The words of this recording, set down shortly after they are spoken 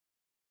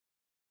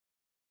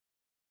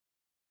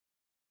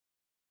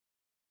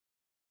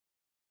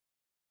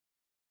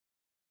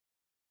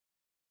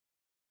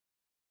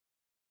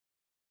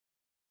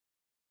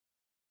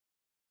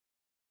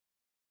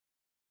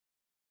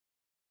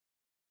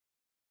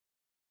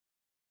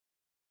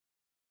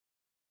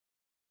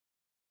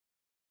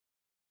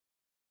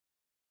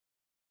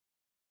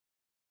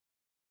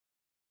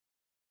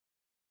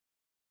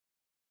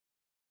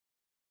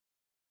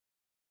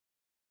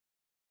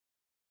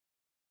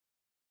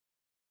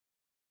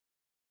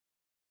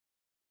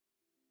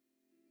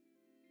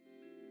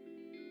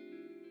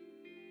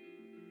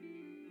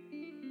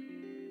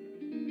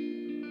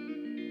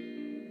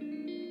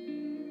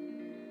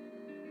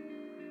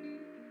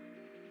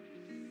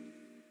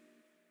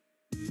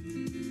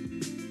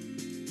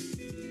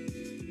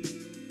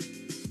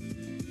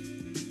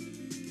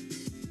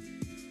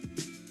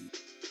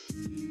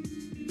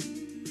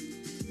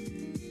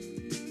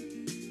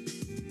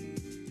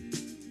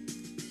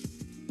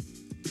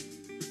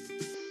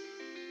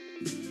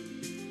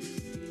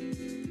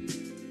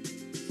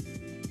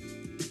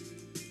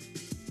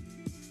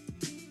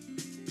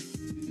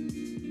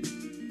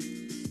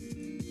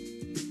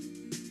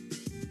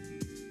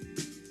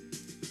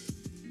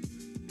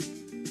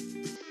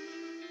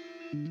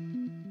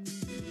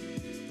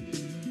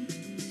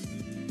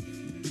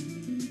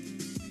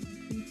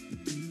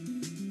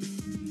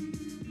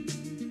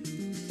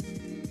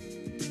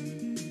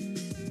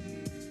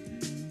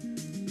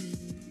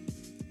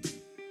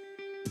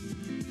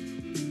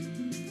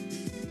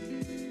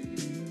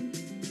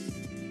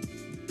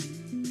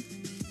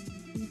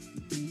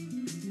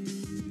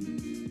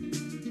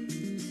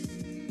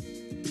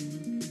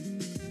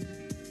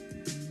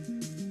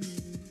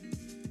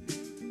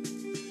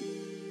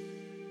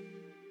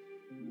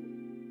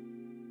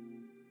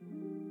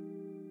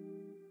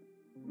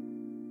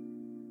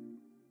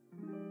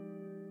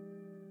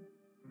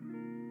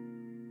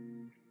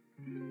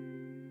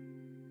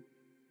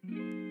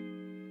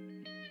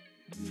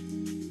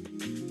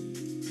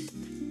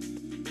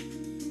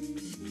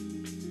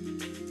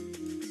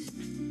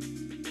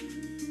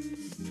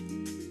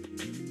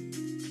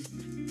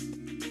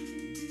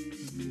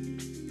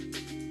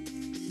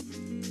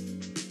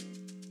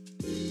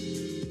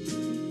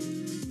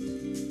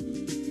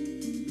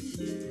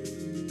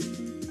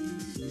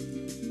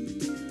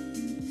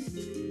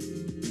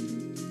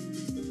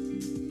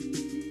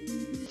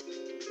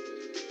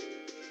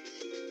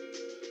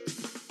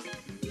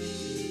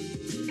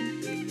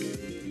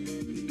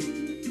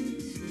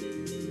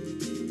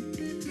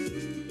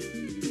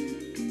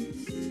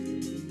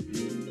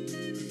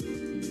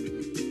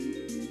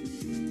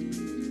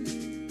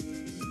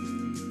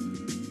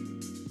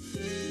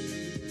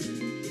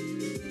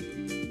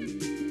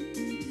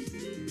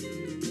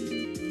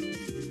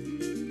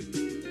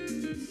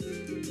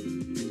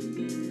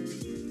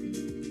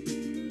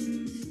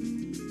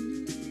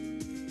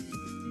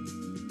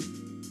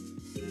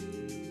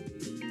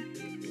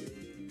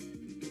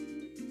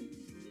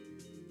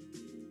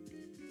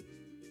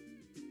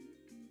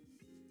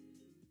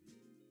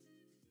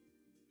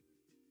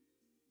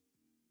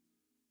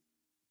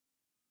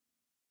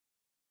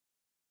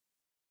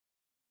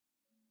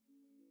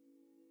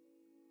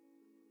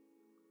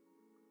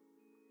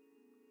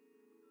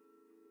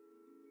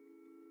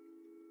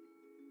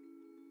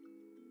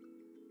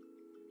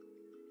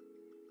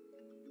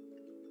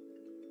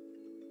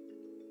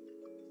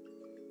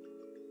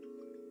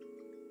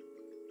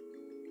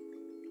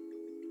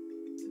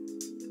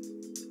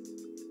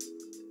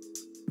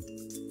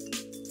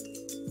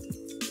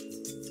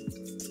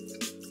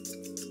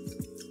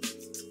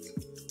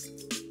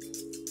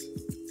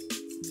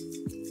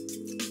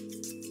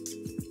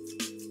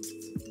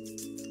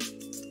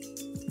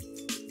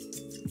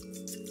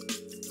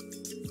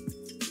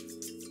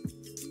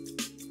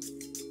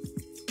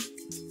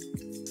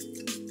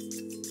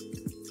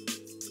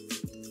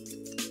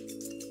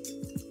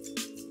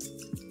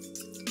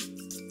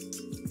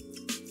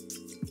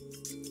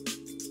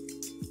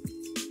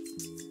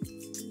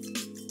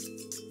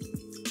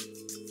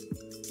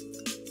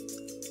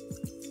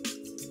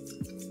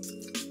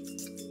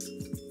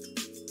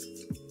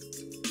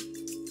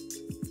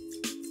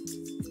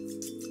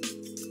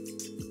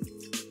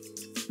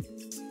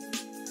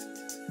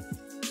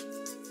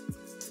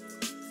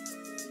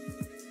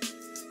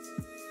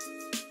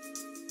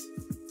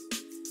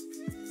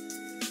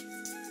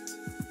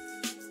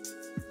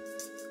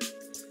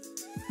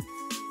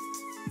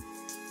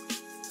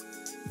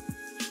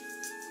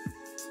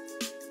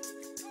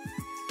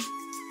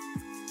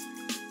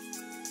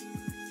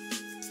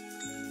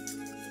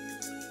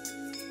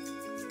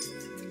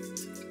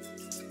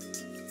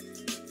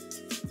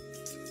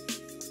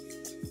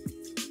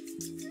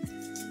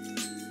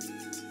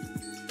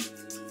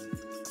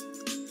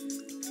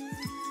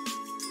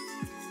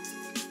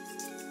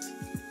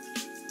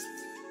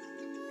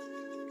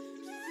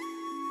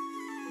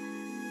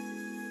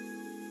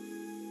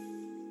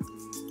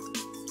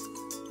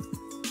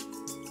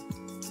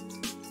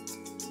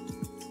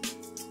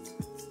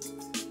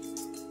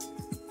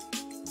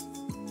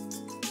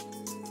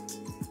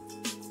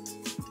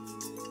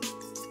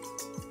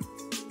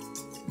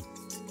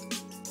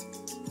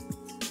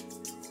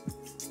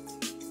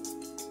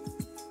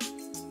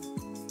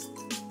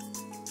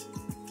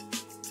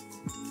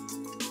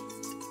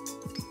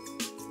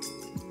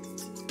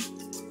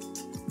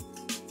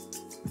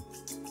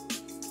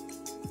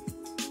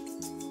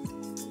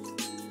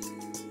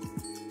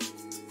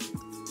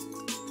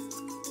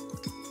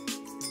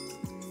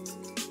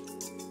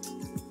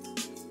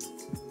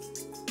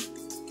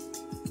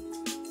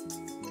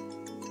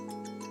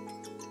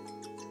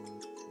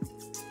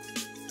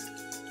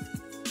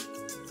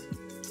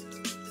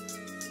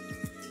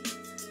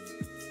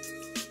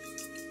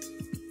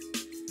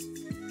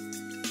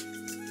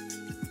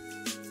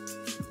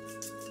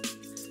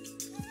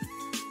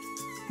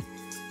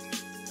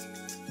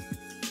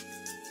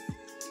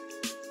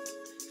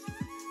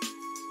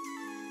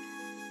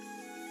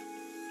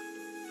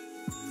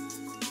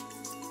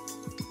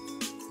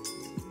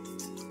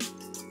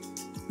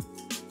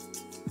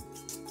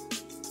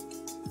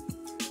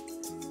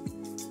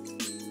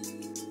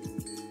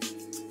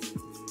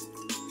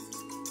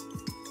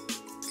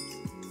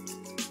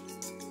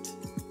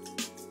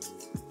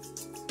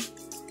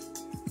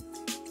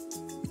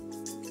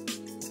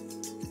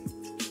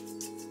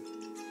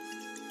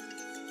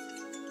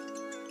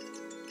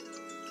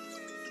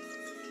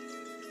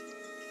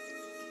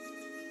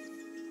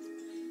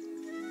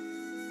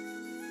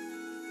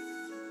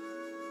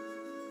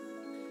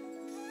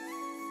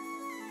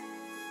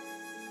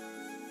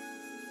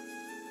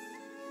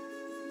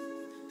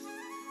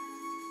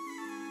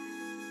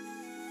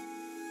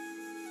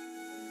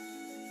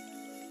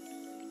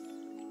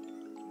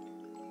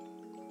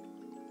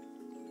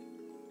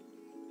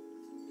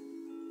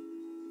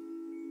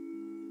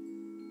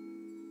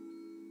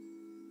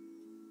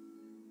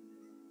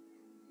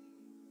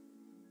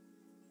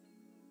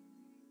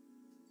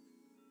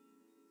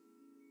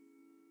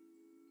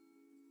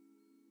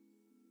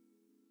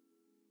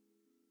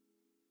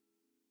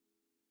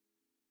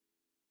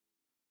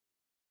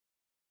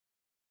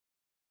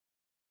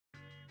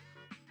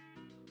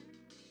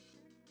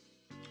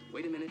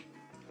Wait a minute.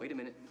 Wait a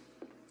minute.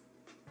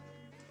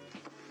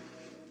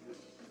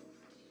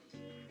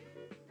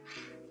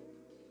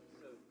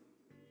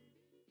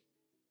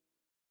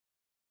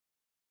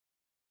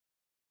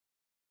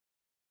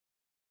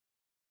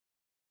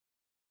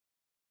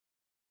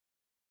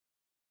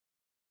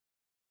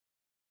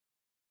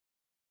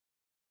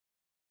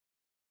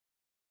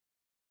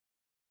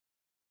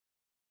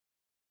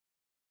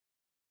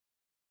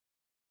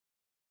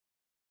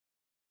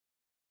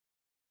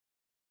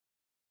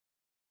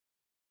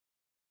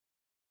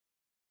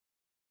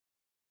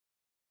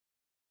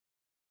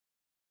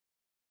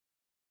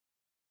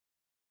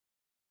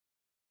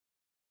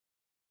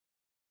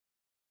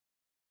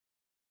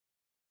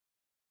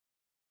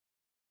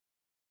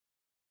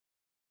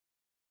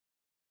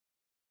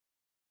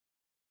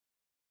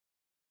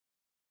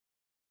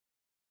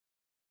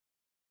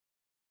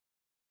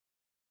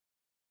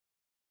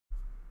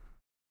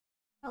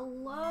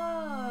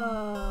 Hello!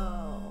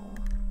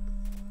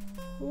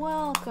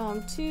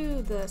 Welcome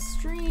to the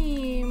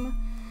stream.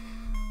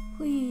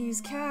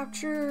 Please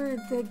capture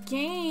the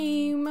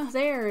game.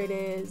 There it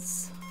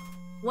is.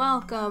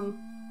 Welcome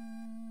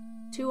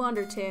to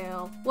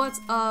Undertale. What's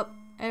up,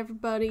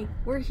 everybody?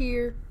 We're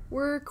here.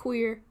 We're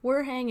queer.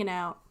 We're hanging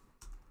out.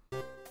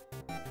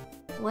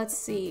 Let's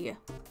see.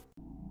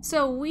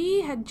 So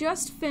we had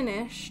just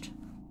finished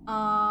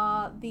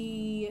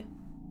the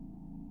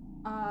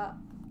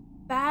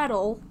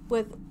battle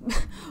with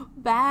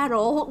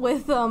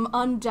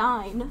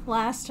Undyne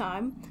last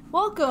time.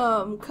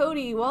 Welcome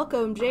Cody,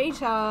 welcome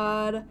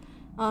J-Todd.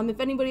 If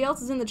anybody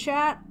else is in the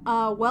chat,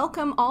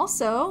 welcome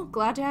also.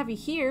 Glad to have you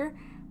here.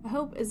 I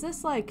hope, is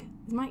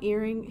my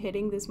earring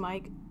hitting this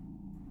mic?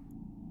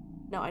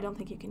 No, I don't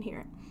think you can hear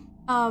it.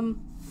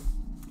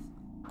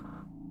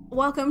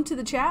 Welcome to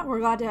the chat. We're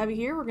glad to have you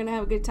here. We're gonna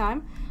have a good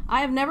time.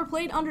 I have never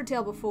played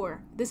Undertale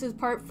before. This is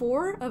part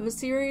 4 of a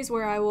series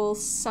where I will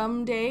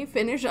someday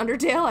finish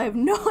Undertale. I have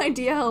no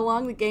idea how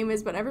long the game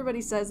is, but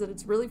everybody says that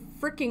it's really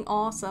freaking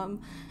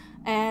awesome.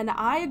 And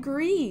I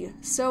agree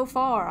so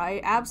far. I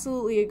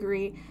absolutely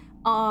agree.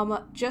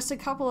 Just a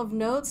couple of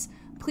notes.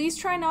 Please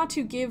try not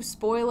to give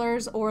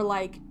spoilers or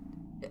like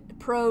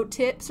pro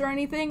tips or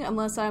anything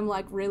unless I'm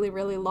like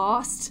really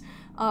lost.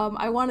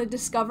 I want to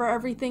discover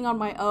everything on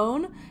my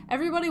own.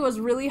 Everybody was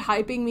really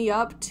hyping me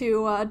up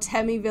to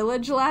Temmie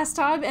Village last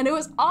time, and it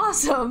was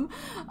awesome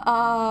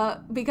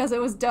because it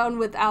was done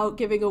without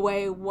giving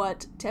away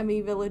what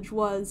Temmie Village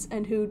was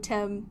and who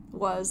Tem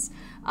was.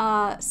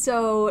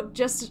 So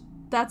just,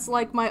 that's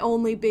like my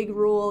only big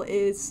rule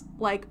is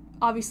like,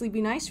 obviously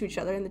be nice to each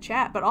other in the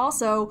chat, but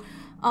also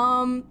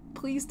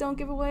please don't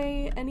give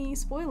away any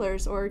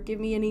spoilers or give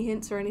me any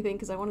hints or anything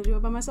because I want to do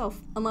it by myself,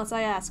 unless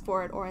I ask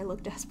for it or I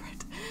look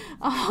desperate.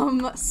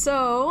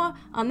 So,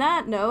 on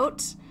that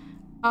note,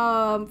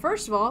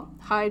 first of all,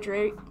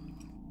 hydrate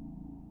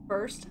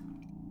first.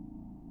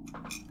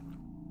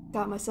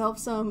 Got myself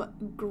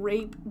some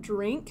grape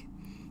drink.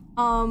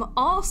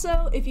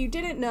 Also, if you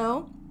didn't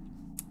know,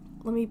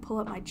 let me pull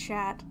up my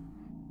chat.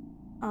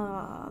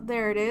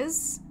 There it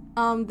is.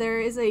 There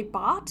is a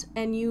bot,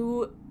 and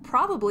you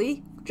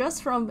probably,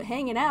 just from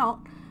hanging out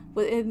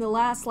in the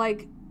last,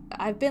 like,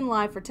 I've been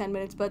live for 10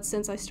 minutes, but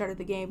since I started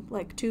the game,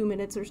 like 2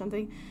 minutes or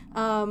something,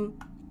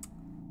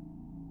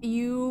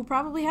 you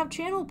probably have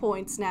channel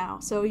points now.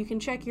 So you can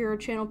check your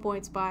channel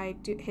points by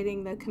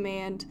hitting the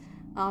command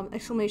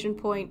exclamation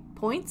point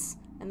points,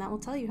 and that will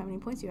tell you how many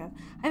points you have.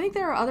 I think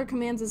there are other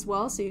commands as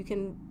well, so you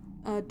can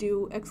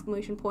do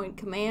exclamation point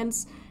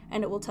commands,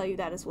 and it will tell you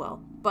that as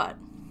well. But,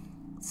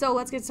 so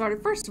let's get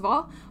started. First of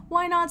all,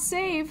 why not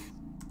save?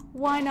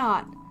 Why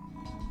not?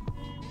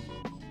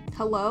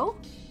 Hello?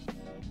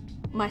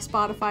 My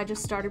Spotify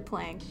just started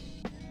playing.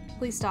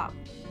 Please stop.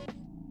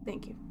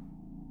 Thank you.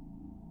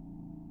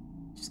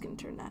 Just gonna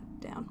turn that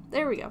down.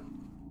 There we go.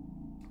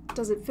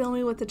 Does it fill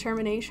me with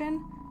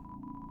determination?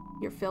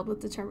 You're filled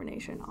with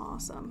determination.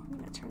 Awesome. I'm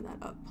gonna turn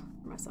that up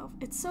for myself.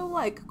 It's so,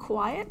 like,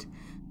 quiet,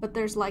 but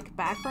there's, like,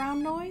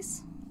 background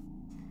noise.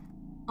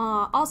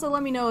 Also,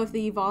 let me know if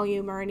the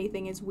volume or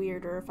anything is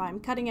weird, or if I'm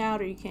cutting out,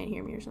 or you can't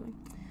hear me or something.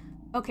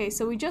 Okay,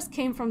 so we just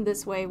came from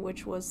this way,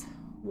 which was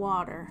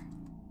water.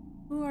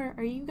 Who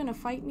are you gonna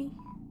fight me?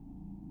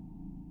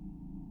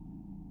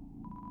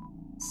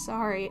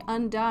 Sorry,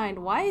 Undyne.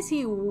 Why is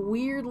he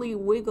weirdly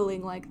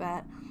wiggling like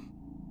that?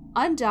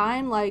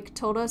 Undyne, like,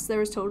 told us there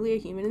was totally a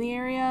human in the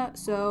area,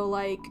 so,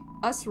 like,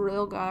 us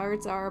real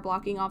guards are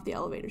blocking off the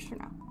elevators for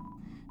now.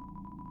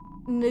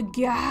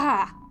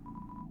 Naga!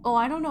 Oh,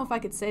 I don't know if I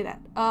could say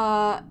that.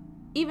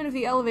 Even if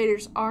the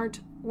elevators aren't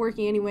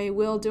working anyway,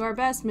 we'll do our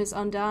best, Miss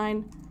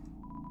Undyne.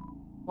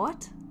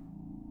 What?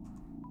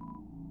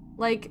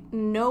 Like,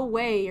 no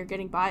way you're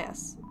getting by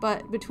us.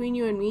 But between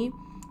you and me,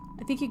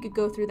 I think you could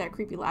go through that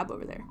creepy lab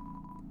over there.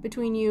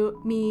 Between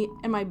you, me,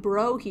 and my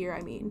bro here,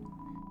 I mean.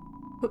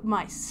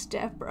 My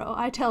step bro.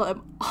 I tell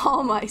him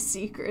all my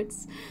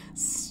secrets.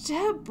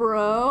 Step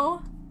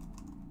bro?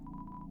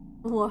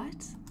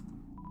 What?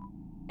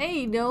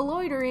 Hey, no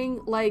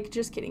loitering. Like,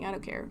 just kidding, I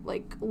don't care.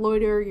 Like,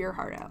 loiter your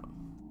heart out.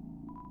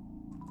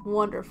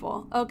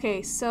 Wonderful.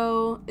 Okay,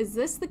 so is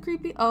this the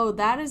creepy? Oh,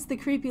 that is the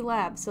creepy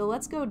lab. So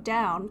let's go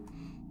down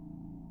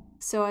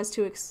so as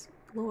to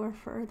explore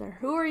further.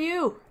 Who are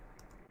you?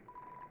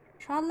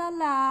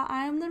 Tra-la-la,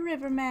 I am the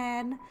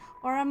riverman.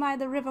 Or am I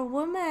the river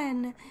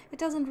woman? It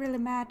doesn't really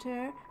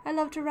matter. I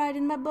love to ride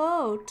in my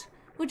boat.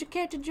 Would you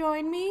care to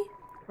join me?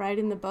 Ride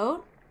in the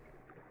boat?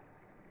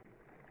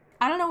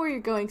 I don't know where you're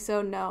going,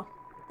 so no.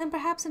 Then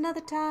perhaps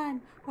another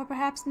time. Or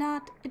perhaps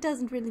not. It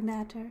doesn't really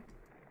matter.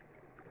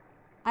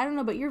 I don't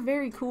know, but you're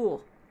very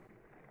cool.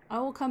 I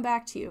will come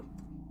back to you.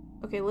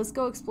 Okay, let's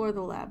go explore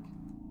the lab.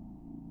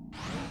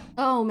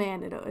 Oh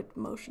man, it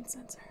motion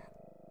sensor.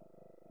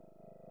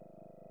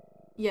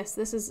 Yes,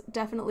 this is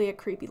definitely a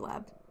creepy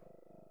lab.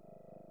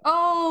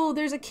 Oh,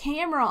 there's a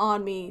camera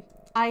on me.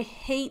 I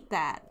hate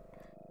that.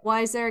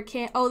 Why is there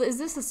a oh, is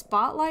this a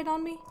spotlight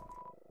on me?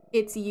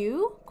 It's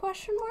you?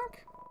 Question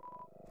mark?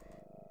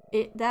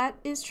 That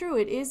is true,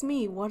 it is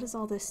me. What is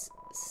all this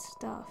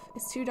stuff?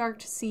 It's too dark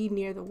to see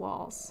near the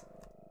walls.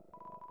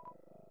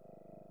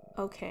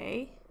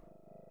 Okay.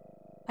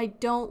 I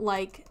don't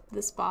like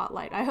the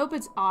spotlight. I hope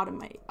it's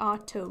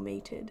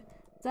automated.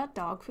 Is that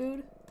dog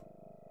food?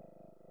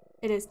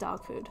 It is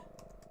dog food.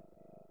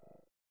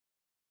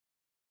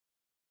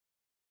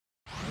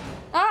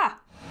 Ah!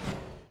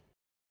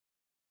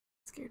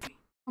 Scared me.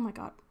 Oh my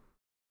god.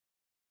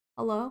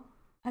 Hello?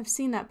 I've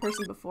seen that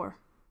person before.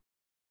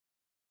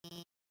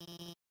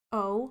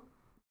 Oh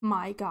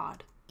my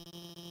god.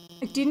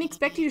 I didn't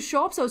expect you to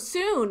show up so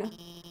soon!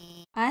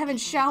 I haven't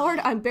showered,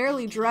 I'm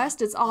barely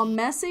dressed, it's all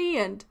messy,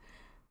 and...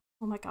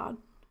 Oh my god.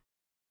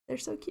 They're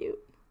so cute.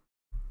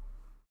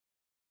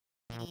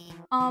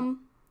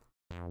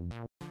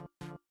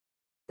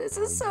 This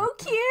is so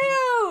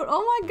cute!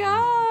 Oh my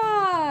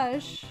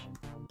gosh!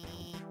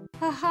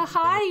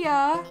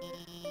 Hiya!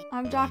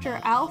 I'm Dr.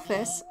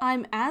 Alphys.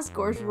 I'm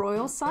Asgore's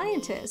royal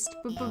scientist.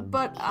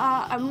 But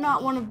I'm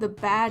not one of the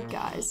bad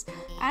guys.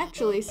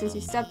 Actually, since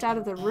you stepped out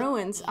of the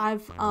ruins,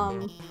 I've,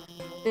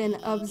 been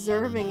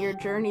observing your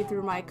journey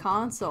through my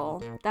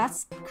console.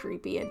 That's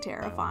creepy and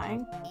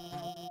terrifying.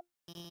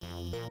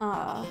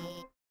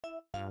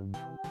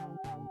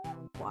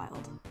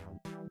 Wild.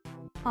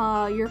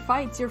 Your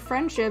fights, your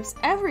friendships,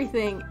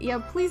 everything. Yeah,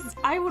 please,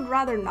 I would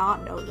rather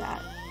not know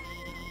that.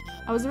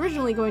 I was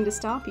originally going to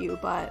stop you,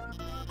 but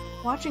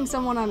watching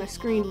someone on a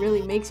screen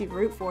really makes you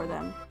root for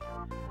them.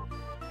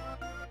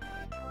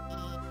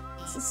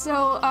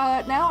 So,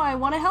 now I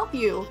want to help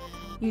you.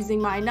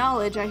 Using my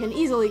knowledge, I can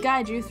easily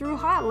guide you through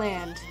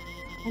Hotland.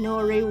 I know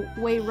a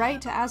way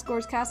right to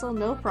Asgore's castle,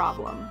 no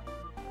problem.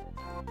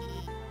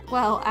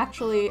 Well,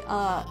 actually,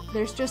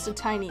 there's just a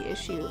tiny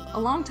issue. A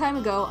long time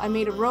ago, I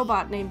made a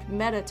robot named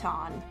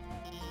Metaton.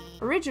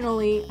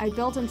 Originally, I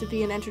built him to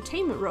be an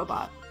entertainment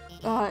robot.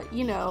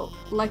 You know,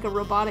 like a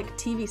robotic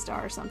TV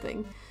star or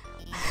something.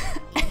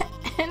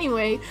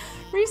 Anyway,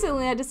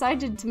 recently I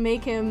decided to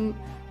make him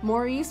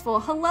more useful.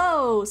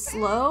 Hello,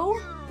 Slow!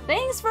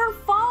 Thanks for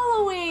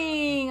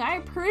following! I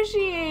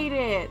appreciate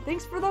it!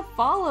 Thanks for the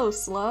follow,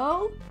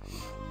 Slow!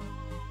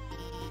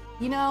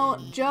 You know,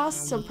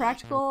 just some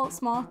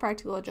small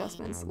practical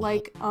adjustments,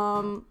 like,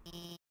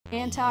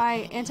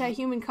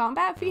 anti-human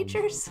combat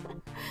features?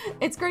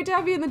 It's great to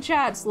have you in the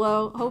chat,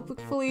 Slow.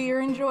 Hopefully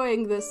you're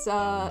enjoying this,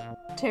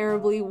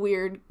 terribly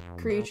weird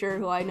creature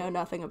who I know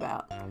nothing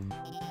about.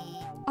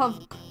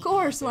 Of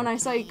course, when I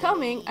saw you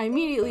coming, I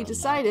immediately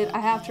decided I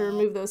have to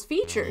remove those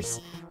features.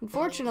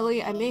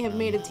 Unfortunately, I may have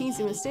made a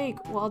teensy mistake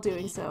while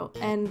doing so,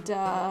 and,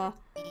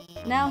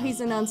 now he's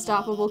an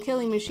unstoppable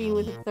killing machine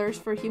with a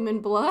thirst for human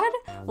blood?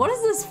 What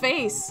is this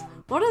face?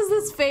 What is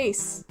this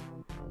face?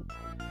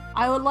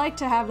 I would like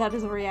to have that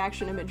as a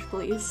reaction image,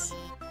 please.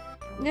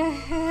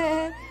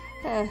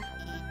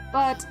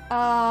 But,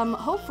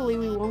 hopefully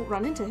we won't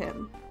run into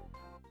him.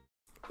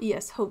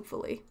 Yes,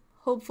 hopefully.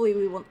 Hopefully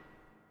we won't.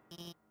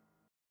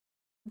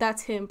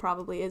 That's him,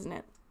 probably, isn't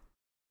it?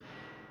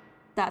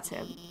 That's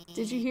him.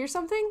 Did you hear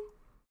something?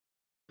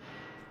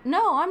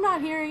 No, I'm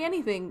not hearing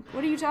anything.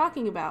 What are you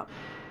talking about?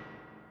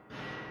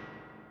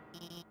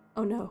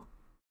 Oh no.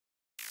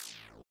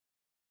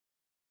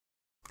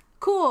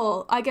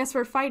 Cool. I guess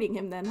we're fighting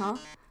him then, huh?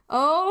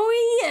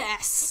 Oh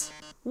yes!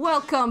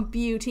 Welcome,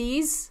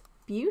 beauties.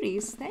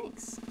 Beauties,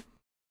 thanks.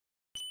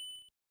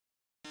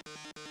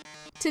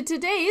 To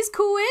today's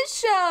quiz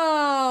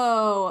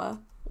show!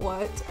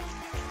 What?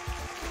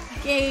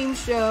 Game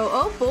show.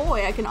 Oh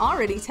boy, I can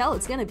already tell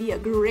it's gonna be a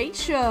great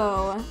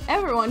show.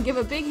 Everyone give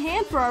a big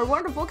hand for our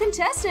wonderful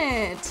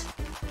contestant.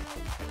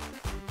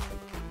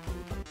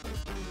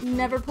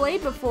 Never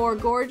played before,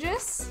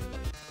 gorgeous?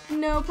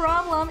 No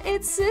problem,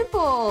 it's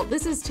simple.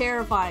 This is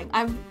terrifying.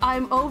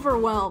 I'm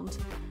overwhelmed.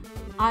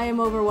 I am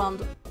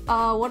overwhelmed.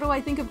 What do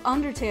I think of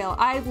Undertale?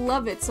 I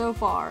love it so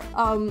far.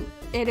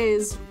 It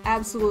is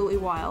absolutely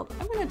wild.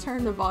 I'm gonna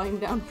turn the volume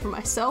down for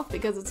myself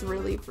because it's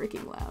really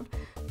freaking loud.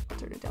 I'll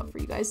turn it down for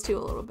you guys too a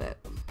little bit.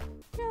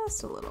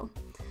 Just a little.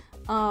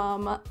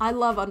 I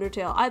love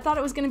Undertale. I thought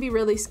it was gonna be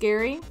really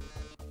scary.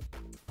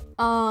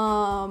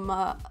 Thank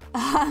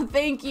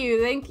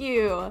you, thank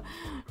you.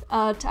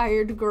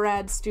 tired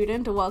grad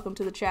student. Welcome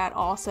to the chat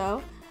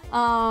also.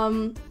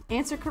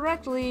 Answer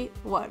correctly.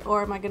 What?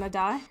 Or am I gonna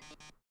die?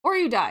 Or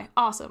you die.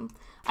 Awesome.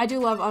 I do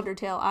love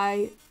Undertale.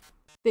 I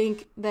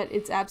think that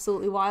it's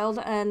absolutely wild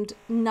and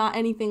not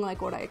anything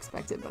like what I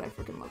expected, but I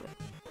freaking love it.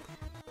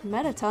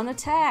 Metaton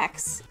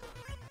attacks.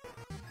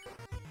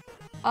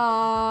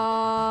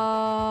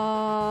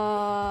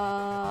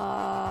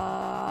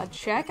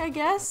 Check, I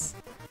guess?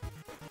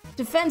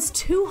 Defense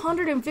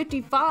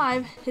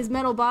 255, his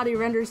metal body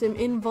renders him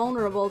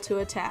invulnerable to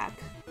attack.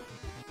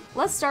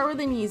 Let's start with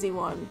an easy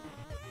one.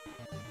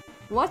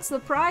 What's the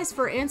prize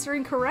for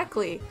answering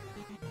correctly?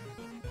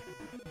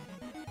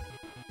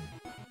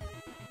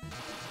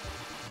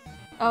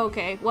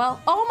 Okay,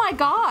 well, oh my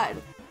god!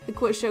 The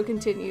quiz show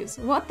continues.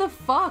 What the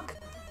fuck?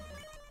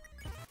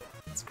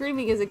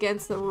 Screaming is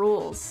against the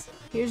rules.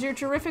 Here's your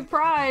terrific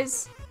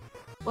prize!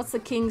 What's the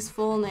king's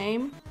full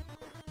name?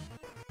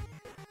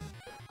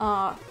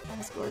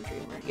 Asgore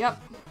Dreamer.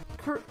 Yep.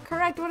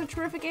 Correct, what a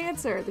terrific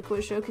answer! The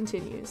quiz show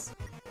continues.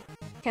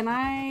 Can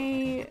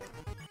I...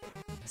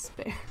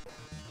 spare?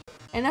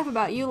 Enough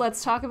about you,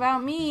 let's talk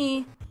about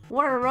me!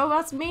 What are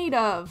robots made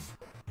of?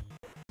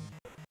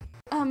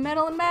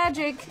 Metal and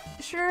magic!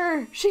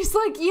 Sure! She's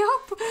like,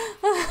 yup!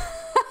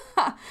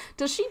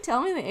 Does she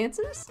tell me the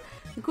answers?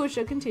 The quiz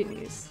show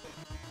continues.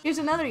 Here's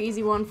another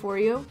easy one for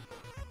you.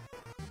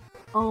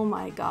 Oh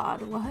my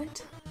god,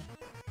 what?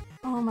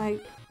 Oh my...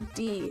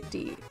 D.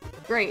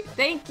 Great,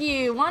 thank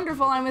you!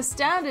 Wonderful, I'm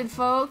astounded,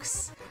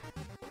 folks!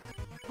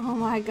 Oh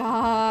my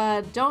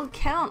god, don't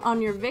count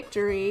on your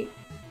victory.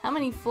 How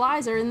many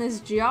flies are in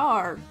this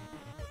jar?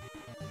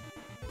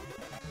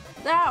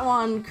 That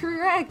one,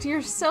 correct!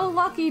 You're so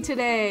lucky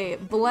today!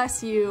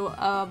 Bless you.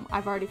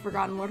 I've already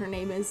forgotten what her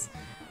name is.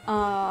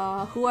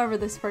 Whoever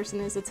this person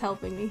is that's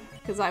helping me,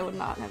 because I would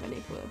not have any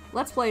clue.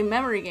 Let's play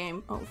memory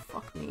game. Oh,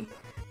 fuck me.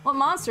 What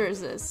monster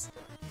is this?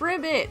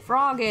 Fribbit!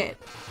 Frogget!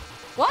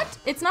 What?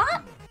 It's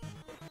not?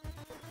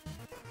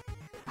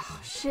 Oh,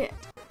 shit.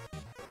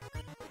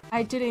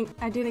 I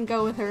didn't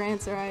go with her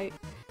answer. I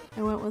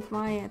went with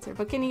my answer.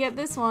 But can you get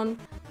this one?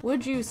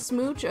 Would you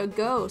smooch a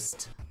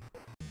ghost?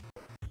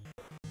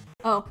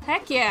 Oh,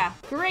 heck yeah!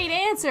 Great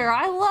answer!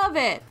 I love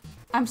it!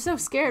 I'm so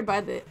scared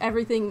by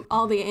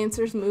all the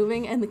answers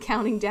moving and the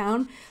counting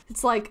down.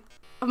 It's like,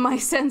 my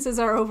senses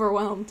are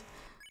overwhelmed.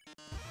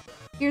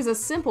 Here's a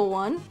simple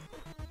one.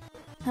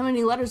 How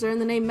many letters are in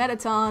the name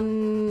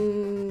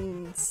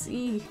Metaton?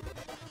 C.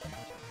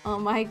 Oh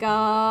my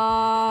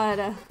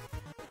god.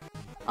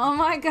 Oh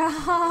my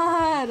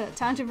god!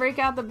 Time to break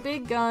out the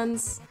big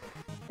guns.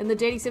 In the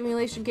dating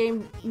simulation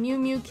game, Mew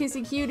Mew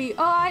Kissy Cutie.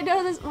 Oh, I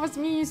know this. What's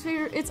Mew Mew's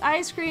favorite? It's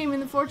ice cream. In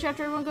the 4th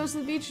chapter, everyone goes to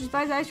the beach. She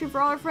buys ice cream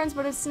for all her friends,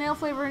 but it's snail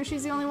flavor, and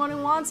she's the only one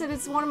who wants it.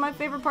 It's one of my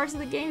favorite parts of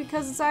the game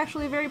because it's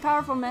actually a very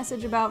powerful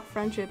message about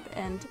friendship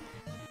and...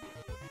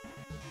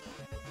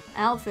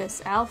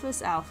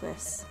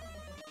 Alphys.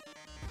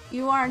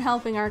 You aren't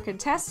helping our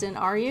contestant,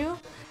 are you?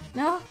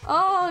 No?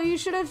 Oh, you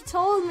should have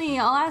told me.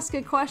 I'll ask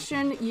a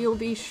question you'll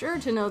be sure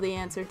to know the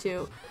answer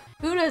to.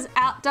 Who does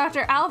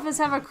Dr. Alphys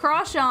have a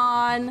crush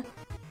on?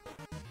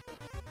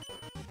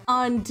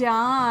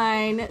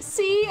 Undyne.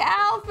 See,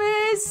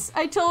 Alphys?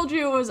 I told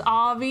you it was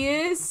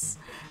obvious.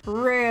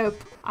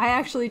 RIP. I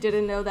actually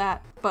didn't know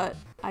that, but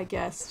I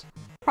guessed.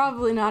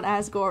 Probably not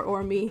Asgore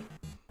or me.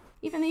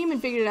 Even the human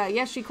figured it out.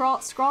 Yes, she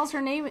scrawls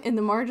her name in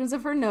the margins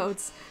of her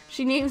notes.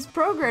 She names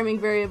programming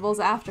variables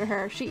after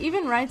her. She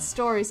even writes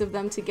stories of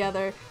them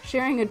together,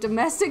 sharing a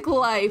domestic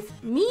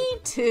life. Me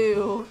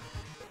too.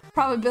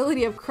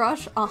 Probability of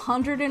crush,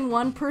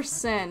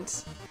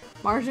 101%.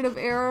 Margin of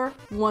error,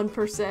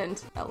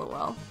 1%.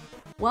 LOL.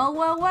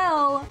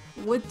 Well.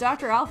 With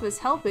Dr. Alphys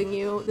helping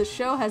you, the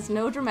show has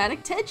no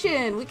dramatic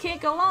tension. We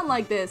can't go on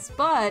like this,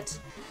 but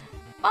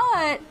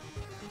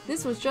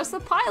this was just the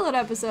pilot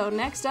episode.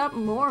 Next up,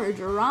 more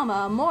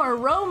drama, more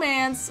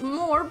romance,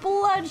 more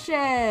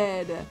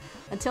bloodshed.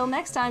 Until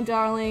next time,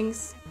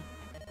 darlings.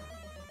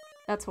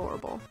 That's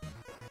horrible.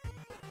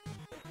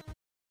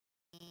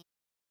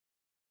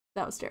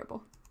 That was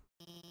terrible.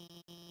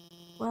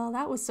 Well,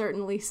 that was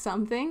certainly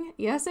something.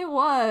 Yes, it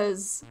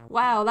was.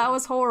 Wow, that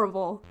was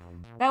horrible.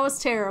 That was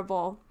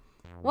terrible.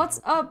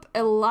 What's up,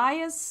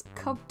 Elias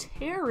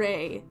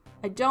Coptere?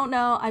 I don't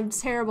know. I'm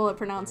terrible at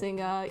pronouncing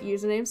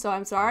usernames, so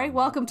I'm sorry.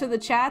 Welcome to the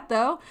chat,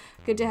 though.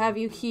 Good to have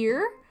you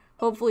here.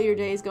 Hopefully your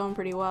day is going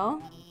pretty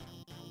well.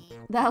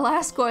 That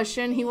last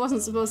question, he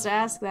wasn't supposed to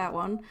ask that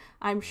one.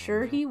 I'm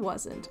sure he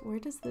wasn't. Where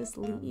does this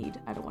lead?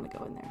 I don't want to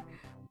go in there.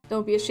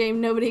 Don't be ashamed,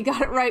 nobody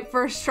got it right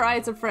first try.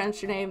 It's a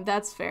French name,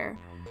 that's fair.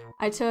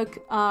 I took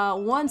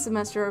 1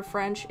 semester of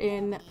French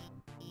in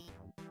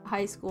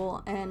high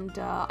school, and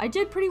I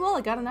did pretty well.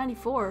 I got a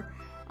 94,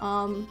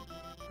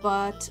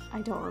 but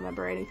I don't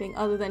remember anything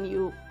other than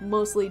you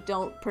mostly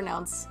don't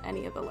pronounce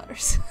any of the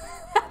letters.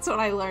 That's what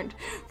I learned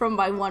from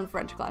my 1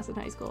 French class in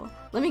high school.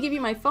 Let me give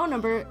you my phone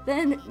number,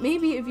 then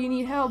maybe if you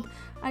need help,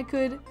 I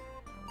could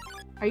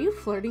Are you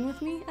flirting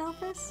with me,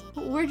 Elvis?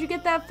 Where'd you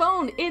get that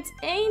phone? It's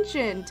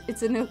ancient!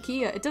 It's a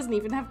Nokia. It doesn't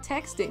even have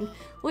texting.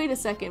 Wait a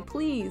second,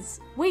 please.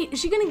 Wait, is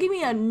she gonna give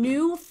me a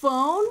new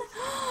phone?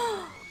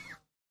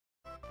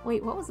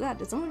 Wait, what was that?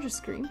 Did someone just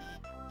scream?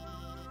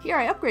 Here,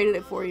 I upgraded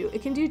it for you.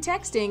 It can do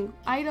texting,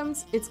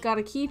 items, it's got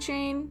a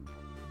keychain.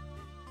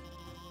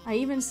 I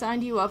even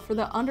signed you up for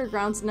the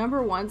Underground's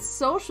 #1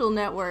 social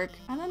network.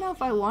 I don't know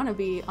if I want to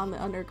be on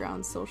the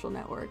Underground social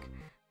network.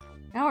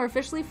 Now we're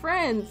officially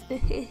friends.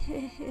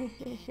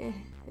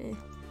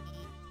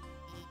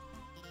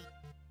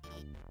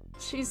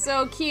 She's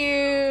so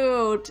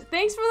cute.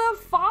 Thanks for the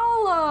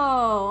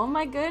follow. Oh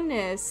my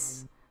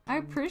goodness. I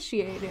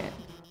appreciate it.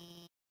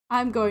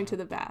 I'm going to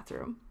the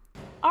bathroom.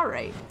 All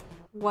right.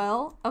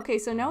 Well, okay,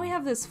 so now we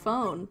have this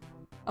phone.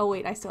 Oh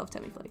wait, I still have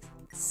Tummy Flakes.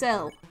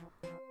 Sell.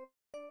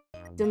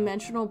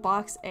 Dimensional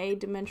box A,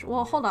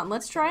 well, hold on.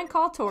 Let's try and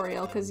call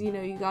Toriel, because, you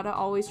know, you gotta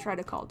always try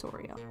to call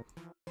Toriel.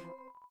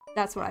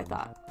 That's what I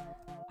thought.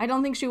 I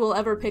don't think she will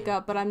ever pick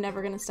up, but I'm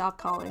never gonna stop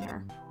calling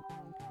her.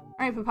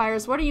 Alright,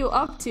 Papyrus, what are you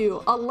up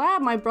to? A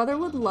lab, my brother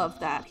would love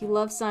that. He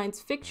loves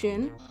science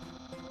fiction,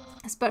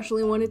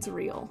 especially when it's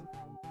real.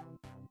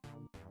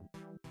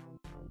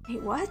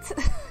 Wait, what?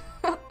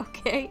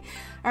 Okay.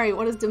 Alright,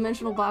 what is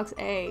Dimensional Box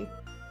A?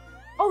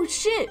 Oh,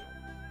 shit!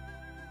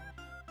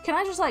 Can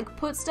I just, like,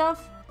 put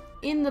stuff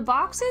in the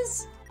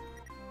boxes?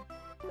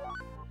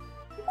 What?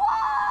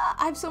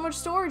 I have so much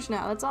storage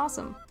now. That's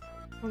awesome.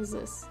 What is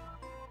this?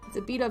 It's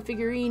a beat-up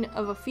figurine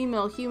of a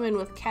female human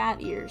with cat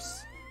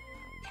ears.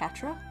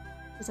 Catra?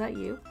 Is that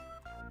you?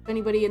 If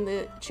anybody in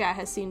the chat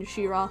has seen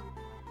She-Ra,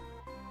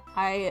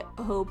 I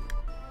hope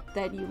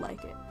that you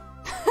like it.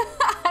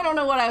 I don't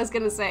know what I was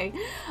gonna say.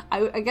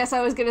 I guess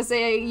I was gonna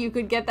say you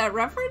could get that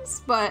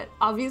reference, but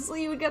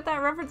obviously you would get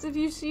that reference if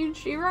you've seen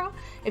She-Ra.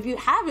 If you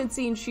haven't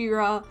seen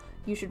She-Ra,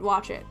 you should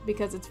watch it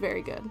because it's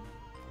very good.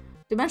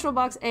 Dimensional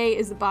Box A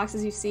is the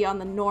boxes you see on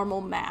the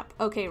normal map.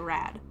 Okay,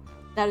 rad.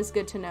 That is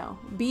good to know.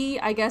 B,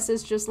 I guess,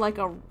 is just like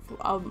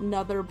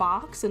another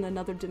box in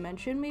another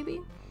dimension,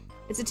 maybe?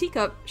 It's a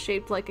teacup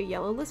shaped like a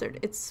yellow lizard.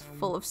 It's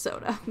full of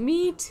soda.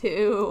 Me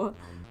too.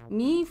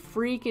 Me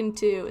freaking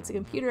too. It's a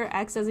computer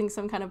accessing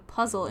some kind of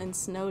puzzle in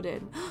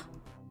Snowden.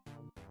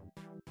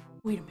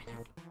 Wait a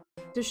minute.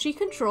 Does she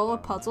control a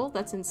puzzle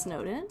that's in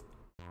Snowden?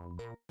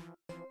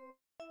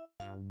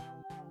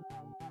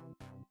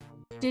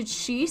 Did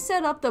she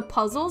set up the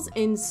puzzles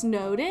in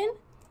Snowden?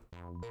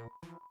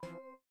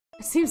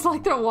 It seems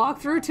like they're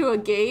walkthrough to a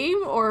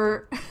game,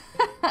 or...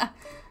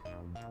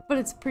 But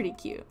it's pretty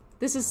cute.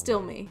 This is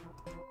still me.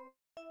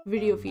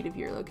 Video feed of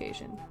your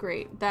location.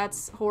 Great.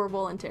 That's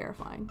horrible and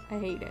terrifying. I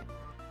hate it.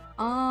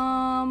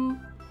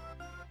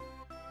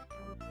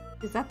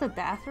 Is that the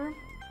bathroom?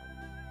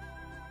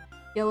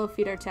 Yellow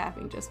feet are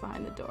tapping just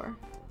behind the door.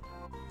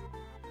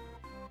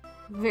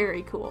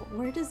 Very cool.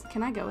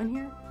 Can I go in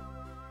here?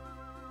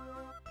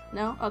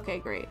 No? Okay,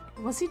 great.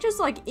 Was he just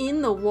like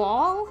in the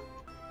wall?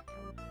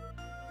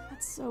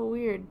 That's so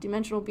weird.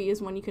 Dimensional B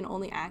is one you can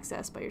only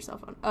access by your cell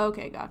phone.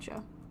 Okay,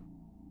 gotcha.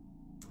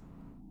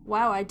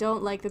 Wow, I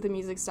don't like that the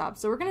music stopped.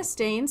 So we're gonna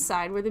stay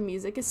inside where the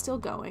music is still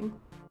going.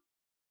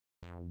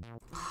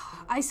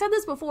 I said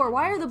this before,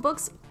 why are the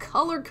books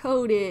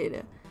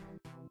color-coded?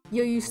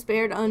 Yo, you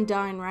spared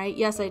Undyne, right?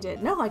 Yes, I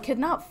did. No, I could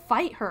not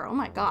fight her. Oh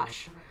my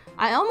gosh.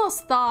 I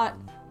almost thought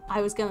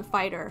I was gonna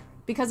fight her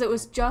because it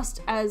was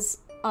just as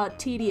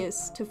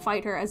tedious to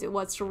fight her as it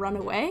was to run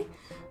away.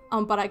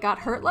 But I got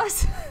hurt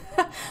less.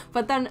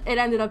 But then it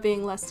ended up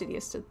being less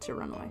tedious to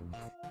run away.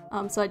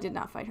 So I did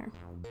not fight her.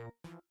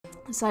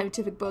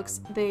 Scientific books,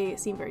 they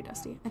seem very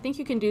dusty. I think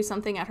you can do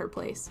something at her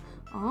place.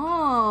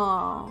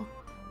 Oh.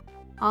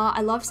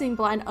 I love seeing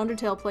blind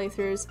Undertale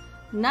playthroughs.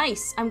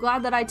 Nice! I'm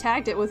glad that I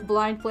tagged it with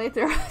blind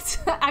playthroughs.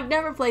 I've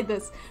never played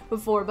this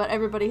before, but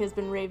everybody has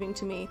been raving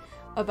to me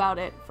about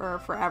it for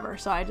forever,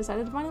 so I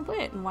decided to finally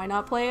play it. And why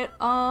not play it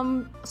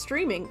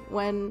streaming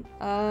when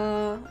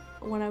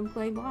I'm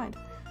playing blind?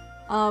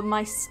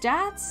 My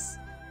stats,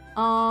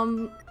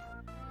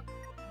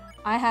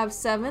 I have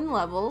 7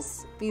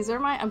 levels. These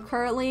are I'm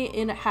currently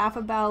in half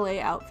a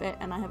ballet outfit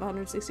and I have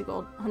 160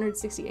 gold,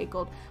 168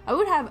 gold. I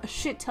would have a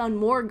shit ton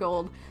more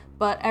gold,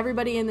 but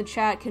everybody in the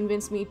chat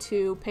convinced me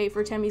to pay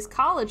for Temmie's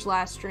college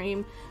last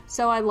stream,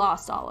 so I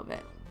lost all of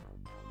it.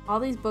 All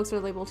these books are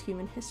labeled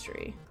human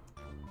history.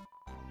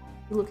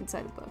 You look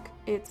inside a book.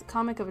 It's a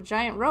comic of a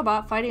giant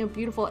robot fighting a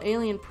beautiful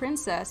alien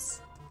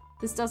princess.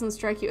 This doesn't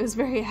strike you as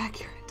very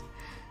accurate.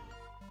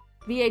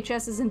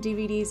 VHSs and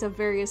DVDs of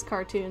various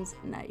cartoons.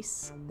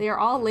 Nice. They are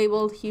all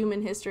labeled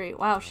human history.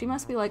 Wow, she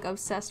must be like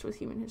obsessed with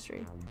human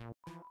history.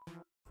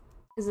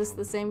 Is this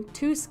the same?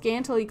 2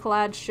 scantily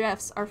clad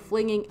chefs are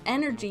flinging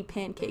energy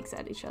pancakes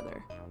at each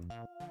other.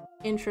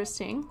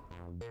 Interesting.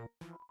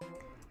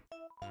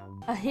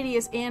 A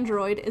hideous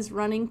android is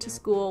running to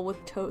school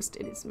with toast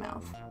in his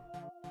mouth.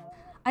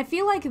 I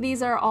feel like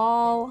these are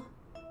all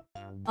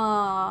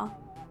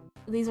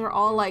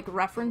like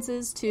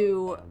references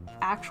to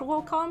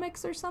actual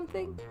comics or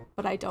something,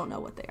 but I don't know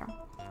what they are.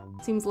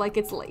 Seems like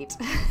it's late.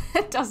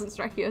 It doesn't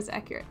strike you as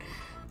accurate.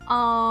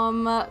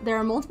 There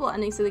are multiple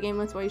endings to the game,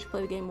 that's why you should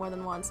play the game more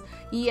than once.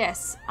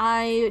 Yes,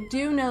 I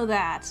do know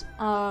that.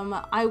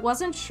 I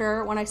wasn't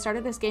sure when I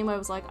started this game. I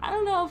was like, I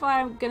don't know if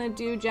I'm gonna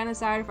do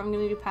genocide, if I'm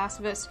gonna do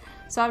pacifist.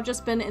 So I've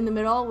just been in the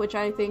middle, which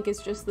I think is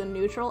just the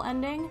neutral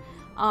ending.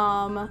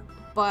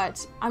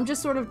 But I'm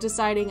just sort of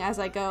deciding as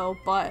I go.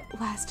 But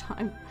last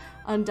time,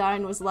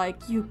 Undyne was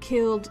like, you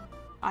killed,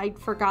 I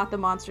forgot the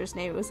monster's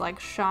name. It was like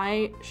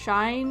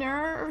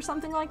Shiner or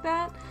something like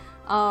that.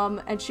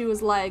 And she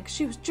was like,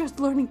 she was just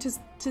learning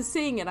to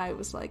sing, and I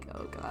was like,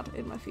 oh god,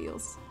 in my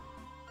feels.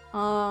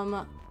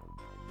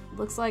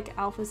 Looks like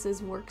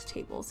Alphys's work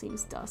table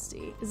seems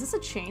dusty. Is this a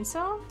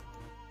chainsaw?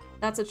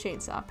 That's a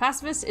chainsaw.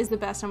 Pacifist is the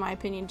best in my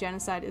opinion.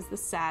 Genocide is the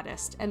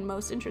saddest and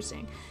most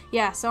interesting.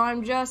 Yeah, so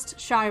I'm just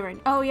Shiren.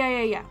 Oh,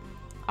 yeah.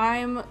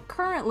 I'm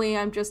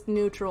just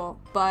neutral,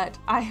 but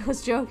I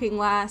was joking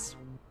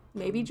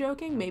maybe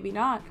joking, maybe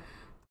not,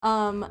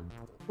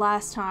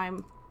 last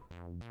time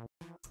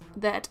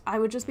that I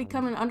would just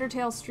become an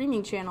Undertale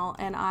streaming channel,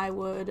 and I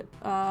would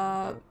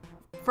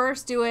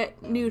first do it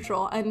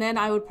neutral, and then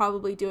I would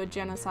probably do a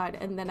genocide,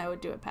 and then I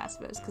would do it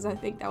pacifist, because I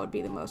think that would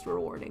be the most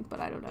rewarding, but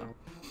I don't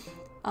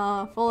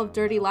know. Full of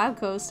dirty lab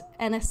coats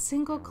and a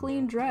single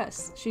clean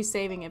dress. She's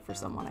saving it for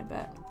someone, I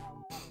bet.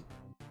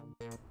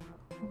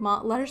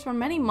 Letters from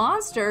many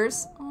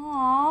monsters.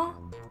 Aww.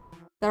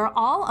 They're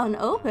all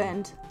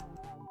unopened.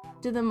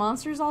 Do the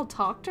monsters all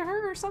talk to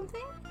her or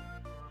something?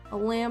 A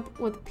lamp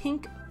with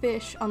pink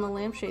fish on the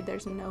lampshade.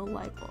 There's no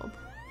light bulb.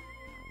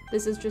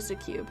 This is just a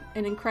cube.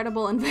 An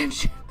incredible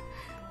invention.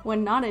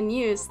 When not in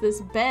use,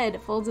 this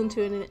bed folds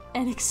into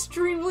an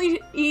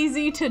extremely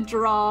easy to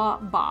draw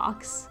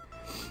box.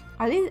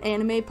 Are these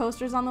anime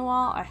posters on the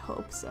wall? I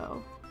hope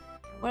so.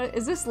 What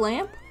is this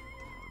lamp?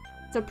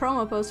 It's a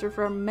promo poster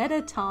for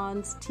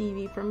Metaton's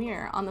TV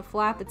premiere. On the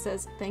flap it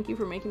says, "Thank you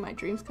for making my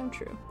dreams come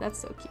true." That's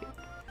so cute.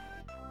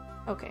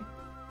 Okay.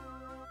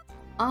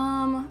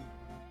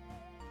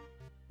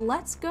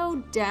 Let's go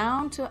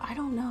down to, I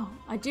don't know.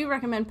 I do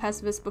recommend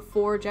pacifist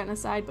before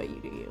genocide, but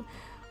you do you.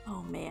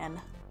 Oh man.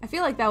 I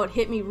feel like that would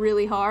hit me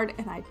really hard,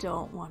 and I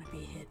don't want to be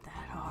hit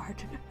that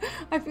hard.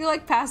 I feel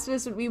like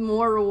pacifist would be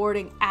more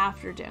rewarding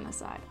after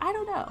genocide. I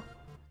don't know.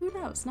 Who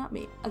knows? Not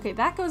me. Okay,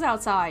 that goes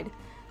outside.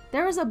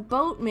 There is a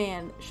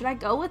boatman. Should I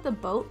go with the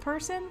boat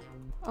person?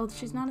 Oh,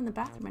 she's not in the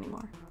bathroom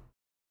anymore.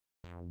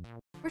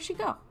 Where'd she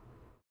go?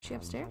 Is she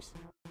upstairs?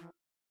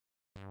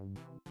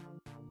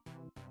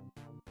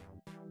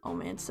 Oh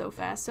man, so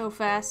fast, so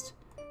fast.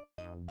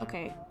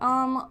 Okay,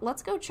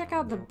 let's go check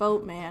out the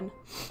boatman.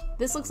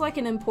 This looks like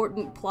an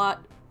important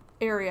plot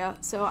area,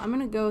 so I'm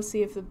gonna go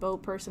see if the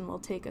boat person will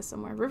take us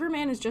somewhere.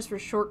 Riverman is just for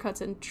shortcuts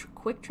and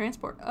quick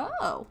transport.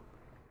 Oh!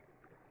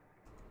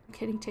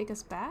 Can he take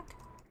us back?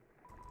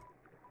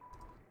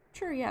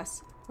 Sure,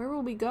 yes. Where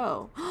will we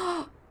go?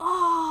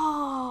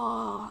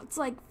 Oh! It's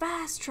like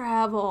fast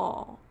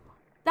travel!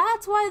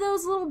 That's why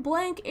those little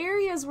blank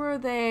areas were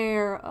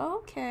there!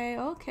 Okay,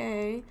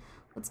 okay.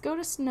 Let's go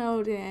to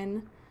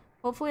Snowden.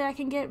 Hopefully I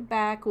can get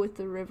back with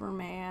the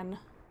Riverman.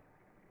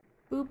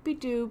 Boopy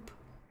doop.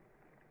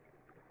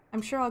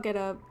 I'm sure I'll get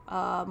a,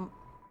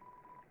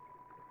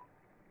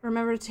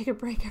 remember to take a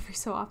break every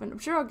so often. I'm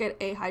sure I'll get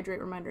a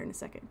hydrate reminder in a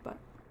second, but.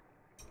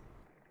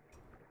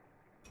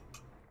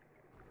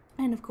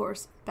 And of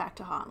course, back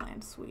to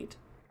Hotland. Sweet.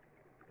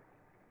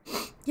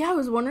 Yeah, I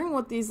was wondering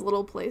what these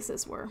little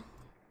places were.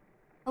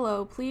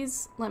 Hello,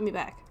 please let me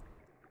back.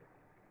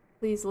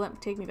 Please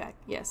take me back.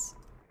 Yes.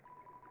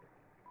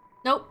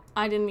 Nope,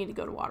 I didn't mean to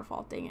go to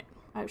Waterfall. Dang it.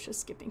 I was just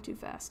skipping too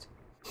fast.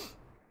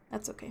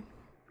 That's okay.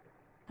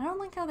 I don't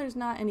like how there's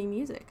not any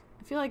music.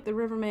 I feel like the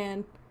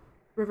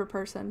river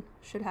person,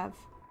 should have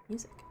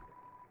music.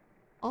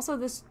 Also,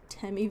 this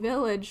Temmie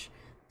Village,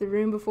 the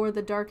room before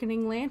the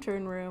darkening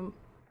lantern room.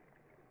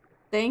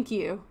 Thank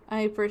you. I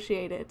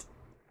appreciate it.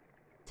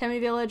 Temmie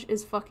Village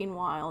is fucking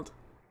wild.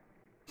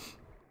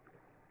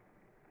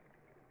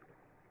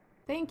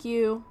 Thank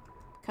you.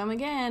 Come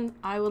again.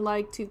 I would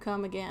like to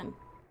come again.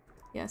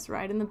 Yes,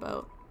 ride in the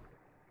boat.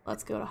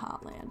 Let's go to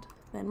Hotland.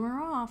 Then we're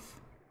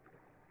off.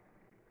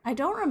 I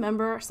don't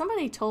remember.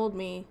 Somebody told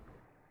me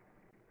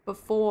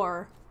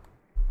before.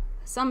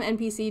 Some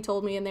NPC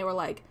told me, and they were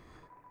like,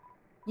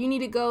 you need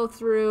to go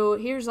through,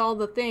 here's all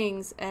the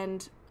things,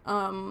 and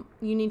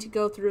you need to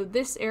go through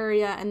this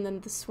area, and then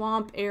the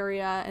swamp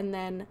area, and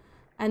then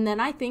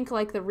I think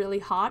like the really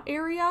hot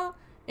area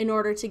in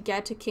order to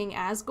get to King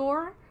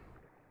Asgore.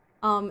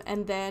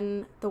 And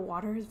then the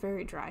water is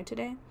very dry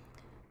today.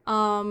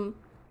 And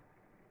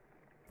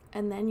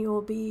then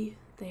you'll be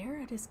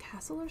there at his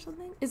castle or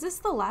something? Is this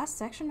the last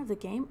section of the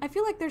game? I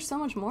feel like there's so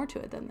much more to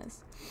it than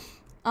this.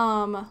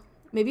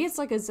 Maybe it's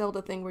like a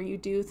Zelda thing where you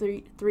do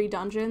three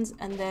dungeons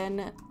and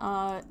then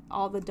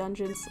all the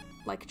dungeons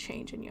like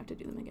change and you have to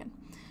do them again.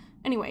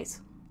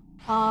 Anyways,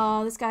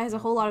 this guy has a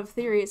whole lot of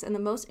theories, and the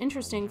most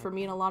interesting for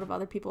me and a lot of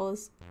other people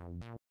is,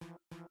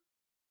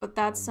 but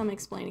that's some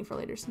explaining for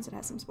later since it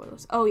has some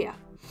spoilers. Oh yeah,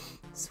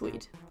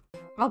 sweet.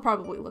 I'll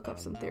probably look up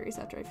some theories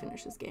after I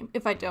finish this game,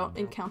 if I don't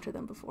encounter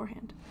them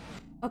beforehand.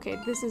 Okay,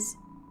 this is...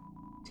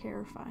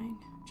 Terrifying.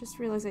 Just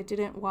realized I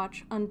didn't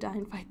watch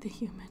Undyne fight the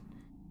human.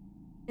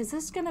 Is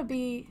this gonna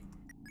be...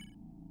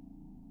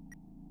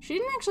 She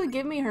didn't actually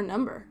give me her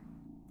number.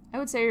 I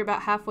would say you're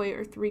about halfway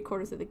or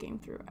 3/4 of the game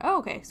through. Oh,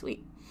 okay,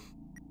 sweet.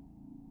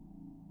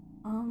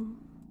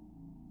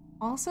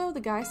 Also,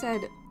 the guy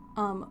said,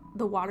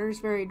 the water is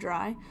very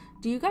dry.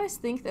 Do you guys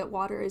think that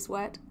water is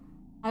wet?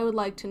 I would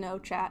like to know,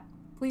 chat.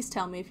 Please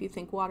tell me if you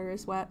think water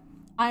is wet.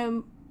 I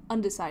am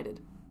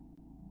undecided.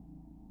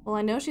 Well,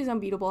 I know she's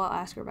unbeatable. I'll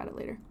ask her about it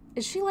later.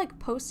 Is she, like,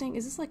 posting?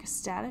 Is this, like, a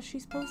status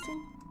she's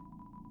posting?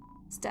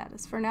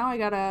 Status. For now, I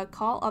gotta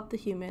call up the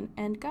human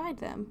and guide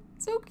them.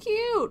 So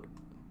cute!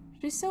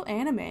 She's so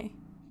anime.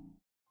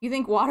 You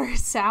think water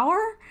is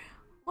sour?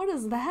 What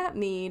does that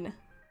mean?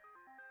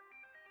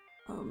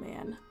 Oh,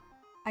 man.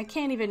 I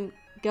can't even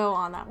go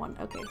on that one.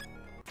 Okay.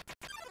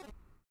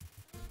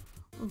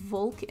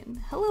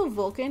 Vulcan. Hello,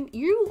 Vulcan.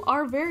 You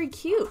are very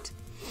cute.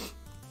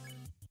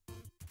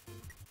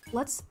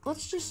 Let's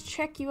just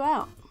check you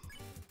out.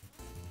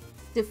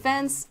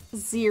 Defense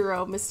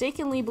 0.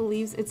 Mistakenly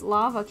believes its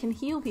lava can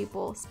heal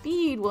people.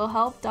 Speed will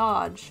help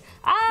dodge.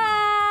 Ah!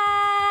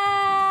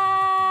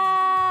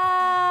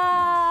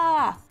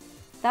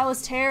 That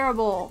was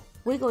terrible.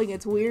 Wiggling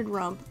its weird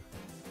rump.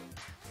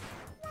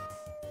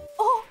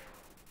 Oh!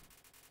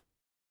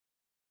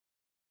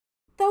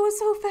 That was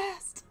so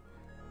fast.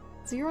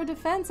 0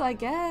 defense, I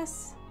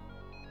guess.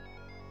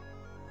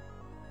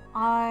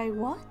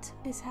 What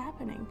is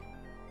happening?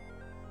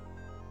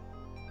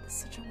 This is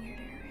such a weird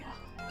area.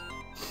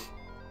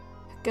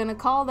 Gonna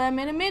call them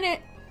in a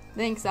minute.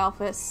 Thanks,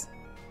 Alphys.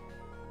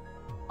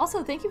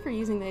 Also, thank you for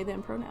using they,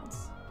 them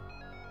pronouns.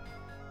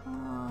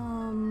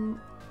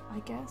 I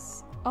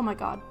guess. Oh my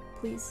god,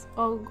 please.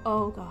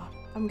 Oh god.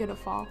 I'm gonna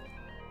fall.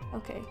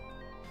 Okay.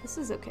 This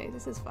is okay.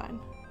 This is fine.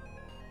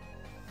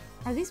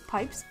 Are these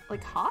pipes,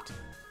 like, hot?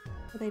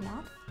 Are they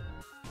not?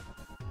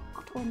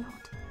 Hot or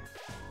not?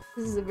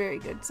 This is a very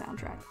good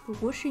soundtrack. The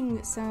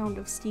whooshing sound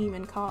of steam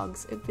and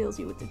cogs, it fills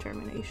you with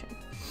determination.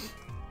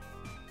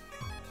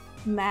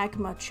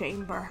 Magma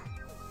chamber.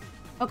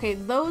 Okay,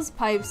 those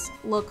pipes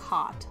look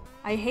hot.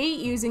 I hate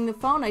using the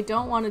phone. I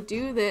don't want to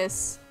do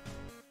this.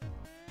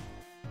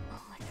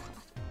 Oh my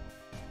god.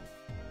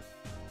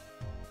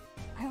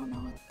 I don't know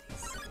what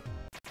these...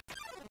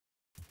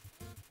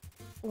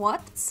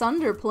 What?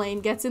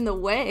 Sunderplane gets in the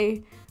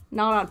way.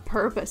 Not on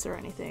purpose or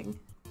anything.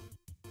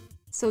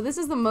 So this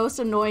is the most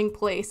annoying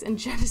place in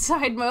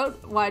genocide mode.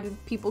 Why do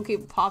people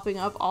keep popping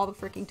up all the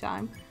freaking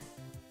time?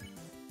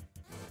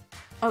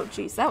 Oh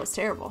jeez, that was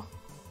terrible.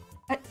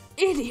 An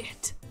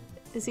idiot!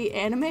 Is he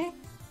anime?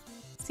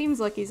 Seems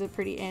like he's a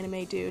pretty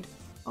anime dude.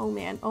 Oh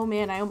man,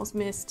 I almost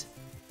missed.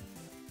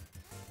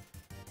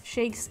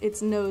 Shakes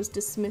its nose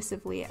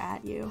dismissively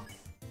at you.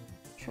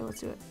 Sure,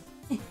 let's do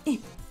it.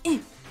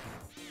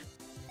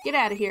 Get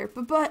out of here,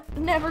 but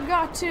never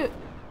got to.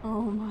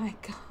 Oh my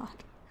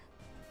god.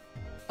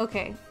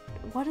 Okay,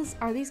 what is,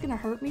 are these gonna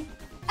hurt me?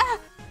 Ah!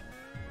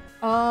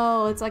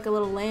 Oh, it's like a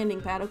little landing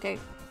pad, okay.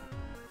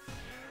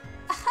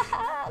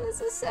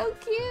 This is so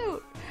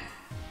cute.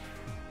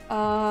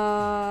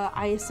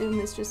 I assume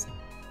this just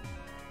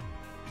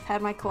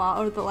had my claw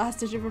over the last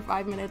digit for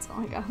 5 minutes. Oh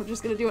my god, I'm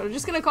just gonna do it. I'm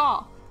just gonna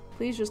call.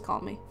 Please just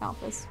call me,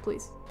 Alphys,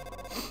 please.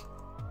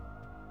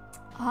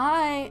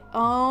 Hi.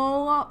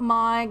 Oh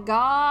my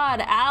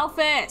god,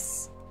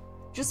 Alphys!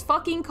 Just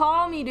fucking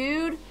call me,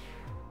 dude.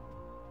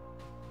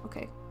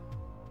 Okay.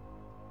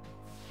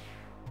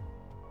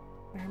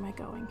 Where am I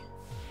going?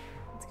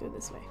 Let's go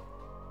this way.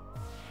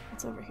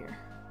 What's over here?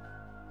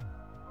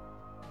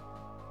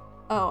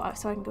 Oh,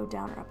 so I can go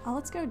down or up. Oh,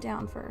 let's go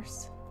down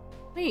first.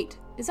 Wait,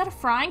 is that a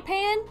frying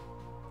pan?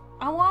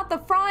 I want the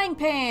frying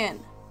pan!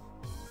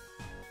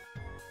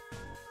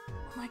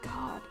 Oh my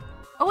god.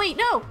 Oh wait,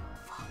 no!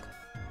 Fuck.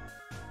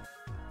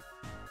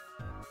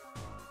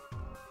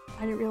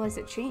 I didn't realize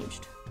it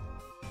changed.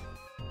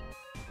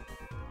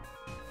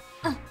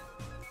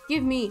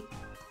 Give me.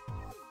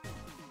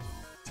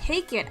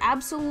 Take it,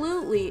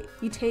 absolutely.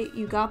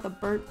 You got the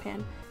burnt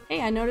pan. Hey,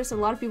 I noticed a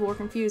lot of people were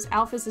confused.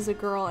 Alphys is a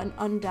girl and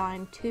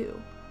Undyne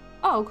too.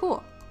 Oh,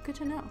 cool. Good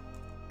to know.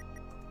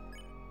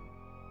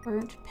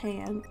 Burnt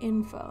pan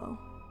info.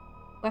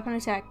 Weapon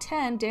attack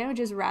 10.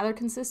 Damage is rather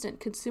consistent.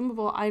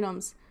 Consumable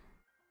items.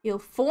 Heal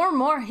 4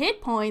 more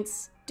hit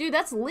points. Dude,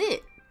 that's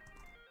lit.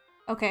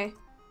 Okay,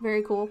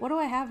 very cool. What do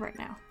I have right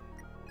now?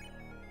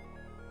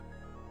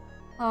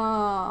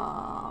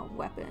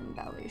 Weapon,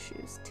 ballet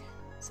shoes.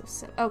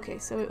 So, okay,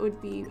 so it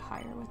would be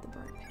higher with the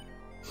burnt pan.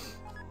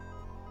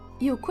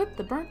 You equip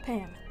the burnt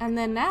pan, and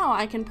then now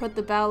I can put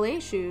the ballet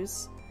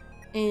shoes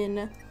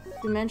in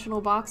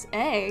dimensional box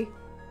A.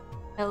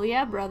 Hell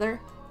yeah, brother.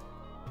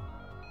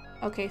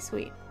 Okay,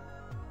 sweet.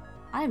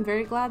 I am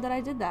very glad that I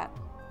did that.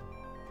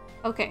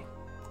 Okay.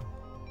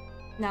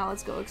 Now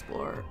let's go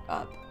explore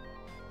up.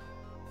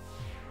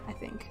 I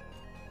think.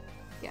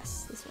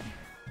 Yes, this way.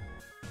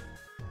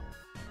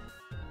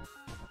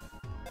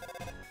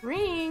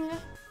 Ring!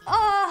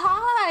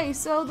 Hi!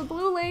 So the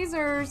blue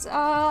lasers,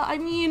 I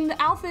mean,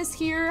 Alphys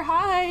here,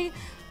 hi!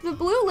 The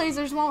blue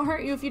lasers won't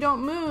hurt you if you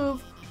don't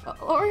move.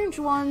 Orange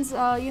ones,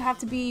 you have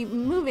to be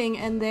moving,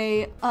 and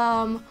they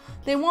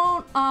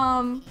won't,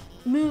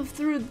 move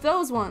through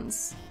those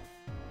ones.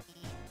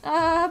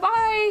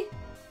 Bye!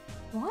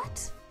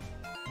 What?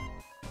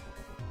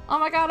 Oh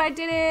my god, I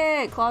did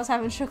it! Claws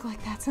haven't shook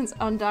like that since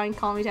Undyne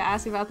called me to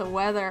ask about the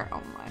weather.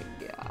 Oh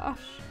my gosh.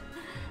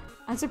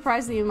 I'm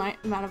surprised the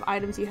amount of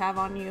items you have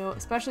on you,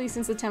 especially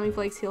since the Temmie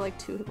Flakes heal like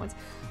 2 hit points.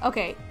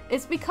 Okay,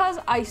 it's because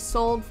I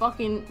sold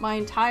fucking my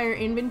entire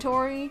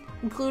inventory,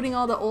 including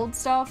all the old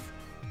stuff,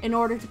 in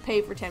order to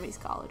pay for Temmie's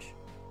college.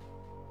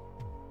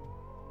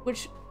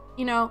 Which,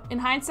 you know, in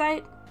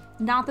hindsight,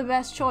 not the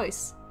best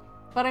choice.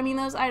 But I mean,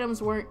 those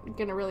items weren't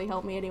gonna really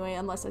help me anyway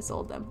unless I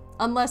sold them.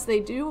 Unless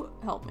they do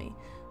help me.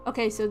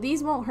 Okay, so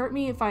these won't hurt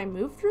me if I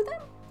move through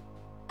them?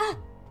 Ah!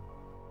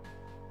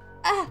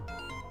 Ah!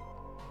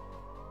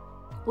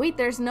 Wait,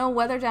 there's no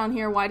weather down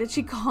here. Why did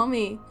she call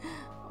me?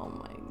 Oh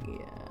my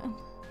god.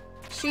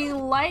 She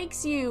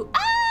likes you.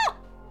 Ah!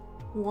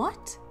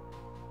 What?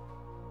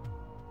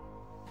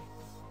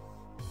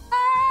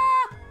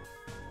 Ah!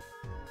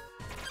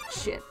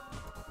 Shit.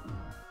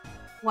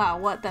 Wow,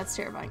 what? That's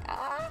terrifying.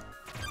 Ah!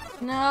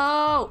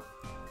 No!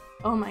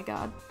 Oh my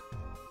god.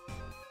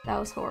 That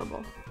was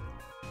horrible.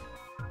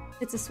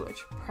 It's a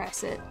switch.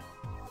 Press it.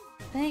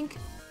 Thank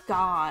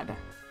God.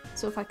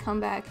 So if I come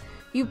back...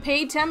 You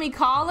paid Temmie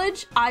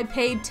College? I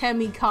paid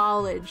Temmie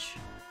College.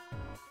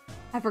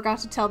 I forgot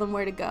to tell them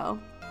where to go.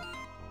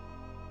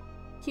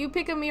 Can you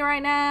pick up me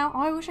right now? Oh,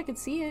 I wish I could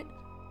see it.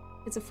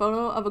 It's a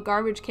photo of a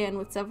garbage can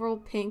with several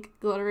pink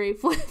glittery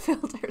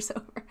filters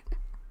over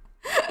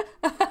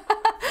it.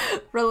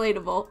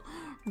 Relatable.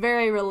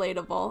 Very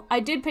relatable. I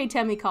did pay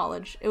Temmie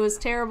College. It was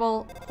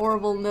terrible,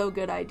 horrible, no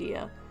good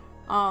idea.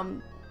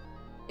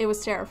 It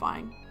was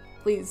terrifying.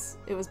 Please,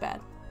 it was bad.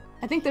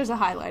 I think there's a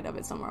highlight of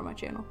it somewhere on my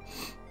channel.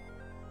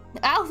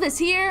 Alpha's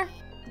here!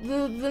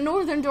 The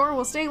northern door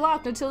will stay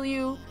locked until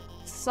you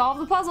solve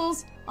the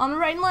puzzles on the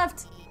right and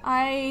left.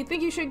 I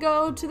think you should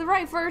go to the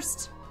right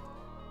first.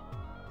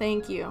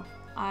 Thank you.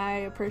 I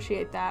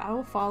appreciate that. I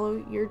will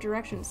follow your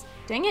directions.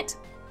 Dang it!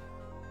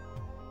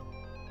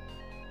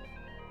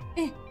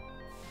 Here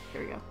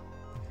we go.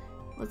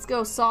 Let's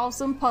go solve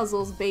some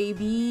puzzles,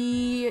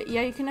 baby.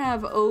 Yeah, you can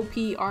have OP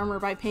armor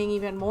by paying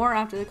even more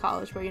after the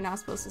college, but you're not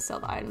supposed to sell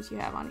the items you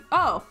have on you.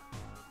 Oh!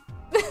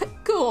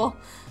 Cool.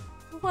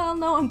 Well,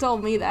 no one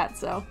told me that,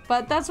 so.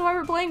 But that's why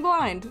we're playing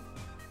blind.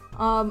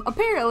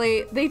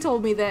 Apparently, they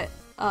told me that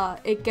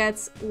it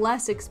gets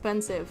less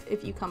expensive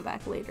if you come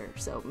back later,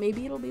 so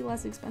maybe it'll be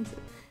less expensive.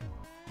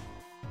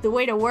 The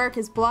way to work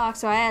is blocked,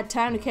 so I had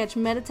time to catch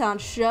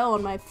Mettaton's show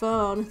on my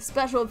phone. The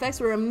special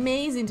effects were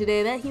amazing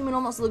today. That human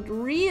almost looked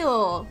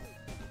real.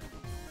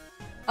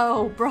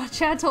 Oh, bro,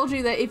 Chad told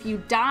you that if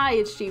you die,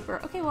 it's cheaper.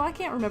 Okay, well, I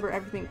can't remember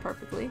everything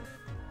perfectly,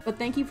 but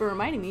thank you for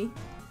reminding me.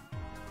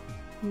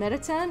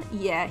 Mettaton?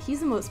 Yeah, he's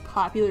the most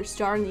popular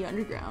star in the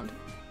underground.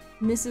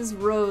 Mrs.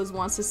 Rose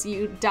wants to see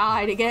you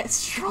die to get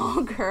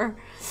stronger.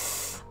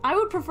 I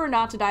would prefer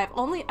not to die.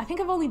 I think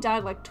I've only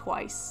died like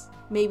twice.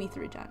 Maybe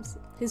 3 times.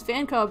 His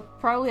fan club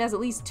probably has at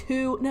least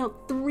 3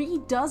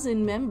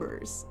 dozen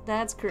members.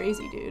 That's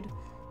crazy, dude.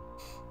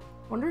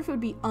 Wonder if it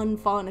would be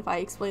unfun if I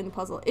explained the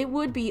puzzle. It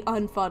would be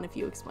unfun if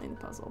you explained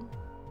the puzzle.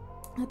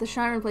 At the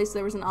Shrine place,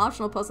 there was an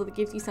optional puzzle that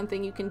gives you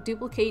something you can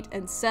duplicate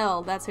and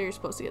sell. That's how you're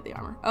supposed to get the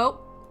armor.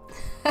 Oh.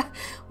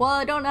 Well,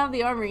 I don't have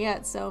the armor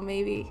yet, so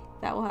maybe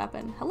that will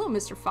happen. Hello,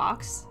 Mr.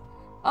 Fox.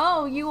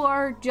 Oh, you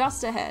are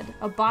just ahead.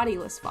 A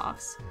bodiless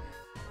fox.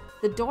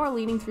 The door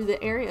leading through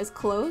the area is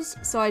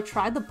closed, so I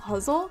tried the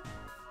puzzle,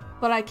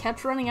 but I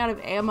kept running out of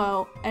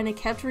ammo, and it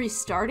kept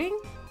restarting,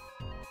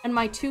 and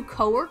my 2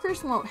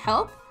 coworkers won't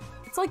help?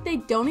 It's like they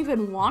don't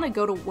even want to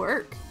go to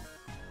work.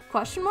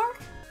 Question mark?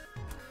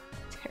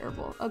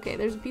 Terrible. Okay,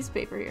 there's a piece of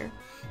paper here.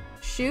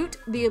 Shoot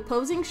the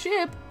opposing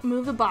ship,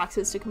 move the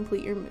boxes to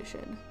complete your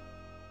mission.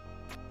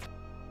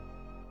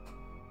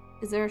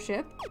 Is there a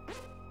ship?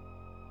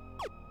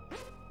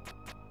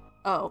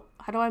 Oh,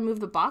 how do I move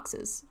the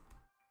boxes?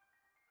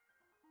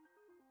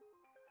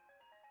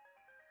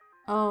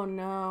 Oh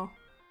no.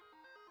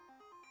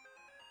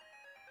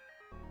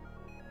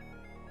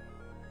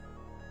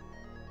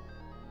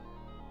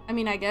 I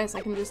mean, I guess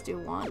I can just do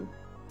 1.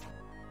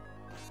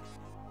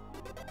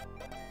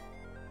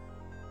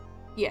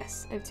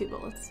 Yes, I have 2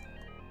 bullets.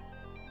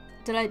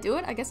 Did I do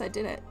it? I guess I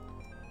did it.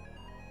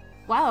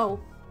 Wow.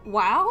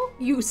 Wow?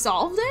 You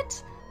solved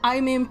it?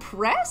 I'm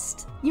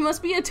impressed? You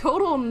must be a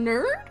total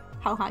nerd?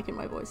 How high can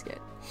my voice get?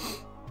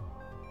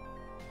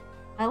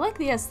 I like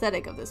the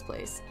aesthetic of this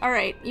place.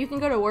 Alright, you can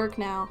go to work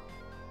now.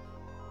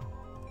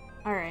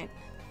 Alright.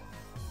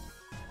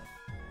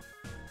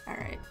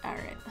 Alright.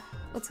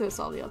 Let's go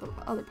solve the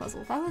other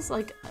puzzle. That was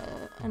like,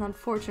 and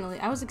unfortunately,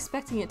 I was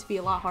expecting it to be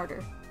a lot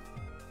harder.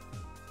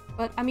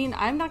 But, I mean,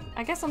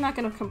 I guess I'm not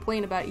gonna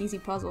complain about easy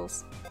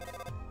puzzles.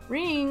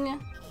 Ring!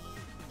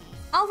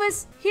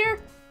 Alphys, here!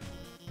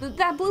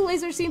 That blue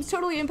laser seems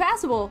totally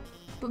impassable.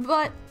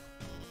 But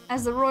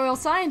as the royal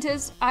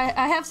scientist,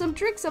 I have some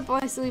tricks up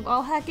my sleeve.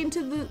 I'll hack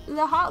into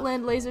the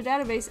HOTLAND laser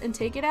database and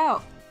take it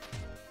out.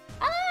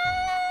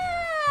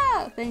 Ah!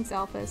 Thanks,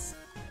 Alphys.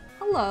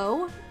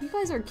 Hello. You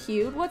guys are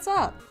cute. What's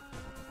up?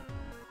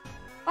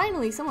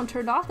 Finally, someone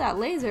turned off that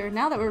laser.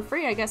 Now that we're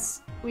free, I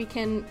guess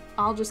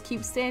I'll just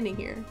keep standing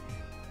here.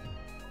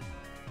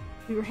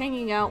 We were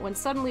hanging out when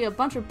suddenly a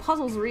bunch of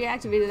puzzles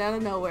reactivated out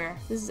of nowhere.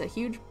 This is a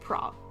huge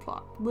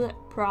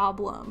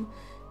problem.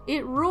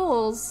 It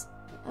rules.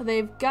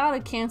 They've got to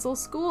cancel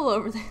school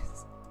over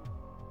this.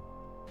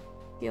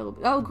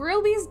 Oh,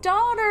 Grillby's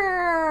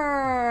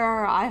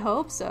daughter! I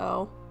hope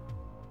so.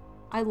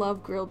 I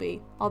love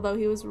Grillby, although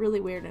he was really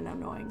weird and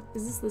annoying.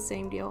 Is this the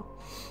same deal?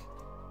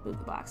 Move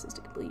the boxes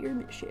to complete your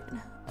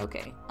mission.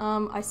 Okay,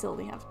 I still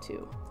only have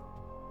 2.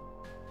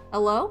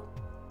 Hello?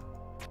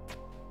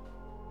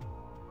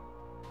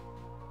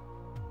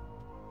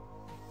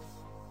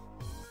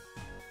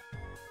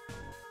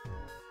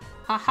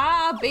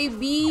 Haha,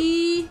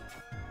 baby!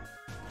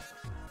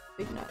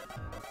 Big nut.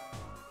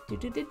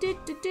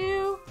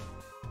 Do.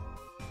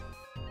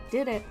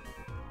 Did it.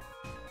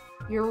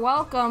 You're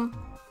welcome.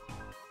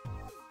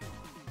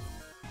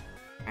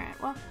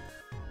 Alright, well.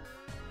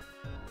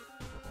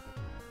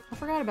 I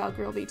forgot about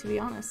Grillby, to be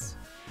honest.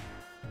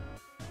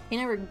 He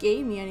never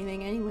gave me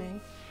anything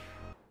anyway.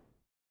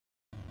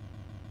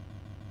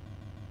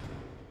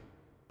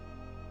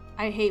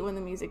 I hate when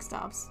the music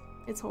stops.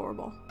 It's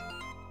horrible.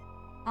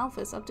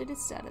 Alphys updated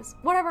status.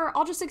 Whatever,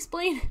 I'll just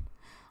explain.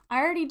 I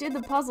already did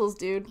the puzzles,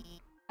 dude.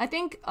 I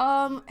think,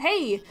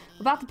 hey,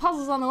 about the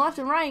puzzles on the left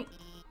and right.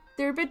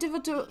 They're a bit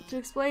difficult to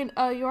explain.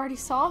 You already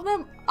solved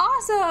them?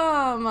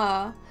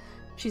 Awesome!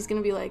 She's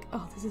gonna be like,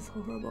 oh, this is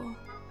horrible.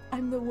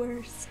 I'm the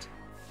worst.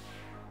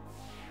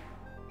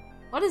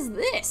 What is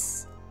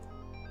this?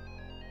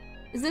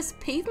 Is this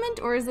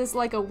pavement or is this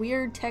like a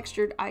weird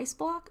textured ice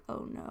block?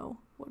 Oh no,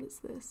 what is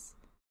this?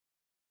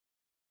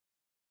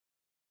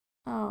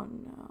 Oh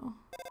no.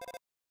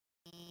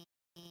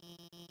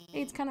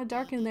 Hey, it's kind of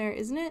dark in there,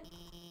 isn't it?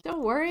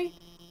 Don't worry.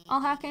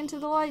 I'll hack into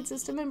the light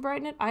system and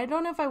brighten it. I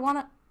don't know if I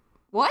wanna...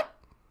 What?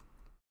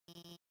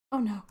 Oh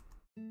no.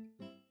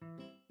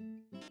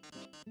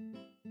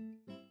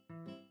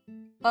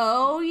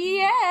 Oh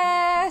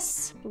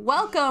yes!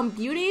 Welcome,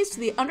 beauties, to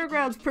the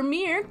Underground's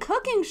premiere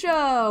cooking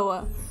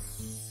show!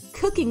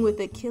 Cooking with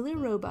a killer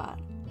robot.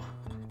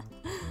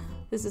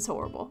 This is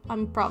horrible.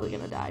 I'm probably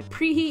gonna die.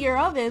 Preheat your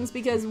ovens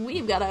because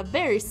we've got a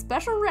very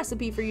special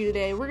recipe for you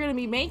today. We're gonna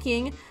be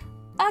making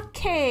a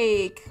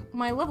cake.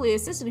 My lovely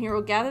assistant here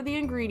will gather the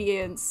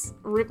ingredients.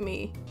 Rip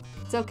me.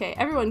 It's okay.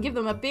 Everyone give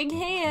them a big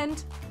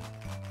hand.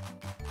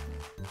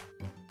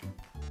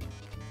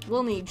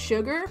 We'll need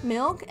sugar,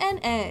 milk, and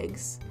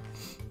eggs.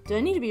 Do I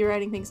need to be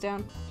writing things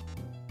down?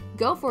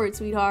 Go for it,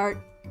 sweetheart.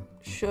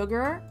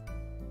 Sugar.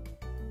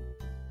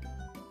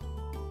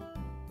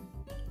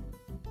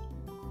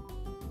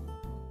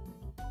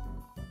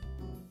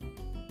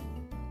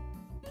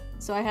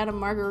 So I had a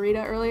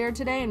margarita earlier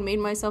today and made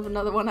myself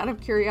another one out of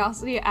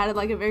curiosity. I added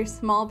like a very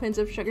small pinch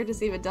of sugar to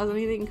see if it does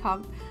anything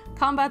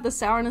combat the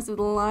sourness of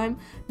the lime.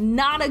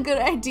 Not a good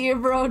idea,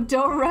 bro.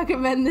 Don't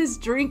recommend this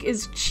drink.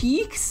 Is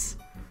cheeks?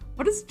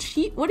 What is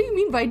cheek? What do you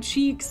mean by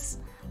cheeks?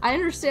 I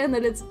understand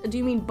that it's, do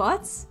you mean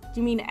butts? Do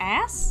you mean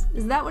ass?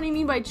 Is that what you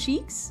mean by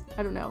cheeks?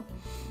 I don't know.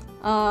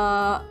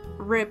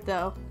 Rip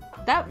though.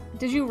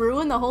 Did you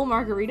ruin the whole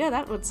margarita?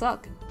 That would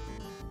suck.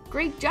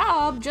 Great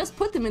job. Just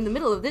put them in the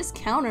middle of this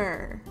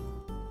counter.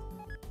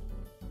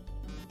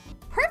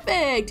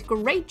 Perfect!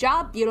 Great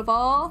job,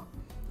 beautiful!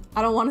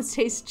 I don't want to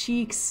taste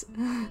cheeks.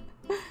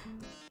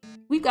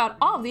 We've got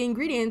all the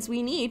ingredients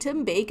we need to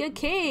bake a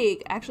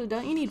cake. Actually,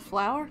 don't you need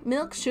flour,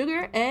 milk,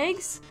 sugar,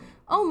 eggs?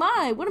 Oh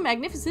my, what a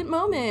magnificent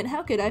moment.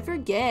 How could I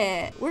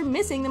forget? We're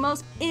missing the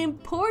most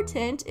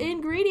important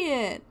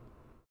ingredient.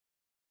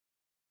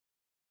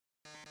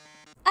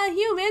 A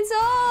human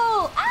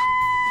soul!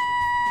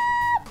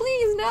 Ah!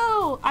 Please,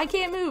 no! I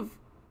can't move.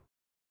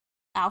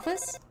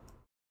 Alphys?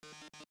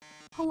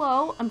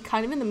 Hello, I'm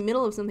kind of in the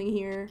middle of something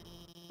here.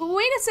 But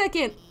wait a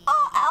second!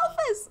 Oh,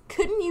 Alphys!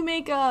 Couldn't you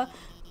make a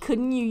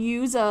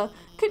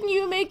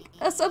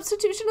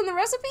substitution in the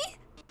recipe?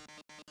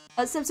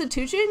 A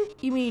substitution?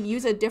 You mean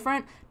use a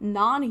different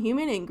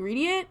non-human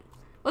ingredient?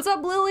 What's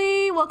up,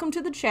 Lily? Welcome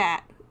to the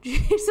chat.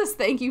 Jesus,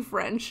 thank you,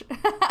 French.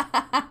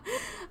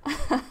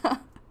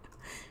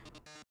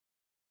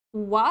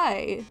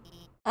 Why?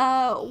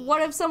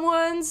 What if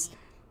someone's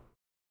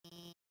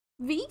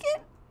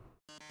vegan?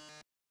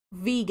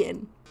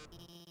 Vegan.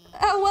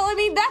 Well, I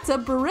mean, that's a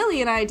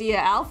brilliant idea,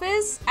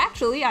 Alphys.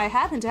 Actually, I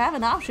happen to have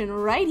an option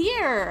right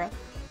here.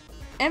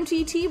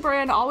 MTT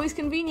brand always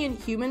convenient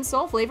human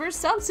soul flavor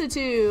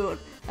substitute.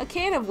 A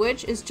can of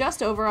which is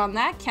just over on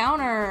that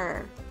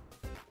counter.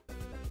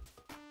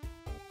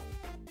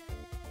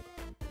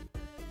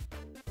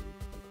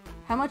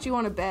 How much you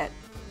want to bet?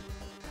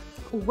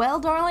 Well,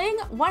 darling,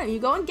 why don't you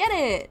go and get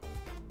it?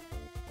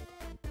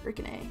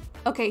 Freaking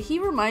A. Okay, he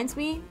reminds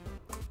me,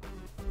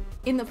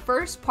 in the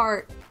first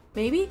part,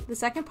 maybe the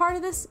second part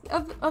of this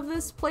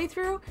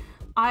playthrough,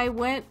 I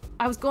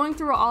was going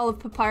through all of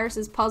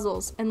Papyrus's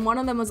puzzles, and one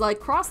of them was like,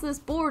 cross this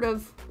board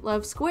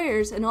of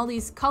squares, and all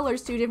these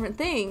colors do different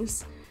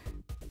things.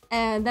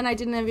 And then I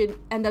didn't even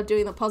end up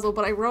doing the puzzle,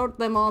 but I wrote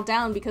them all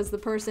down because the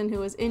person who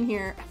was in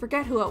here, I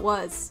forget who it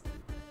was.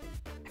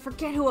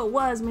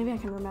 Maybe I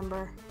can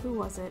remember. Who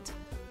was it?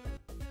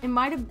 It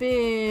might have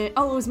been,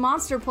 oh, it was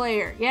Monster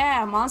Player.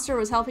 Yeah, Monster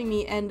was helping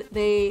me, and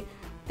they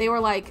were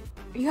like,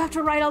 you have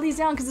to write all these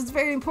down because it's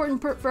very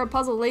important for a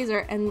puzzle later,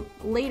 and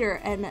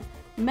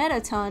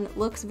Metaton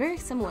looks very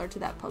similar to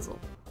that puzzle.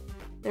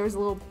 There was a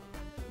little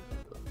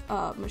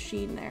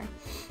machine there.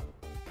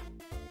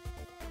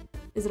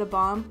 Is it a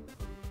bomb?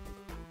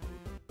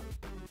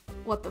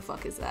 What the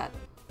fuck is that?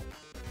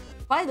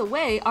 By the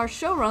way, our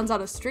show runs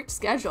on a strict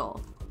schedule.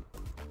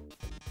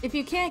 If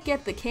you can't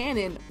get the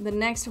cannon the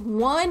next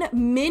 1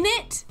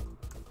 minute,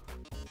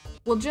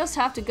 we'll just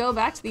have to go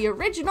back to the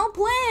original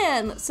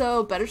plan.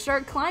 So better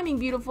start climbing,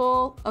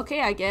 beautiful.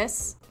 Okay, I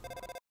guess.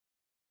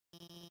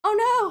 Oh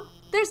no,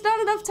 there's not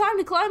enough time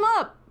to climb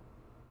up.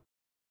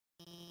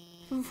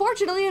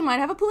 Fortunately, I might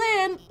have a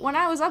plan. When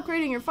I was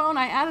upgrading your phone,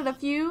 I added a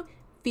few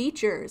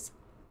features.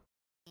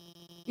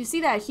 You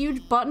see that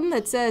huge button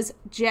that says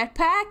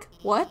jetpack?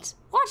 What?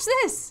 Watch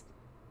this.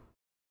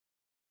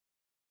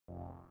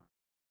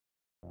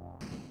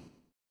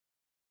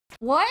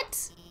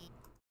 What?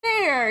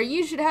 There,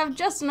 you should have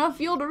just enough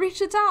fuel to reach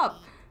the top.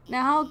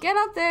 Now get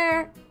up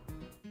there.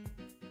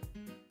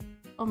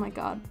 Oh my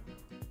god.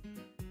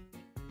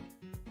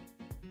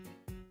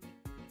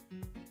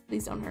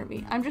 Please don't hurt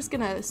me. I'm just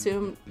gonna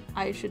assume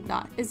I should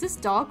not. Is this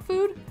dog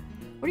food?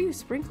 What are you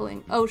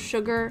sprinkling? Oh,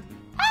 sugar.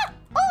 Ah!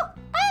 Oh!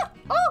 Ah!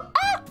 Oh!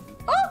 Ah!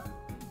 Oh!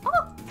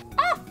 Oh!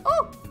 Ah!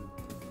 Oh!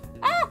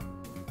 Ah!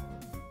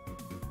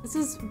 This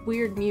is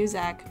weird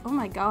music. Oh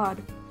my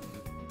god.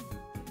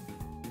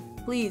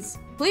 Please.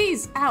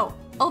 Please! Ow!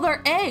 Oh,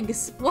 they're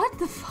eggs! What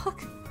the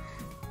fuck?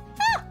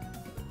 Ah!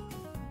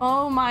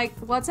 Oh my...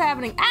 What's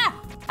happening?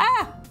 Ah!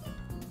 Ah!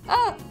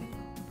 Ah!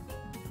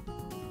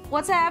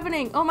 What's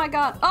happening? Oh my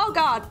god. Oh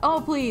god. Oh,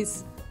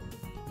 please.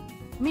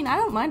 I mean, I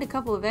don't mind a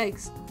couple of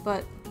eggs,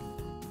 but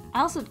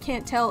I also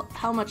can't tell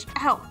how much...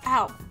 Ow!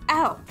 Ow!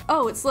 Ow!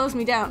 Oh, it slows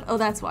me down. Oh,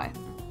 that's why.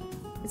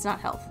 It's not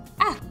health.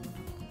 Ah!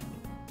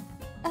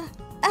 Ah!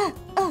 Ah!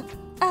 Ah!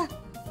 Ah!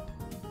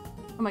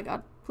 Oh my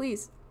god.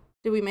 Please.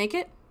 Did we make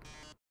it?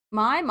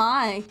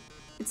 My.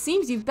 It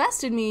seems you've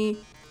bested me,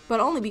 but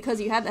only because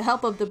you had the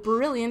help of the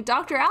brilliant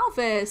Dr.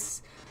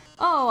 Alphys.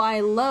 Oh, I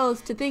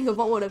loathe to think of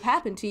what would have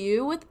happened to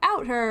you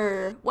without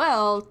her.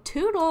 Well,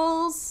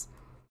 toodles.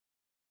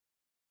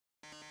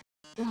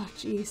 Oh,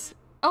 jeez.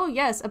 Oh,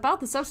 yes,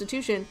 about the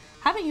substitution.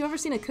 Haven't you ever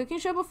seen a cooking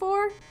show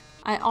before?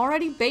 I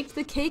already baked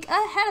the cake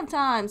ahead of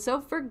time,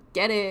 so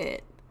forget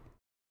it.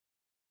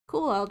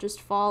 Cool, I'll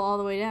just fall all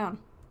the way down.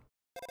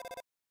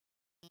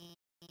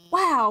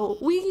 Wow,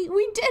 we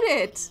did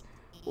it!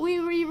 We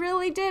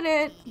really did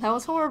it. That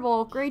was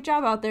horrible. Great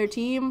job out there,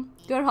 team.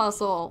 Good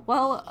hustle.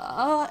 Well,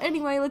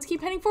 anyway, let's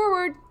keep heading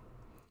forward.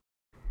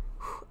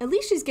 At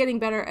least she's getting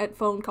better at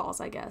phone calls,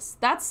 I guess.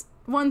 That's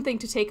one thing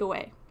to take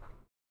away.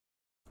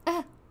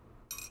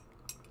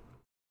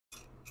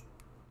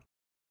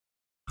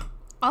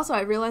 Also,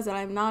 I realized that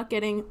I'm not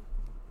getting,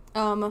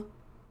 let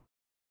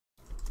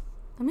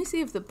me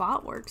see if the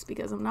bot works,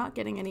 because I'm not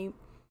getting any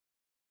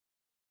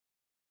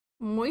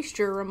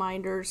moisture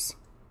reminders,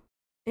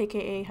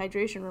 aka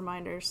hydration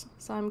reminders,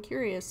 so I'm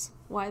curious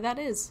why that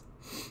is.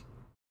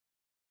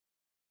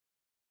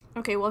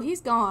 Okay, well, he's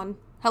gone.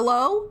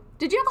 Hello?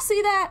 Did y'all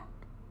see that?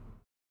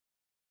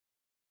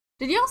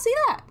 Did y'all see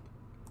that?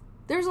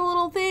 There's a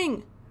little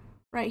thing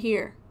right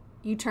here.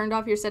 You turned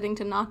off your setting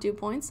to not do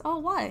points? Oh,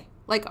 why?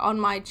 Like on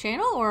my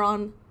channel or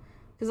on...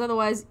 Because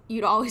otherwise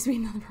you'd always be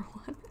number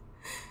one.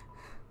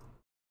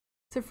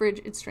 It's a fridge.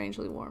 It's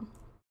strangely warm.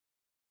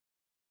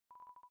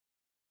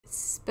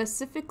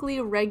 Specifically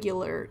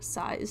regular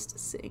sized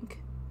sink.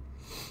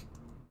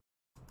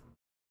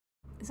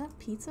 Is that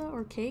pizza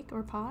or cake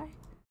or pie?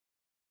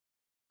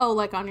 Oh,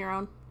 like on your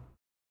own.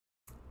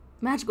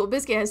 Magical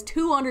Biscuit has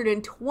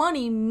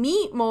 220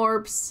 meat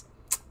morphs.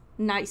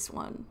 Nice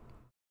one.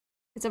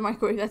 It's a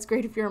microwave. That's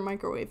great if you're a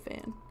microwave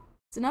fan.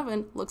 It's an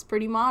oven. Looks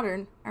pretty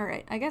modern.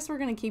 Alright, I guess we're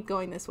gonna keep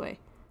going this way.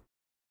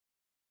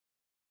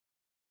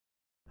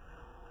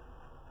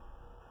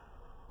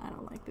 I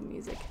don't like the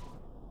music.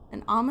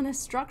 An ominous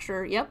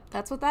structure. Yep,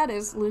 that's what that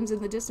is. Looms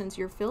in the distance.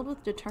 You're filled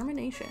with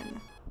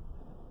determination.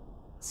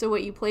 So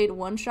what, you played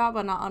One Shot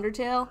but not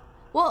Undertale?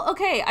 Well,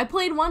 okay, I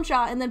played One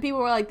Shot and then people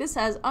were like, this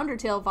has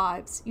Undertale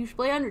vibes. You should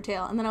play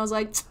Undertale. And then I was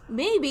like,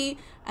 maybe.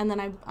 And then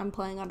I'm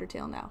playing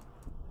Undertale now.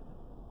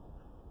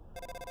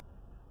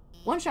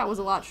 One Shot was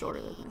a lot shorter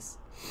than this.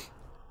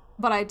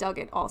 But I dug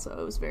it also.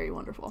 It was very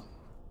wonderful.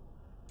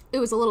 It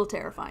was a little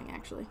terrifying,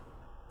 actually.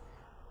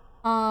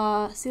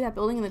 See that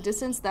building in the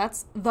distance?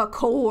 That's the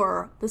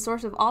core, the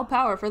source of all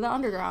power for the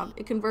underground.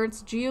 It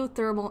converts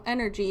geothermal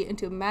energy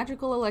into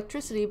magical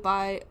electricity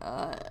by,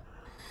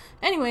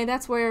 anyway,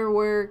 that's where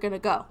we're gonna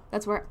go.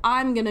 That's where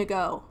I'm gonna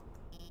go.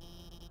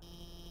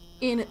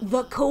 In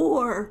the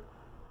core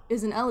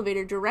is an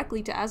elevator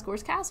directly to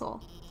Asgore's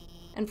castle.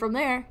 And from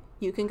there,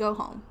 you can go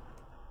home.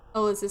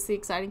 Oh, is this the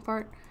exciting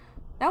part?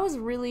 That was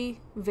really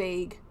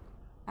vague,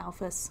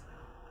 Alphys.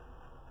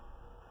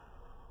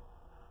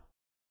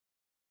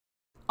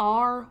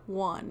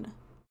 R1.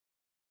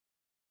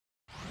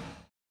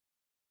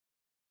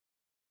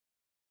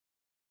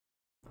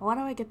 Why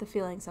do I get the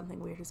feeling something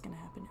weird is gonna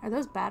happen? Are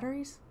those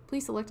batteries?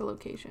 Please select a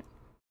location.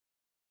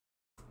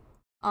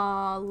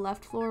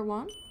 Left floor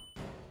 1?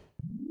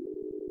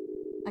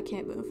 I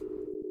can't move.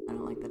 I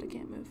don't like that I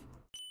can't move.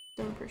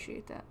 Don't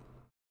appreciate that.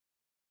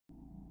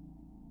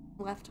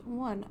 Left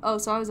 1. Oh,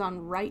 so I was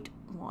on right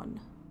 1.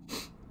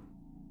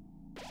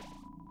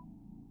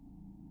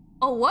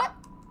 Oh, what?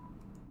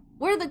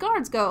 Where did the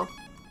guards go?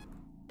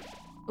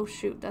 Oh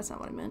shoot, that's not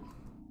what I meant.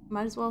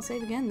 Might as well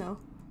save again though.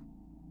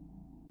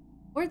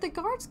 Where'd the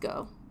guards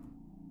go?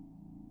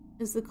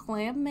 Is the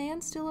clam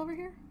man still over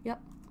here? Yep.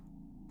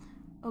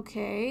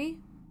 Okay.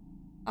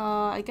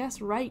 I guess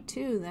right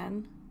 2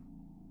 then.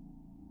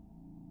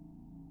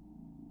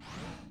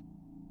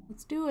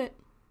 Let's do it.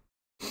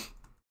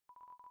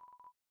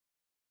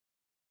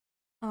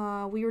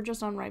 We were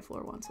just on right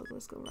floor 1, so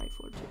let's go right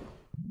floor 2.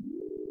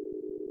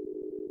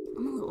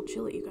 I'm a little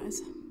chilly, you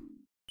guys.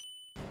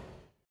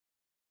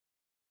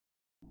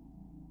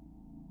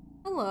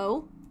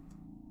 Hello.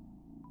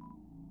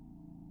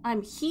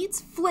 I'm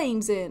Heats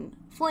Flamesman.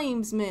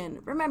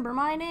 Remember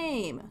my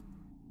name.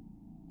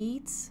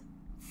 Heats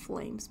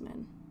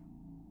Flamesman.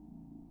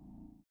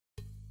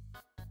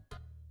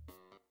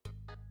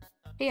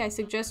 Hey, I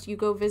suggest you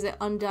go visit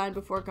Undyne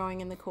before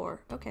going in the core.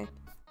 Okay,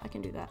 I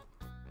can do that.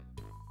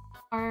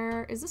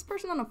 Is this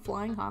person on a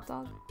flying hot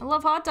dog? I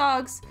love hot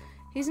dogs!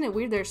 Isn't it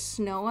weird there's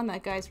snow on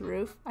that guy's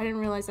roof? I didn't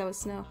realize that was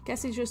snow.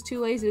 Guess he's just too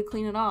lazy to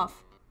clean it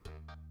off.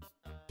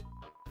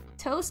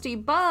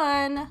 Toasty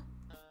bun!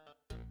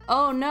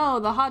 Oh no,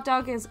 the hot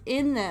dog is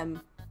in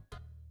them.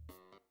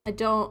 I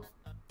don't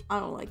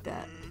like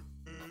that.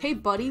 Hey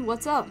buddy,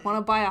 what's up?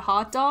 Wanna buy a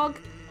hot dog?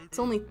 It's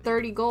only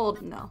 30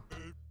 gold. No.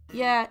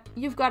 Yeah,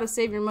 you've gotta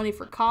save your money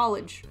for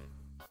college.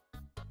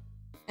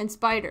 And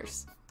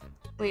spiders.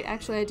 Wait,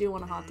 actually I do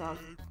want a hot dog.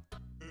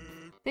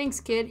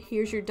 Thanks kid,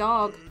 here's your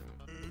dog.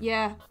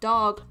 Yeah,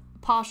 dog.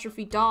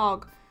 Apostrophe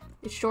dog.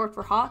 It's short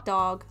for hot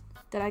dog.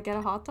 Did I get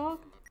a hot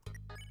dog?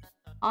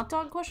 Hot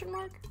dog question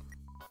mark?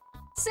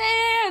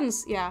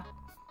 Sans! Yeah.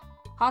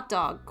 Hot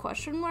dog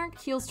question mark?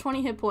 Heals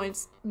 20 hit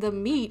points. The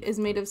meat is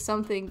made of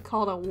something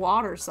called a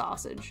water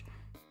sausage.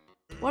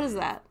 What is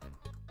that?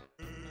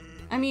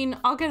 I mean,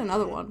 I'll get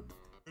another one.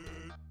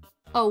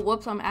 Oh,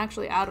 whoops, I'm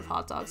actually out of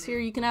hot dogs. Here,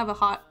 you can have a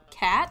hot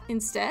cat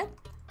instead?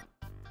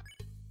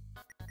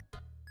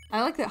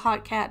 I like that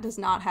hot cat does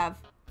not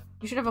have...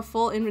 You should have a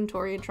full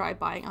inventory and try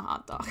buying a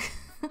hot dog.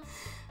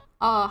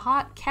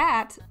 Hot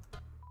cat.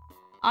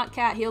 Hot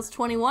cat heals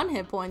 21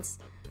 hit points.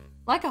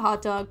 Like a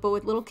hot dog, but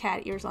with little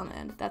cat ears on the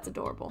end. That's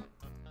adorable.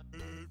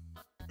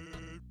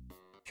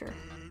 Sure.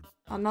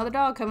 Another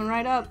dog coming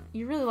right up.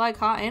 You really like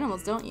hot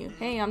animals, don't you?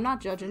 Hey, I'm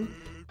not judging.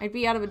 I'd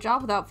be out of a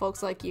job without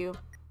folks like you.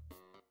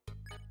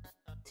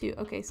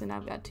 Okay, so now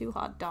I've got 2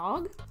 hot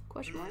dog?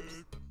 Question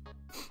marks?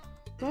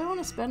 Do I want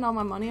to spend all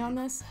my money on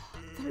this?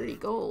 30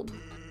 gold.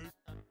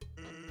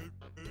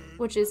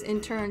 Which is in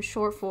turn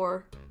short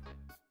for...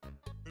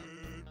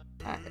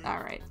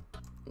 Alright.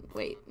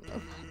 Wait.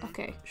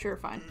 Okay, sure,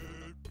 fine.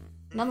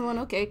 Another one,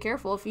 okay,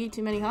 careful. If you eat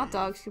too many hot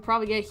dogs, you'll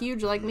probably get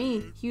huge like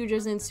me. Huge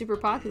as in super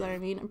popular, I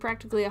mean. I'm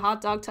practically a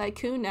hot dog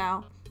tycoon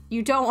now.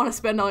 You don't want to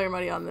spend all your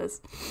money on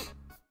this.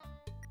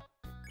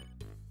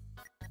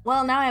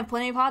 Well, now I have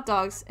plenty of hot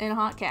dogs and a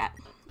hot cat.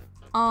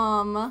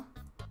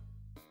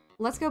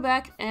 Let's go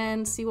back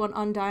and see what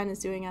Undyne is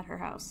doing at her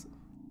house.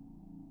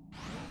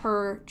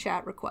 Per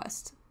chat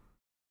request.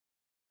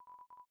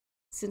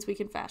 Since we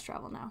can fast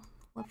travel now.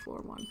 Left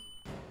floor 1.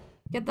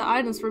 Get the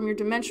items from your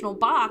dimensional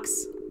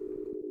box!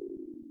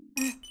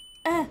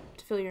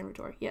 To fill your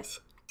inventory, yes.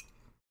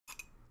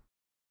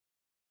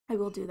 I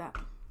will do that.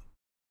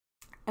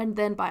 And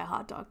then buy a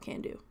hot dog,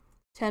 can do.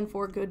 10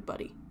 for good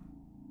buddy.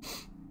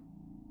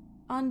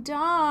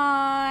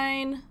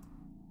 Undyne!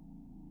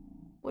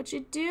 What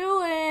you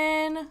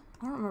doing? I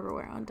don't remember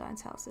where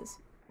Undyne's house is.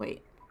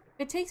 Wait.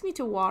 If it takes me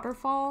to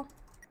Waterfall,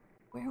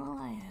 where will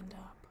I end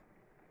up?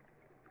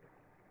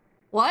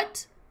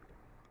 What?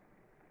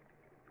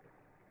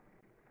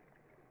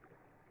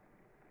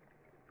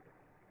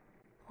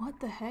 What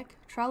the heck?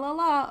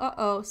 Tra-la-la.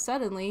 Uh-oh.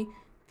 Suddenly,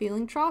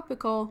 feeling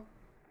tropical.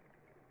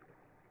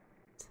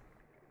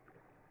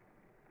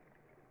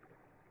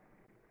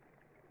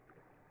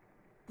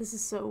 This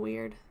is so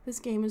weird. This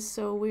game is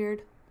so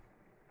weird.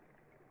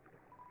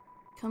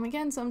 Come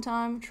again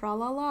sometime.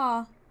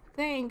 Tra-la-la.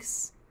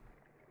 Thanks.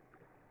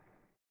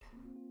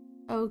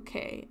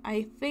 Okay,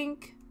 I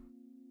think...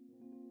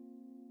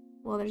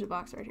 Well, there's a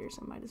box right here,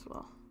 so might as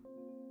well.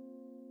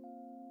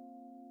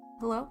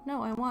 Hello?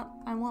 No, I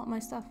want my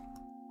stuff.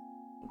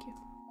 Thank you.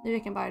 Maybe I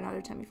can buy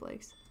another Tummy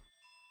Flakes.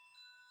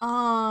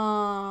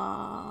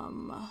 I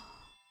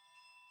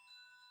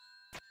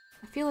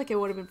feel like it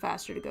would have been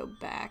faster to go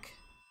back,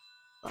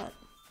 but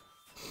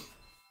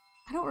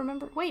I don't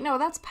remember. Wait, no,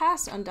 that's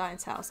past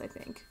Undyne's house, I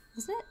think.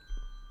 Isn't it?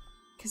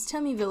 Because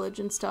Tummy Village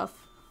and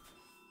stuff.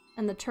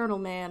 And the Turtle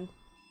Man.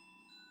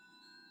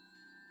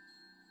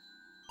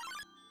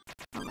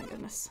 Oh my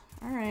goodness.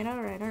 Alright,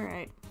 alright,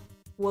 alright.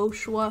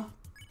 Woshua.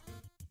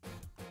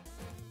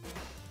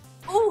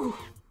 Ooh!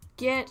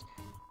 Get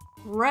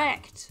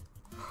wrecked.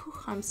 Whew,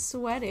 I'm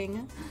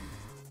sweating.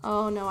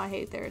 Oh no, I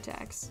hate their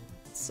attacks.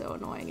 It's so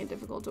annoying and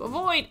difficult to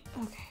avoid.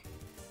 Okay.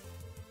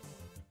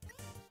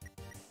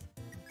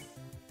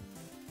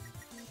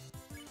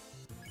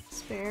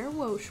 Spare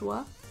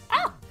Woshua.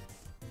 Ah!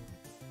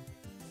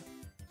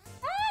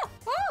 Ah!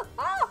 Oh!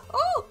 Ah!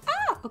 Oh!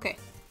 Ah! Okay.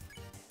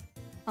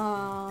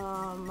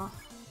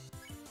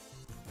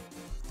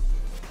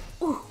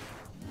 Ooh,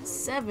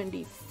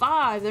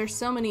 75. There's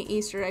so many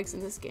Easter eggs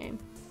in this game.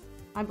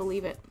 I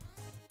believe it.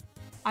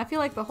 I feel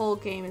like the whole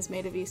game is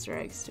made of Easter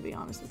eggs, to be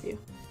honest with you.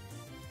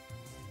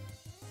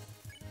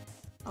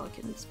 Oh, I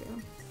couldn't spare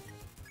them.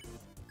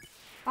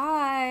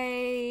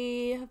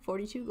 Bye!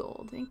 42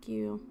 gold. Thank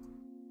you.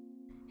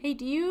 Hey,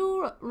 do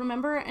you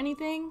remember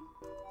anything?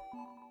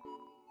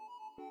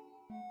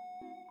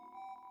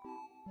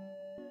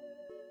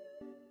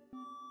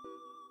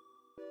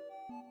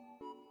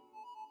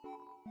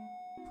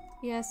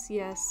 Yes,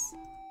 yes.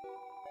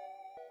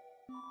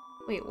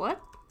 Wait,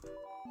 what?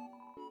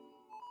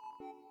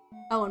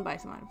 Oh, and buy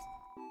some items.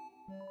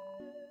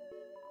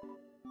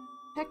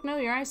 Heck no,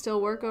 your eyes still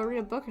work. Go read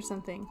a book or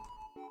something.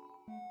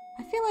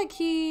 I feel like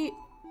he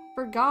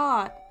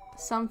forgot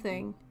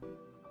something.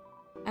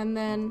 And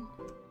then...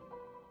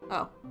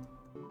 Oh.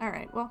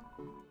 Alright, well.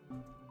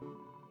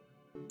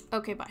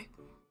 Okay, bye.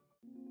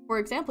 For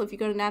example, if you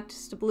go to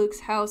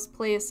Napstablook's house,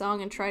 play a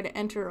song, and try to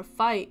enter a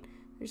fight,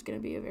 there's gonna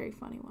be a very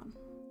funny one.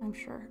 I'm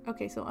sure.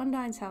 Okay, so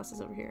Undyne's house is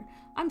over here.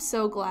 I'm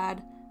so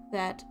glad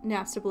that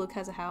Napstablook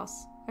has a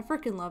house. I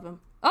freaking love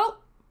him. Oh!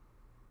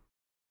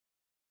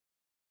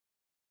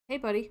 Hey,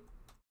 buddy.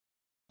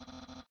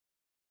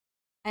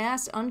 I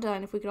asked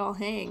Undyne if we could all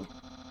hang,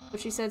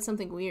 but she said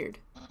something weird.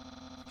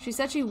 She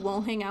said she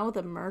won't hang out with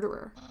a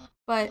murderer.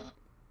 But,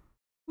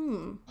 I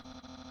don't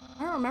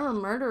remember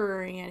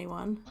murdering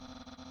anyone.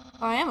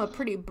 Oh, I am a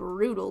pretty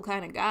brutal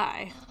kind of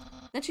guy.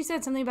 Then she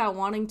said something about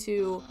wanting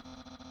to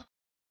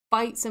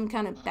fight some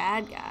kind of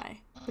bad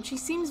guy, but she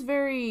seems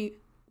very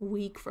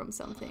weak from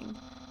something.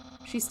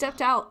 She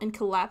stepped out and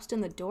collapsed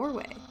in the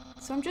doorway,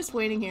 so I'm just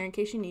waiting here in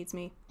case she needs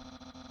me.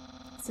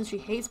 Since she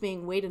hates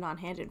being waited on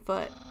hand and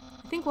foot,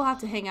 I think we'll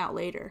have to hang out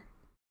later.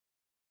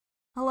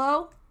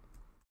 Hello?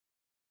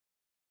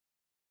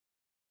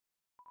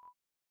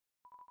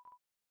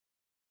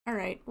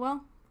 Alright,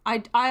 well,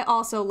 I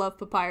also love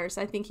Papyrus.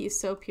 I think he's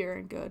so pure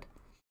and good.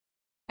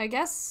 I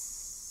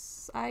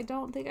guess I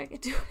don't think I can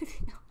do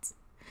anything else.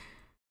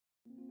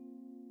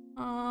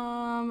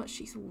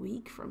 She's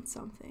weak from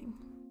something.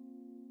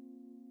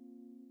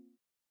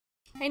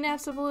 Hey,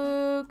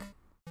 Napstablook!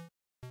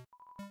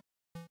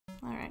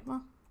 Alright,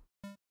 well.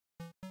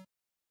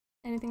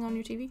 Anything on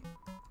your TV?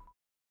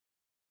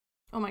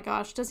 Oh my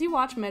gosh, does he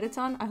watch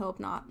Mettaton? I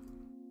hope not.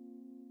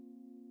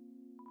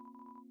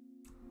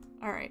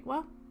 Alright,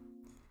 well.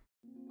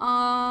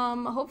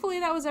 Hopefully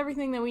that was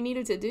everything that we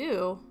needed to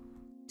do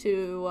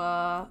to,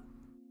 I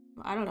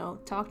don't know,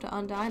 talk to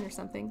Undyne or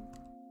something.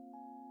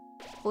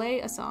 Play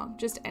a song.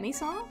 Just any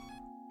song?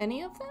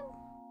 Any of them?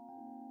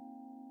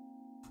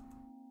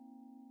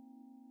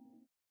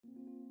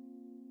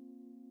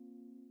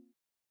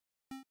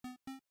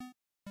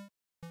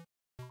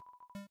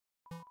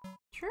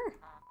 Sure.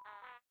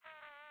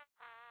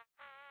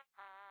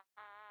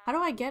 How do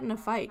I get in a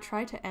fight?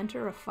 Try to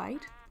enter a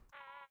fight?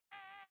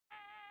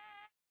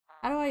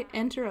 How do I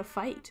enter a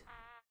fight?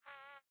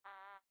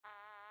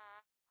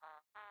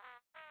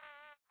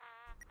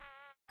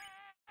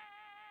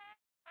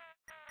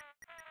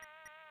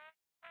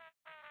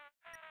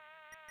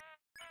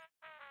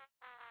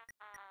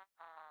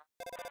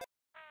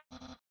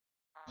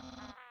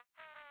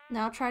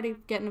 Now try to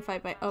get in a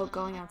fight by, oh,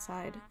 going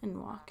outside and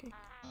walking.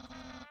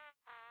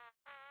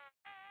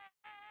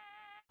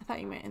 I thought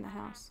you meant in the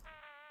house.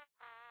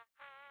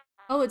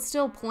 Oh, it's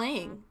still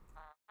playing.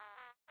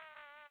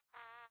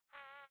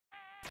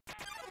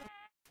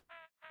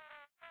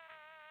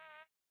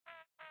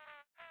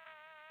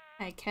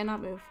 I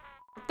cannot move.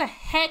 What the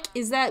heck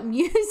is that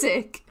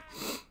music?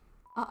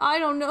 I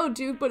don't know,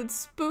 dude, but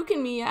it's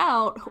spooking me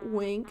out.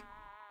 Wink.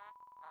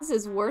 This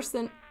is worse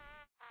than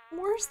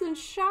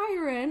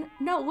Shiren.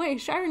 No way,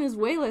 Shiren is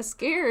way less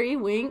scary.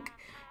 Wink.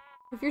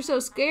 If you're so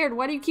scared,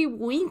 why do you keep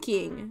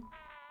winking?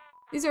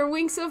 These are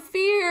winks of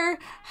fear.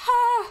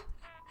 Ha!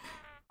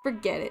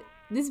 Forget it.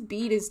 This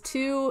beat is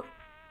too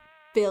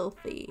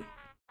filthy.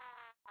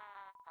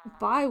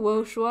 Bye,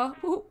 Woshua.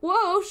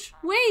 Wosh!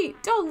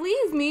 Wait! Don't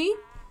leave me!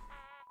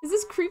 Is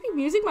this creepy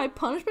music my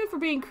punishment for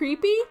being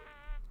creepy?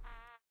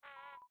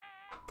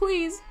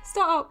 Please,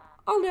 stop.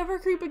 I'll never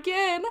creep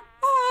again.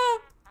 Ah!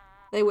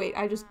 Hey, wait,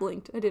 I just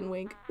blinked. I didn't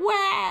wink.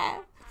 Wah!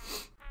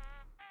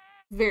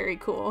 Very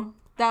cool.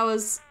 That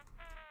was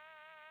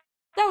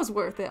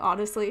worth it,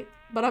 honestly.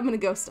 But I'm gonna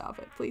go stop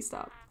it. Please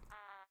stop.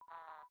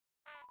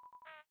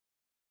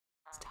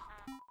 Stop.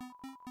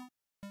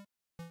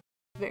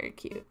 Very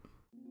cute.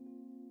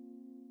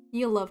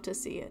 You'll love to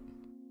see it.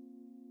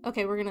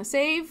 Okay, we're gonna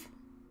save.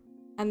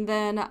 And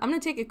then I'm gonna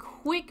take a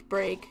quick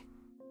break.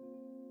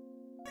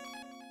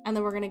 And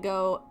then we're gonna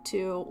go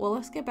to, well,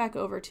 let's get back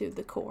over to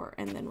the core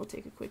and then we'll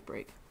take a quick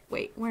break.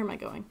 Wait, where am I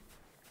going?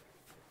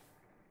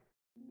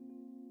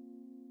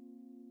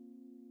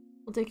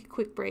 We'll take a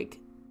quick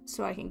break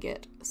so I can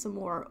get some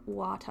more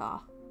water.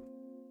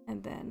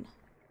 And then,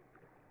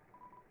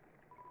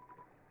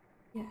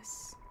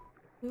 yes,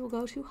 we will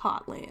go to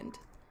Hotland.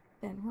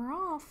 Then we're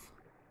off.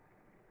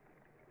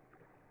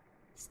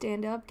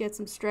 Stand up, get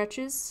some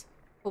stretches.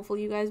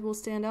 Hopefully you guys will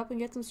stand up and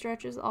get some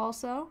stretches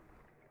also.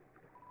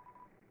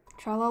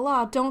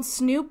 Tra-la-la, don't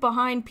snoop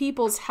behind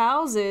people's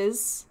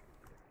houses.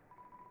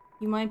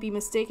 You might be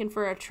mistaken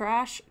for a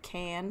trash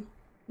can.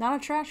 Not a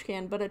trash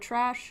can, but a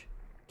trash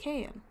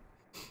can.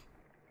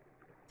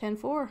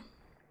 10-4.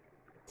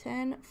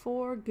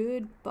 10-4,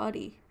 good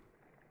buddy.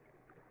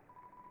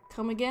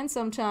 Come again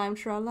sometime,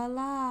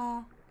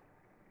 tra-la-la.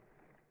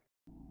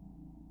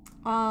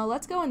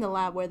 Let's go in the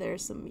lab where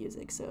there's some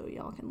music so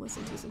y'all can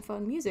listen to some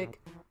fun music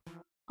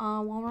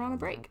while we're on a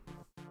break.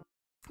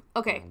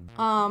 Okay,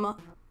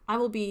 I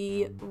will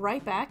be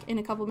right back in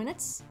a couple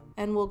minutes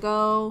and we'll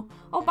go.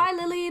 Oh, bye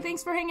Lily,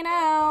 thanks for hanging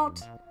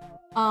out.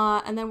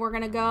 And then we're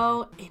gonna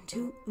go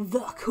into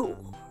the core.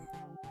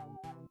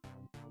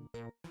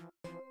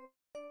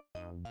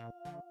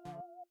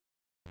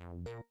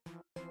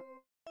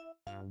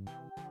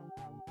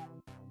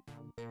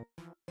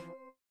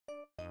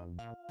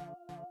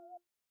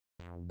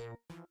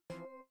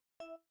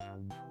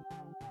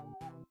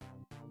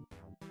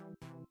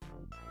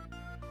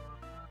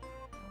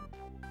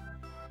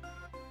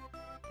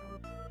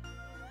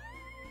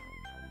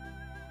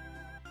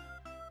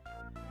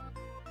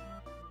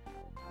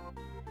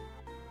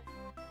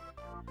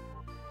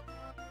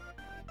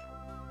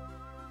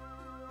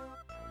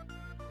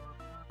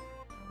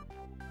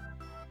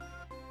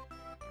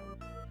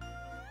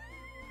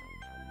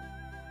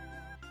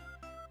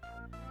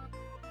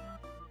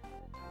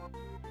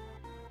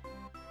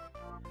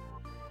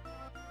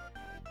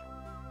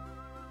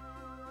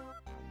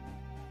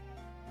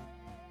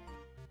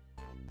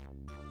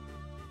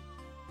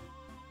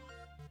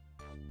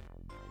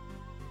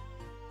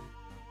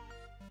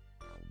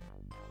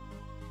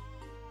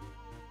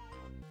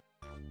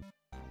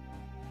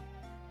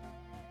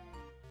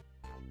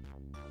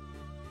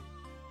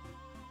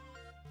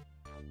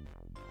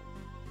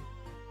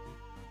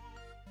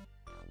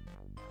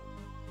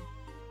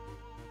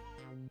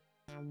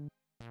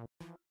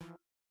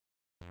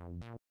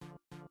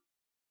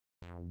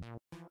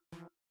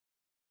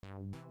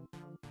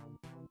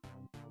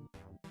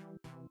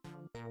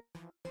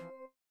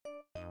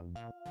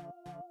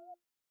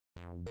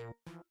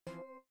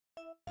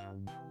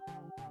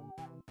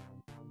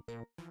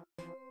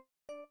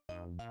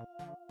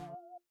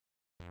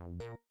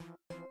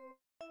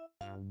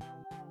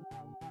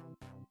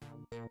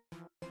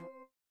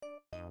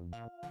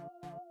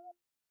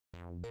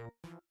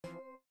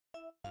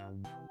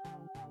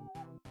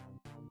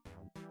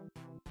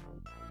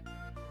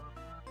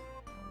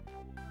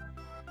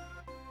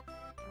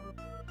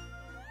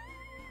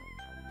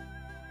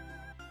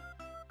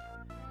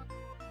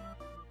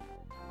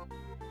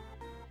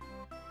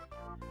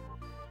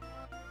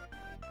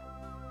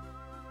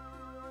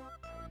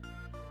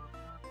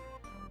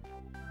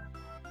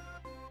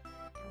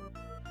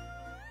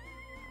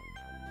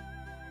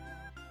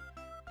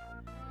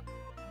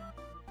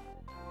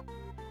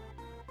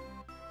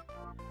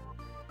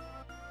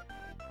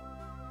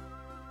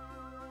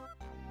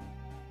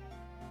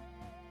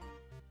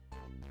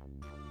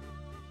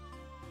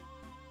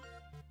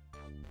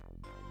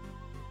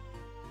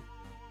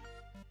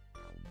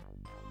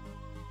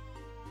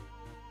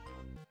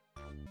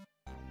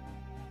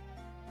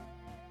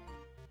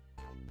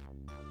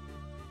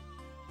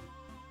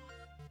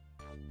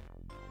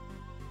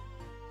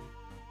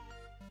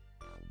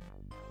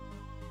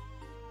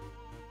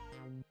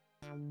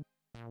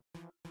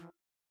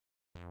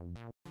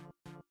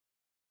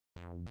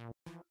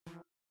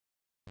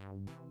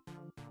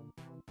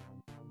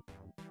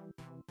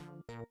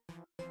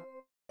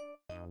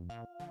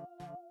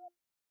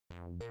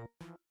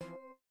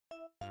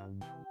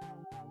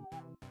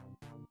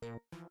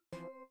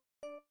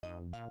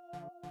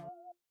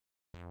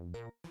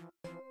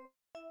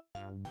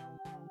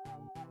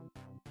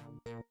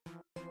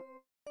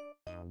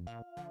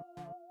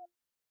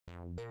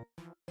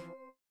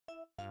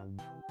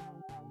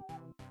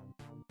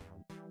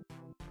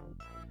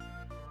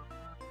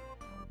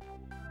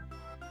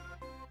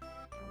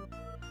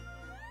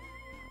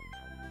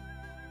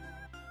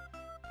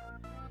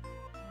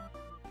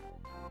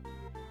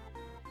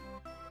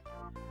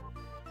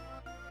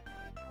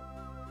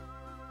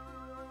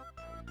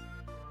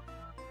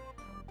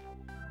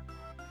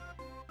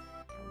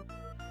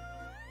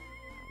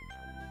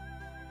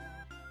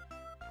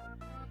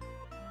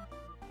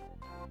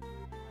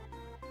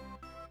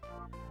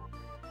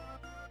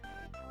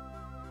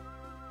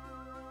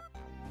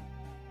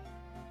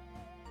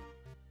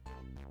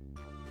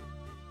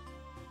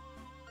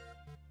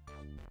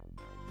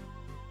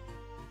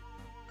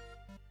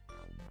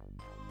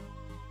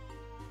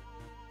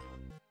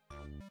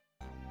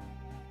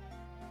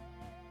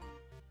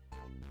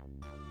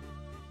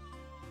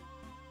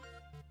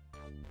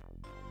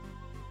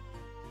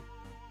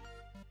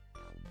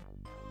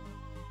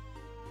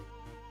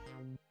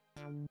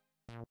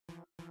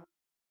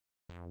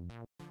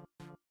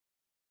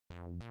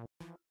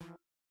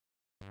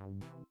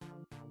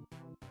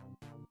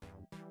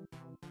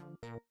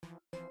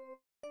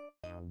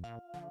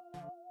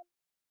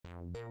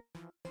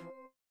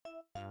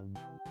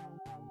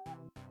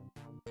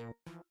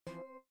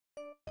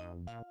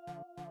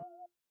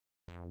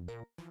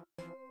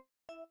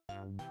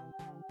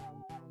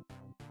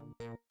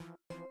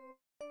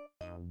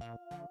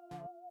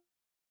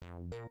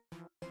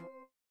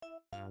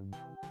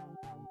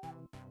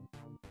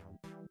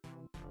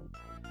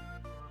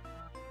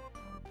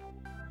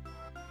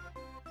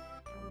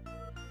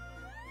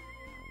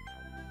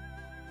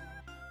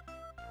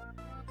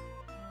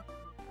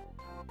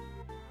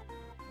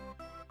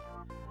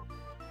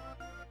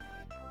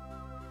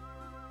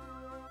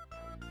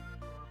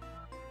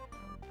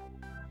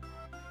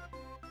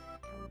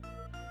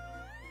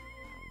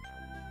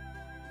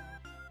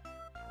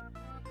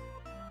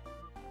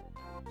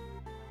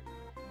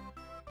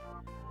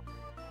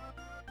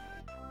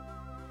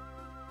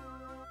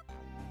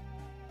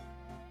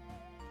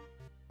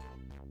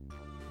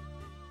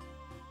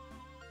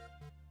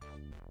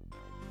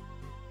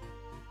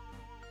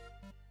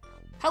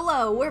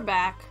 Hello, we're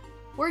back.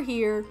 We're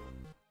here.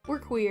 We're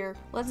queer.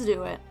 Let's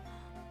do it.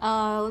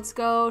 Let's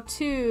go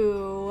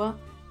to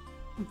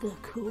the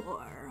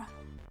core.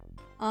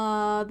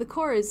 The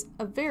core is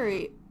a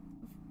very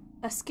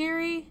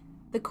scary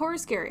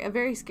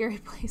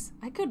place.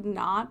 I could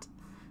not,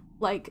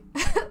 like,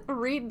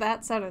 read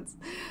that sentence.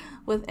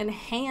 With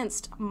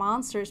enhanced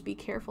monsters, be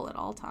careful at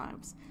all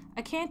times.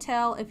 I can't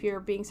tell if you're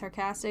being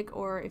sarcastic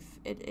or if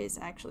it is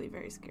actually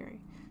very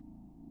scary.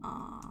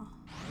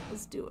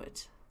 Let's do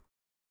it.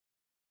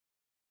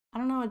 I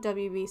don't know what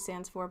WB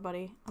stands for,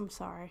 buddy. I'm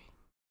sorry.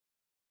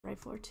 Right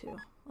floor 2.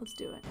 Let's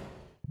do it.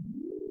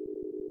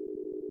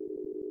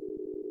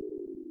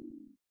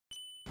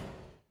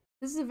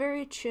 This is a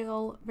very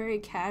chill, very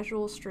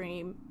casual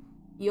stream.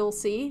 You'll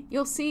see.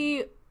 You'll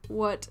see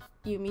what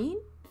you mean.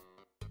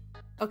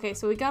 Okay,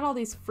 so we got all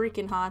these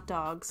freaking hot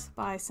dogs.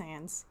 Bye,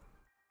 Sans.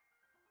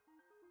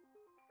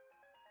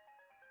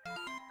 God.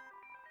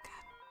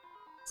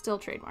 Still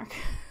trademark.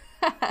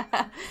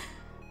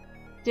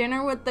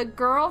 Dinner with the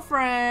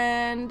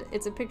girlfriend.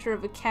 It's a picture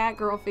of a cat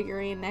girl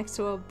figurine next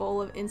to a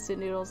bowl of instant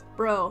noodles.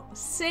 Bro,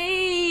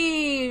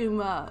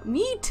 same!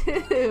 Me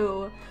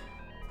too!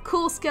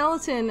 Cool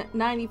Skeleton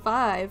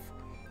 95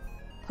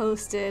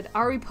 posted,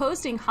 are we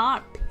posting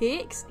hot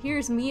pics?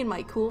 Here's me and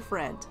my cool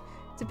friend.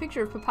 It's a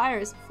picture of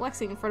Papyrus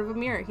flexing in front of a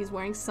mirror. He's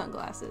wearing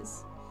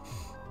sunglasses.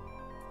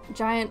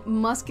 Giant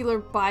muscular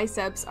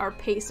biceps are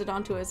pasted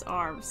onto his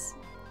arms.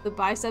 The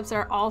biceps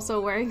are also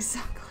wearing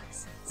sunglasses.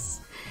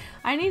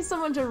 I need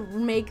someone to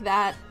make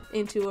that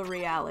into a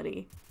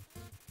reality.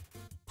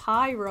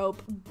 Pyrope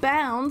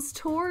bounds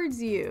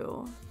towards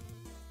you.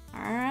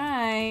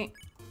 Alright.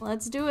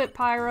 Let's do it,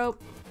 Pyrope.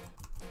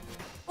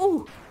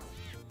 Ooh!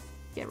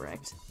 Get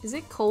wrecked. Is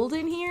it cold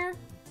in here?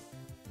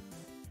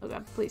 Oh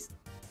god, please.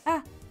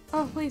 Ah!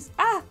 Oh, please.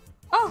 Ah!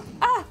 Oh!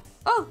 Ah!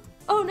 Oh!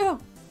 Oh no!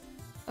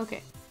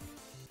 Okay.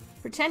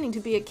 Pretending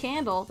to be a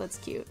candle. That's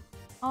cute.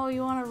 Oh,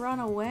 you want to run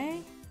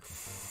away?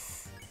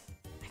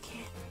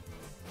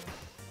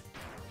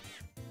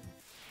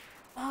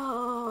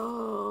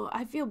 Oh,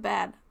 I feel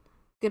bad.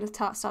 Gonna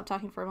stop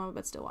talking for a moment,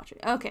 but still watching.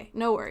 Okay,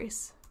 no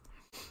worries.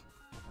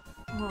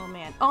 Oh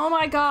man. Oh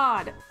my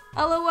god!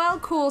 LOL,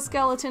 cool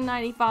skeleton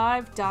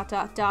 95. ...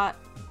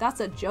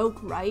 That's a joke,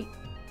 right?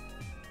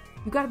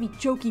 You gotta be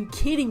joking,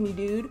 kidding me,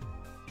 dude.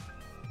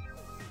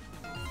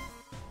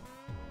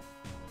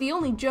 The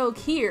only joke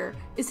here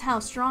is how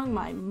strong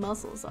my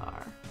muscles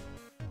are.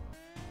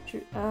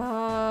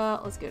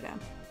 Let's go down.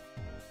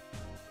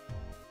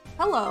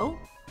 Hello.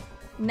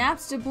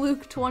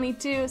 Napstabluke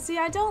 22. See,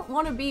 I don't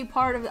want to be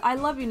part of it. I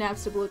love you,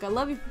 Napstabluke. I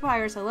love you,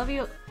 Papyrus. I love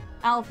you,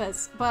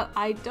 Alphas. But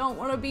I don't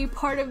want to be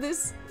part of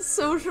this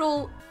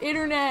social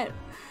internet.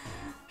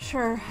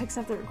 Sure,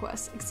 accept the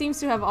request. It seems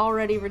to have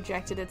already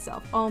rejected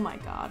itself. Oh my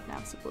god,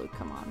 Napstabluke,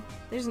 come on.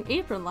 There's an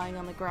apron lying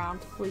on the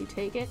ground. Will you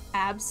take it?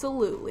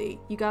 Absolutely.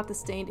 You got the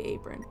stained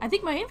apron. I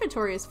think my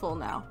inventory is full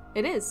now.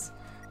 It is.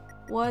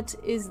 What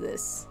is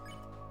this?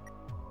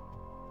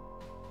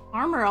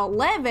 Armor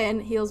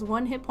 11 heals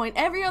 1 hit point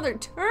every other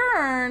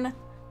turn.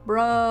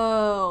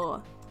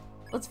 Bro,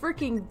 let's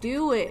freaking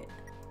do it.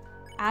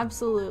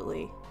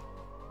 Absolutely.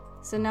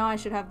 So now I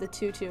should have the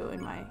tutu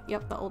in my,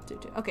 yep, the old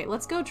tutu. Okay,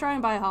 let's go try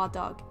and buy a hot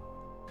dog.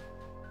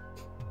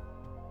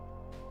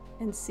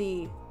 And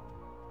see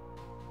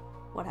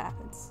what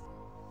happens.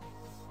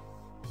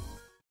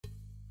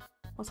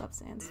 What's up,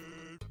 Sans?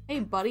 Hey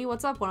buddy,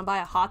 what's up? Wanna buy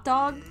a hot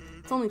dog?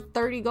 It's only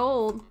 30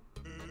 gold.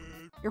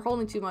 You're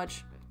holding too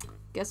much.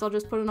 Guess I'll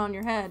just put it on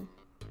your head.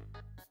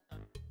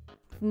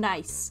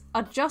 Nice.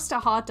 Just a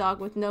hot dog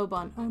with no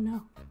bun. Oh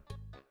no.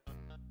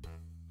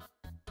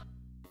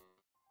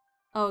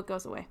 Oh, it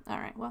goes away.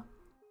 Alright, well.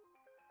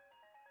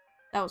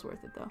 That was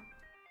worth it though.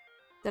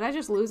 Did I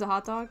just lose a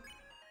hot dog?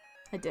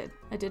 I did.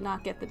 I did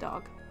not get the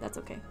dog. That's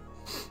okay.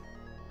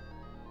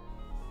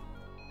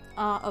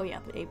 Oh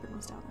yeah, the apron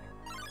was down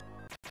there.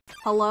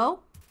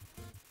 Hello?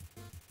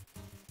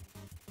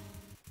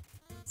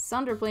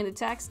 Sunderblade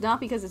attacks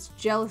not because its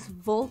jealous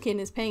Vulcan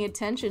is paying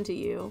attention to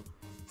you.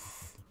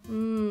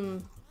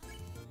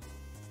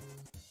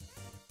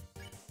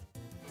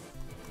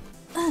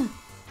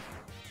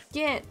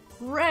 Get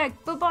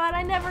wrecked, but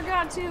I never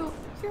got to.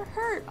 You're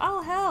hurt.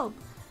 I'll help.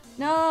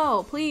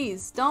 No,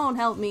 please, don't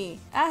help me.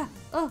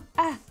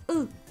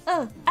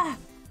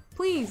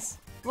 Please.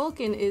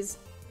 Vulcan is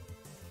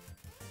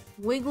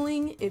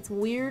wiggling its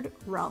weird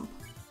rump.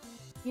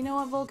 You know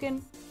what,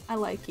 Vulcan? I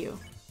like you.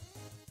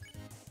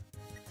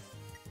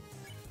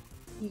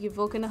 You give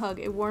Vulcan a hug.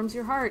 It warms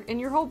your heart and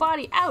your whole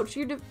body. Ouch,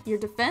 your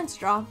defense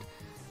dropped.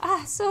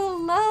 Ah, so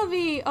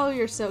lovey. Oh,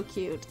 you're so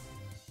cute.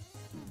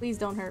 Please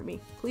don't hurt me.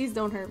 Please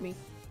don't hurt me.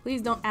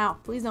 Please don't, ow,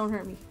 please don't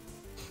hurt me.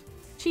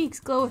 Cheeks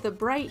glow with a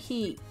bright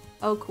heat.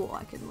 Oh, cool,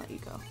 I can let you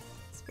go.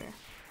 It's fair.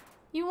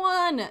 You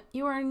won!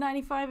 You earned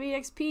 95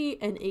 EXP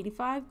and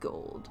 85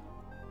 gold.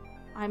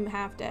 I'm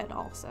half dead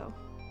also.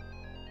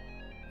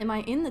 Am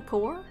I in the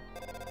core?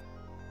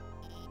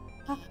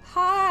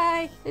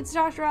 Hi! It's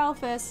Dr.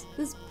 Alphys.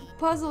 This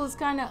puzzle is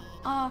kinda,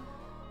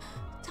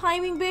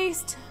 timing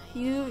based.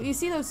 You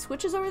see those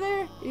switches over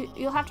there?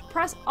 You'll have to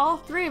press all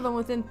 3 of them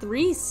within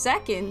 3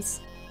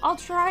 seconds. I'll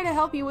try to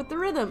help you with the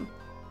rhythm.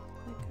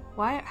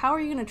 Like, how are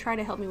you gonna try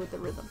to help me with the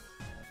rhythm?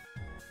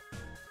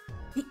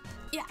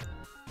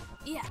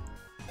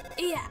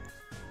 Yeah.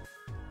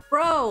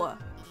 Bro!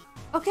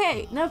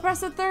 Okay, now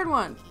press the 3rd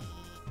one.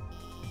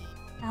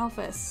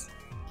 Alphys.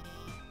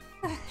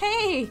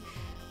 Hey!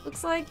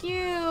 Looks like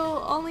you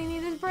only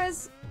needed to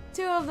press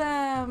 2 of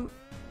them.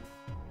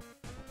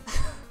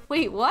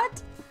 Wait,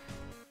 what?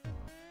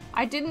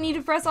 I didn't need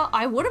to press all-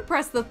 I would have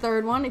pressed the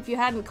 3rd one if you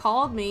hadn't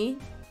called me.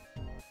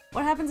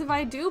 What happens if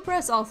I do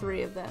press all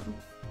 3 of them?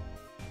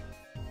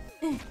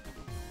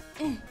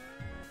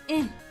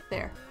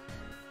 There.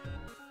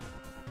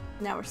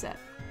 Now we're set.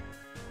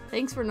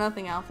 Thanks for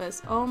nothing,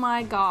 Alphys. Oh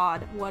my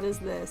god, what is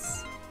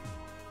this?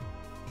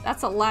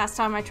 That's the last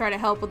time I try to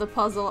help with a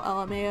puzzle,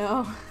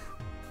 LMAO.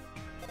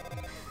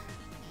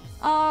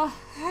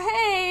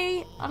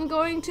 Hey! I'm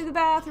going to the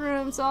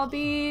bathroom, so I'll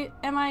be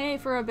MIA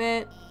for a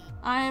bit.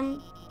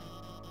 I'm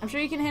sure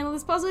you can handle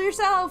this puzzle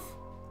yourself.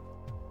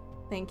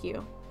 Thank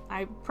you.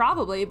 I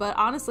probably, but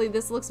honestly,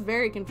 this looks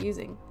very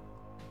confusing.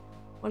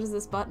 What is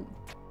this button?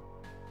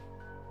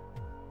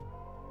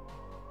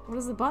 What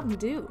does the button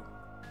do?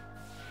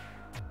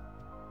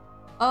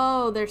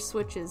 Oh, they're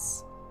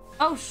switches.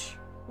 Oh,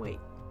 wait.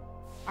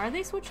 Are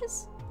they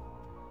switches?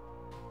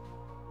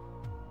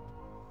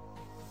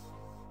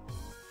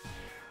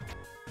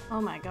 Oh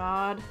my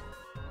god.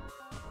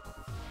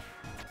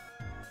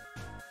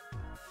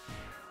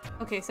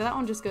 Okay, so that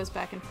one just goes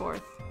back and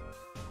forth.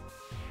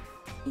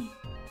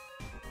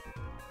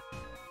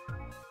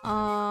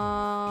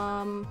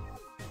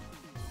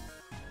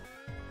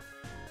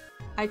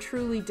 I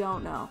truly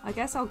don't know. I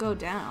guess I'll go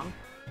down.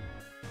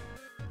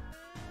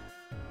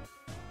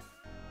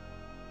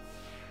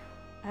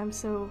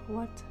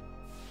 What?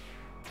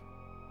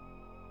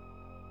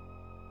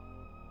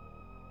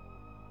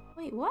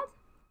 Wait, what?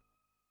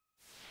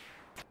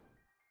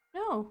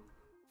 No.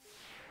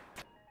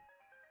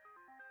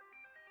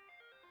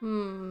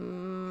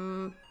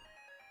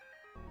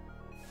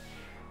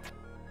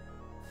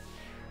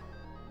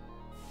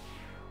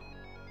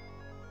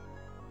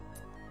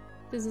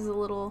 This is a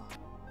little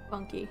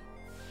funky.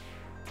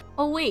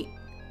 Oh, wait.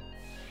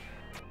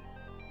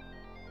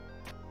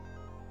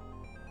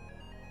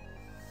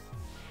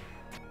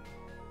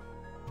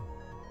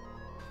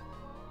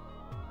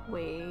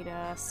 Wait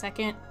a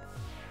second.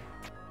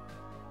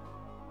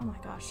 Oh my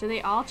gosh, did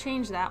they all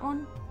change that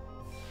one?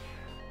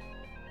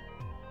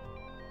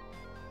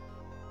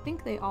 I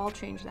think they all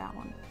changed that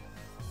one.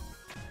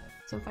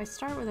 So if I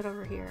start with it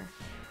over here.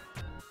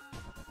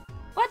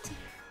 What?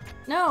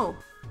 No!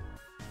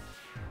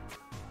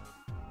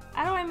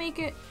 How do I make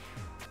it?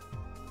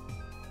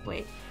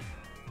 Wait.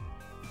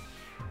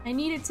 I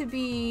need it to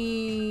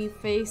be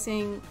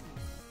facing...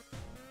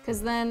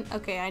 Because then,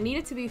 okay, I need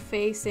it to be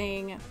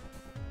facing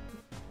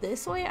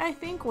this way, I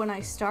think, when I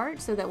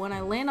start, so that when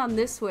I land on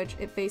this switch,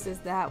 it faces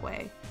that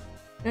way.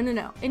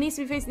 No. It needs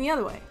to be facing the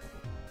other way.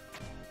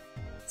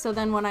 So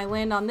then when I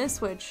land on this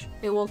switch,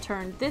 it will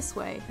turn this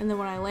way, and then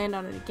when I land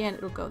on it again,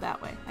 it'll go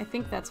that way. I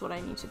think that's what I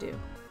need to do.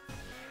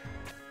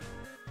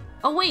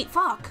 Oh wait,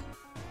 fuck!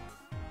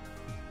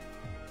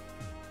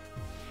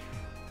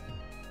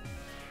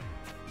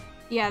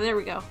 Yeah, there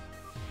we go.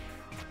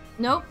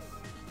 Nope.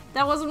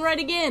 That wasn't right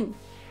again!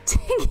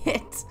 Dang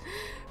it!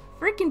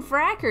 Freaking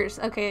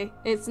frackers! Okay,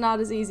 it's not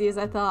as easy as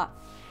I thought.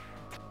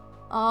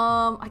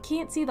 I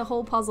can't see the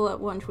whole puzzle at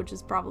once, which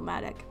is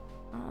problematic.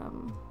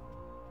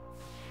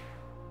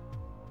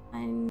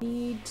 I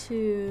need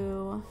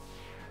to...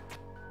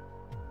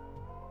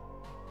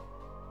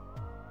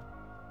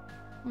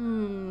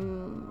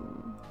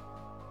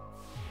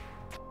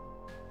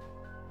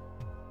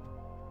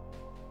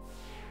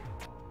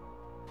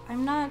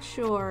 I'm not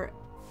sure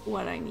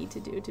what I need to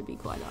do, to be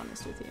quite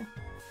honest with you.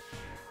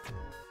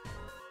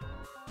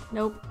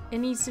 Nope, it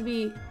needs to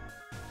be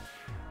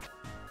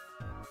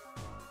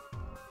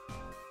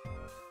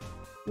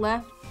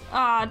left.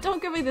 Ah,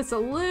 don't give me the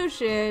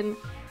solution.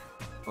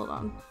 Hold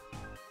on.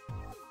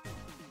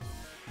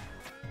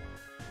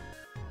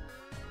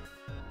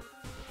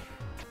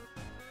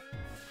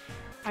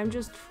 I'm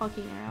just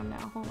fucking around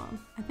now. Hold on.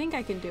 I think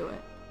I can do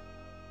it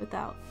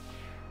without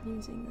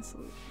using the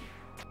solution.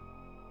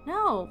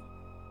 No!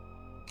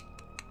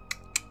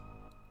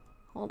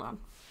 Hold on.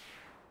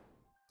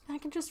 I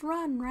can just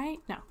run, right?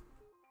 No.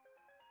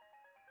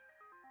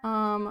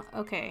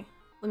 Okay.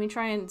 Let me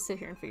try and sit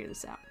here and figure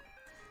this out.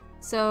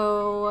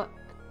 So,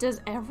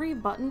 does every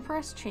button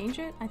press change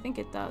it? I think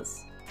it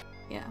does.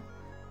 Yeah.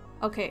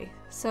 Okay,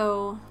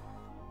 so...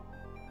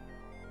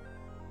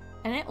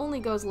 And it only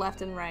goes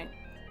left and right.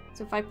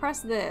 So if I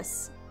press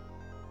this,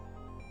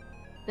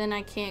 then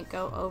I can't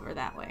go over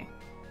that way.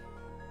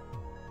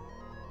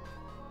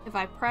 If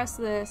I press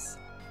this,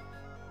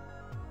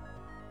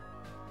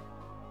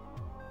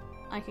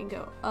 I can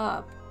go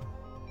up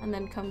and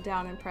then come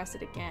down and press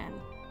it again.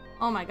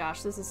 Oh my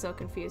gosh, this is so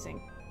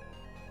confusing.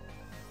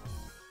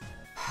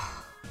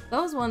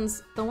 Those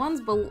ones, the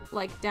ones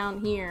like down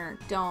here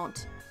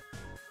don't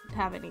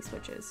have any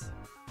switches.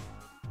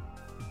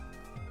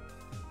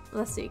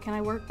 Let's see, can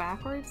I work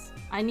backwards?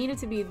 I need it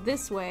to be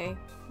this way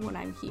when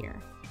I'm here.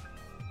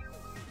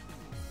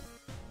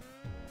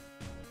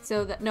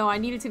 So that, no, I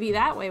need it to be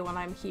that way when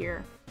I'm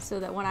here, so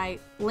that when I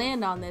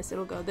land on this,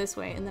 it'll go this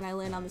way, and then I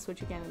land on the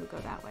switch again, it'll go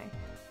that way.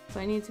 So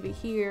I need it to be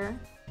here,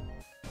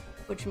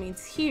 which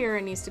means here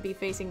it needs to be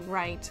facing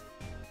right,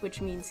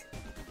 which means,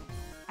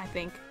 I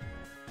think,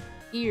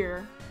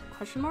 here,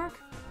 question mark?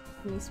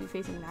 It needs to be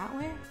facing that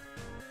way?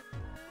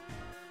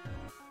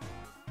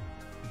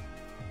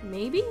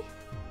 Maybe?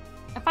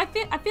 I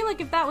feel like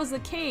if that was the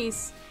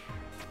case,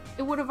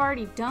 it would have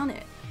already done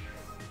it.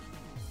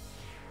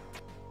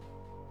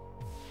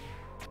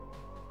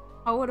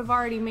 I would have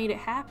already made it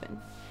happen.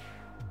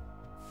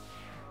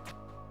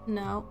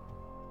 No.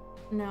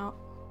 No.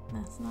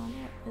 That's not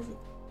it, is it?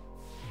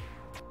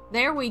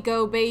 There we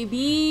go,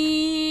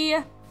 baby!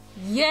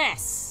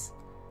 Yes!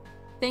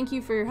 Thank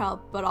you for your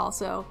help, but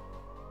also,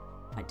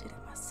 I did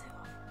it myself.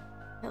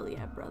 Hell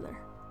yeah, brother.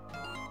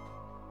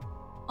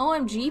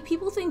 OMG,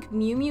 people think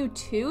Mew Mew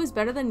 2 is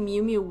better than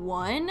Mew Mew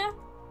 1?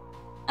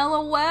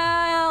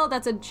 LOL,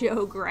 that's a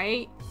joke,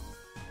 right?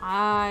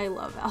 I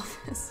love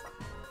Alphys.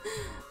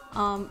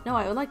 No,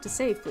 I would like to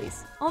save,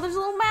 please. Oh, there's a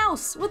little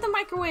mouse with a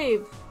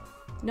microwave!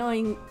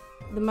 Knowing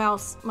the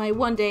mouse, my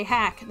one-day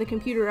hack, the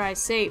computerized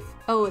safe.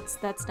 Oh,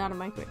 that's not a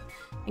microwave.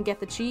 And get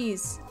the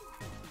cheese.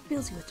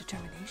 Fills you with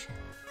determination.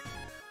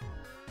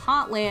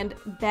 Hotland,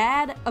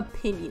 bad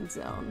opinion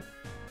zone.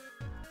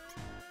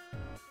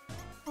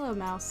 Hello,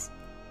 mouse.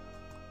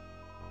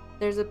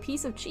 There's a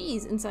piece of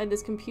cheese inside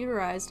this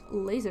computerized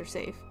laser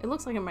safe. It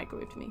looks like a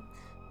microwave to me.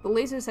 The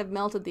lasers have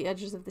melted the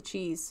edges of the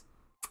cheese.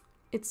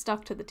 It's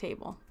stuck to the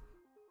table.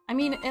 I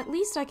mean, at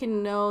least I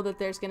can know that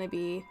there's gonna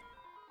be...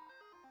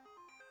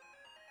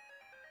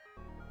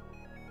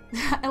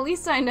 At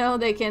least I know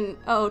they can...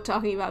 Oh,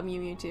 talking about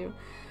Mew Mew 2.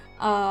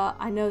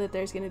 I know that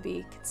there's gonna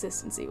be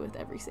consistency with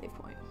every save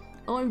point.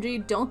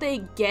 OMG, don't they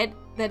get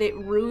that it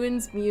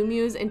ruins Mew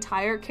Mew's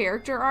entire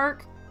character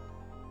arc?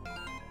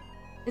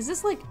 Is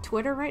this like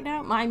Twitter right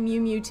now? My Mew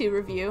Mew 2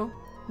 review.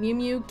 Mew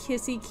Mew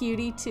Kissy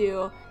Cutie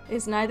 2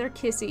 is neither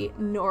kissy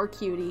nor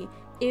cutie.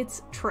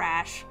 It's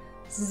trash.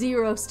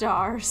 0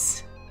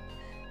 stars.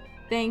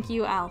 Thank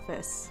you,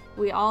 Alphys.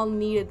 We all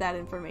needed that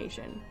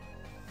information.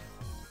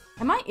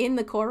 Am I in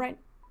the core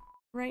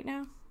right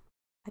now?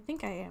 I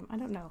think I am. I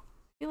don't know.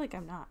 I feel like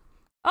I'm not.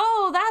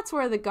 Oh, that's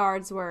where the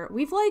guards were.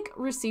 We've like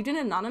received an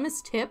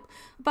anonymous tip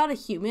about a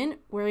human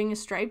wearing a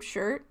striped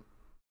shirt.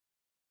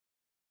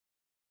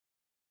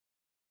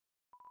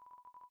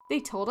 They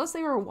told us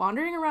they were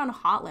wandering around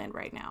Hotland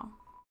right now.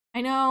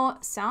 I know,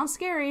 sounds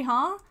scary,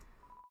 huh?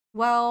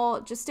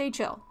 Well, just stay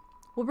chill.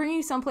 We'll bring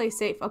you someplace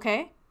safe,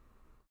 okay?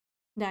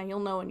 Nah, you'll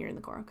know when you're in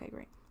the core. Okay,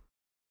 great.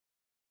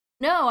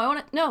 No, I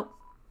wanna, no.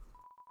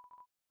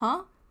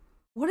 Huh?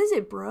 What is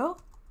it, bro?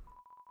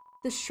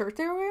 The shirt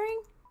they're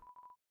wearing?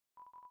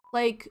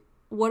 Like,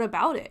 what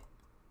about it?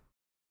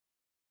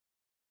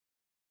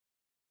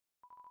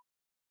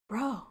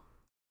 Bro,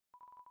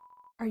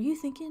 are you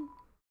thinking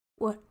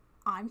what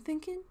I'm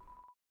thinking?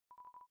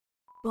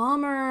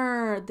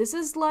 Bummer. This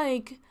is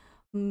like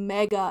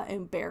mega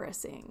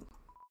embarrassing.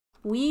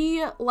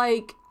 We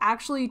like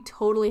actually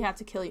totally have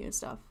to kill you and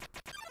stuff.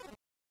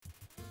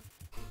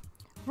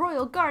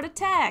 Royal Guard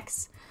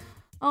attacks!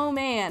 Oh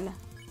man.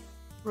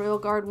 Royal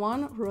Guard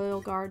 1, Royal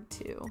Guard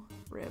 2.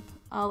 Rip.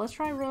 Let's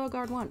try Royal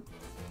Guard 1.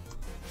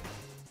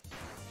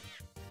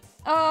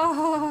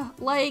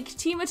 Like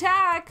team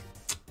attack!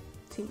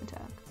 Team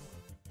attack.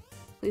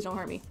 Please don't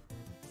hurt me.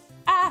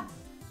 Ah!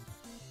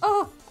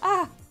 Oh!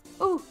 Ah!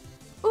 Ooh!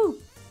 Ooh!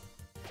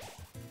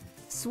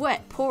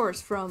 Sweat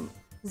pours from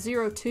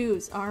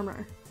 02's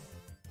armor.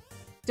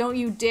 Don't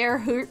you dare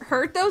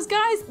hurt those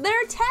guys!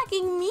 They're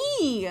attacking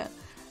me!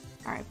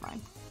 Alright,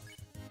 fine.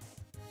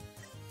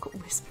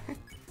 Whisper.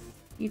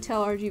 You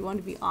tell RG1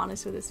 to be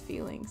honest with his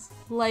feelings.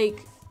 Like,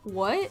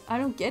 what? I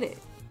don't get it.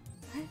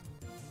 What?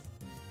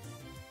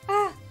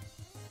 Ah!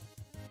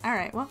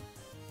 Alright, well.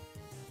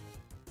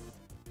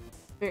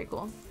 Very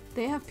cool.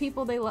 They have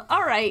people they love.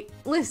 Alright,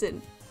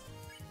 listen.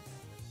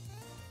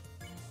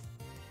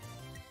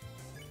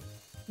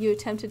 You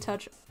attempt to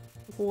touch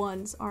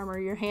one's armor,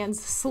 your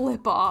hands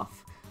slip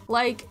off.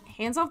 Like,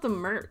 hands off the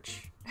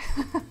merch.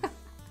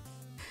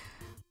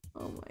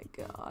 Oh my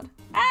god.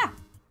 Ah!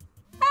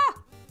 Ah!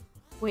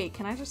 Wait,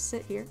 can I just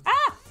sit here?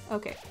 Ah!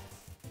 Okay.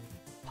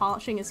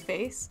 Polishing his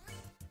face.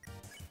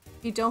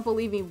 If you don't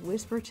believe me,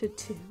 whisper to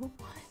two?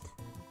 What?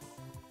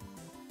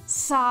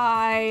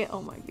 Sigh.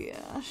 Oh my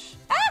gosh.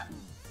 Ah!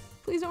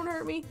 Please don't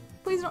hurt me.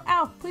 Please don't.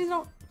 Ow. Please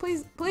don't.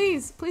 Please,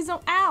 please, please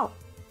don't. Ow.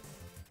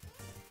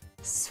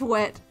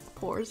 Sweat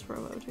pours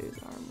from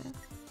O2's armor.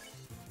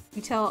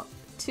 You tell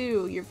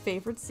 2 your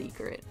favorite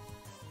secret.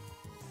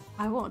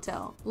 I won't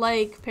tell.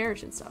 Like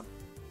Parrish and stuff.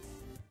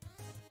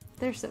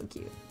 They're so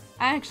cute.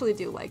 I actually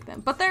do like them.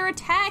 But they're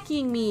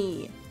attacking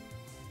me!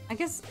 I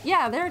guess,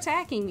 yeah, they're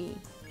attacking me.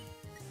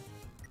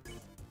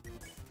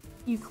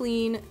 You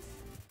clean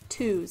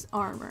 2's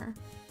armor.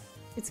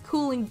 Its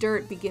cooling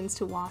dirt begins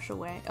to wash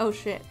away. Oh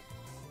shit.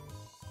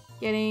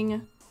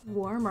 Getting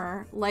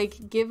warmer.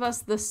 Like, give us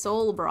the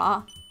soul,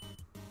 brah.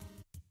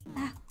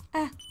 Ah,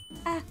 ah,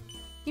 ah.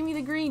 Give me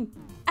the green.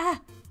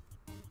 Ah!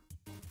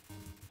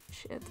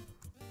 Shit.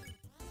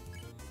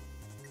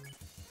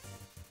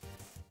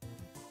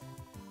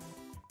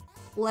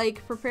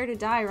 Like, prepare to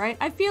die, right?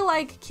 I feel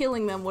like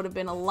killing them would have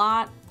been a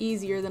lot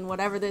easier than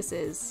whatever this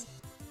is.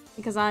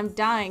 Because I'm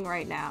dying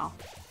right now.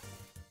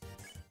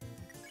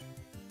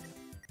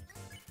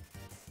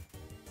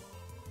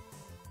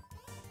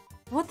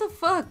 What the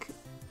fuck?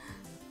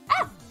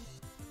 Ah!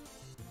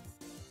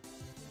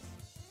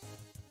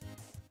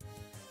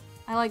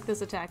 I like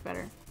this attack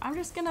better. I'm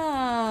just gonna...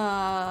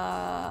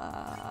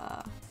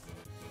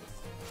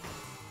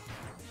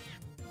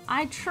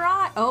 I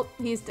try- oh,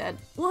 he's dead.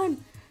 1,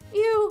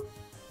 you!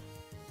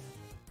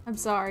 I'm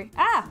sorry.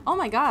 Ah! Oh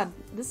my god.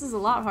 This is a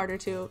lot harder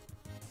to...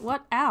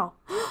 What? Ow.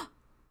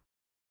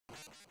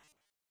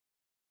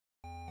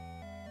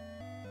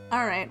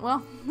 Alright,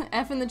 well,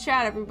 F in the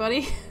chat,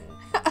 everybody.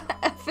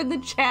 F in the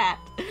chat.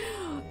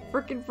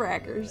 Frickin'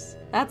 frackers.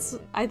 That's,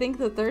 I think,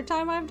 the 3rd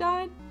time I've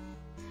died?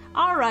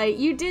 Alright,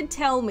 you did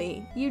tell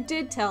me. You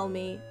did tell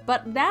me.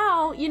 But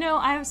now, you know,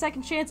 I have a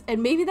second chance,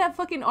 and maybe that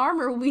fucking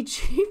armor will be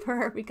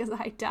cheaper because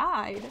I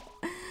died.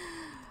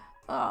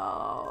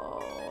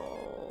 Oh.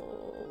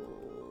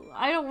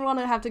 I don't want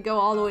to have to go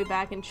all the way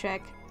back and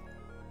check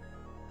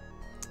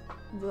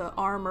the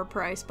armor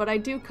price, but I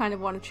do kind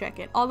of want to check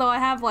it. Although I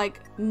have,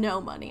 like,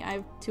 no money. I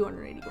have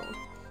 280 gold.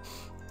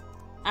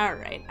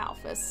 Alright,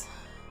 alphas.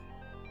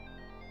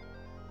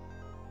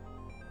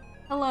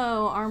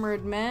 Hello,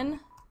 armored men.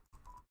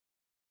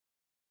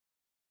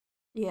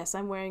 Yes,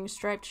 I'm wearing a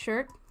striped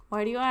shirt.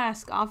 Why do you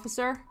ask,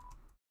 officer?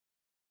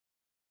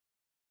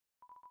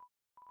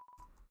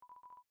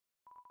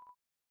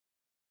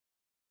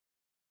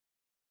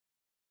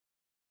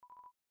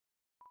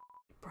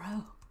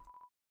 Bro.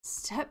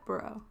 Step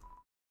bro.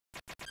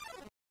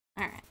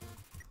 Alright.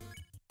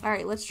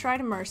 Alright, let's try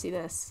to mercy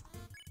this.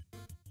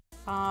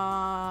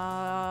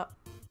 I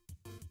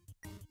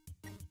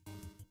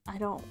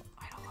don't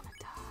want to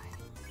die.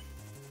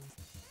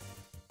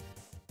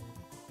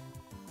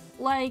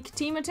 Like,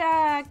 team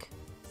attack!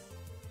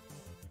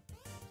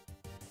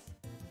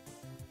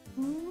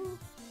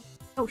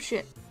 Oh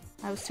shit.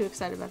 I was too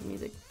excited about the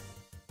music.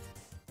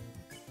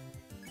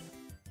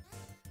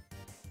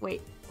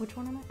 Wait, which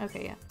one am I?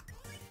 Okay, yeah.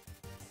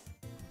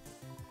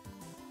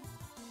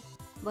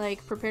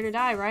 Like, prepare to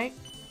die, right?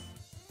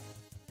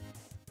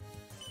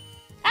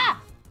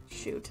 Ah!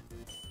 Shoot.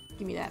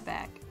 Give me that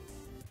back.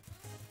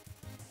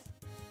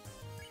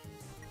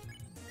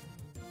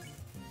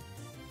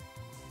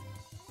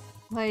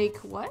 Like,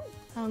 what?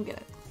 I don't get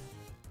it.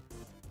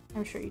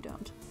 I'm sure you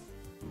don't.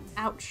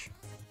 Ouch.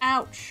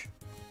 Ouch!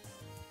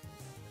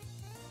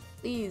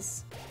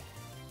 Please.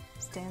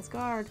 Stance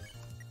guard.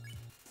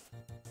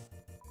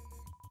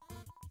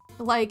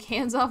 Like,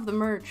 hands off the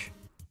merch.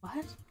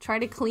 What? Try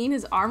to clean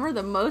his armor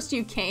the most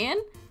you can?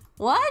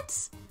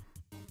 What?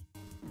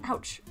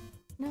 Ouch.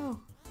 No.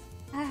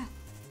 Ah.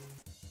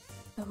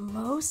 The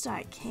most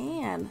I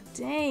can.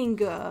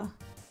 Dang.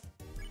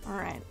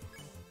 Alright.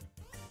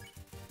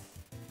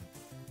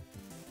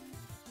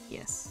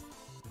 Yes.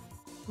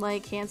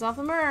 Like, hands off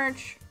the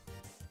merch.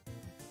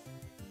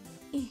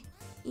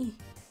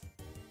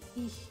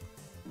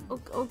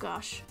 Oh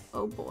gosh.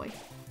 Oh boy.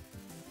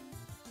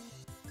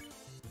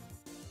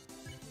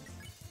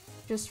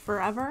 Just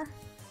forever?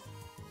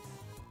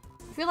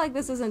 I feel like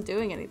this isn't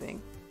doing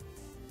anything.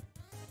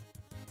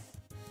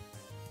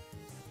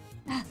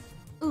 Ah,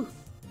 ooh.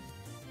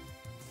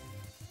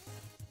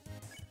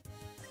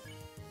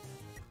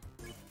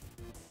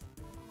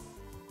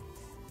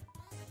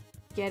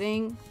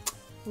 Getting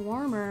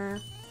warmer.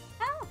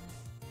 Ah!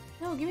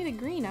 No, give me the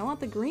green. I want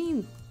the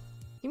green.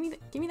 Give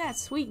me that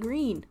sweet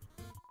green.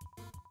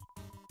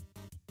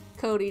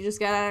 Cody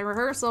just got out of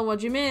rehearsal.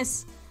 What'd you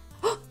miss?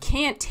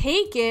 Can't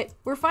take it!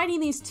 We're fighting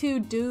these 2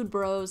 dude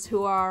bros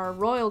who are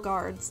royal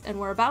guards, and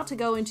we're about to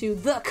go into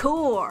the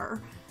core!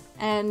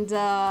 And,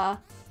 I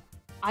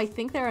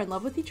think they're in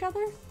love with each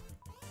other?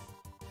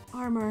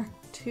 Armor.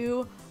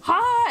 Too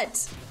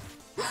hot!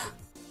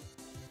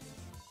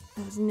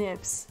 Those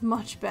nips,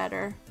 much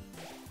better.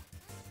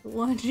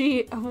 One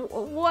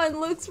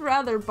looks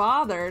rather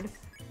bothered.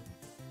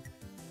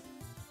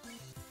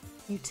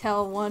 You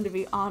tell one to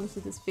be honest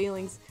with his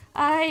feelings.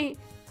 That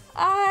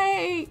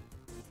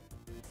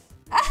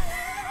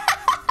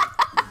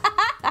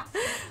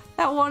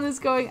one is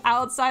going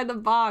outside the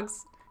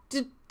box.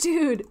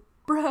 Dude,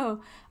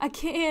 bro, I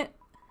can't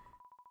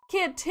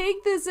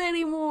take this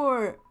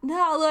anymore.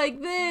 Not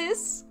like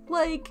this.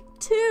 Like,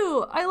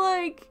 two. I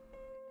like...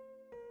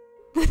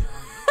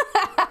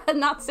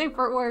 Not safe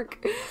for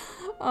work.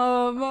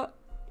 I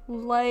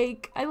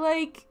like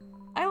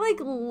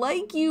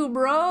you,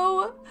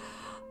 bro.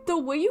 The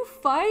way you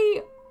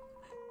fight,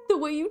 the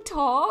way you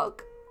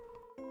talk.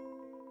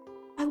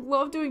 I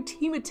love doing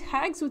team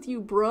attacks with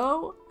you,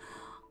 bro.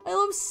 I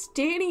love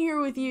standing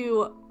here with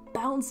you,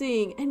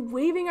 bouncing and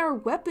waving our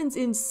weapons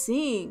in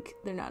sync.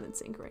 They're not in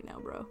sync right now,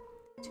 bro.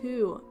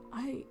 Two,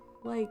 I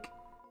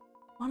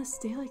want to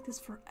stay like this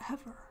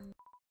forever.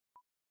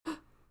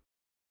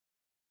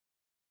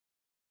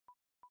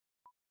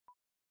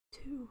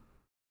 Two.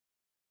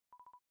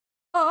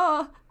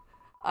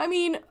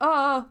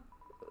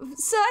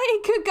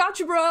 Psych,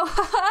 gotcha, bro.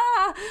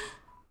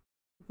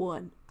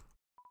 One.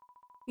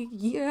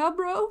 Yeah,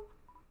 bro.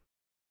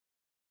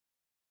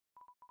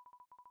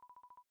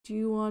 Do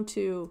you want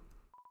to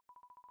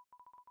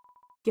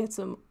get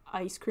some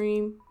ice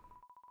cream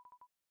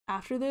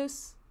after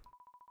this?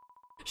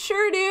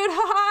 Sure, dude.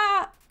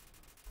 Haha.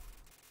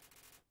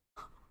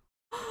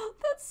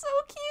 That's so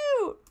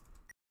cute.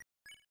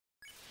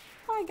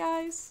 Hi,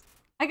 guys.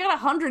 I got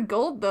 100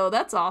 gold, though.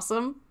 That's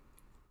awesome.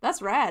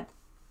 That's rad.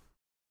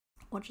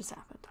 What just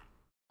happened?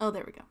 Oh,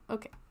 there we go.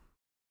 Okay.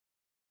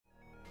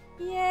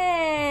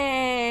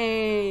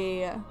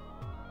 Yay!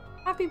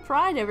 Happy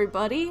Pride,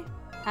 everybody.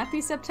 Happy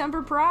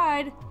September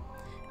Pride.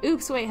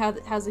 Oops, wait,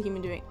 how's the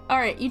human doing?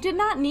 Alright, you did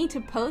not need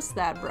to post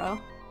that, bro.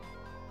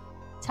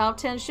 Top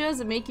 10 shows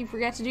that make you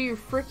forget to do your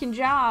freaking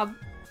job.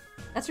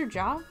 That's your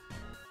job?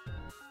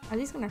 Are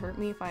these gonna hurt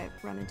me if I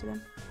run into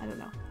them? I don't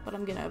know, but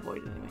I'm gonna avoid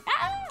it anyway.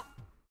 Ah!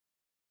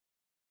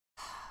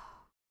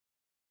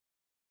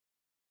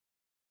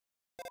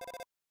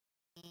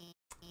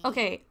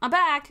 Okay, I'm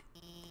back.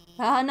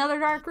 Another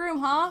dark room,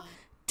 huh?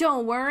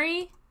 Don't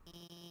worry.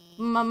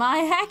 My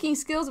hacking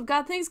skills have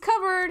got things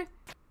covered.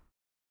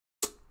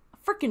 I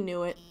freaking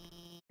knew it.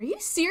 Are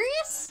you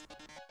serious?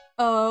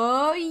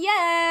 Oh,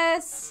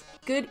 yes.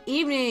 Good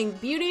evening,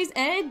 beauties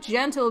and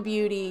gentle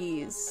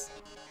beauties.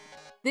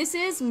 This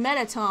is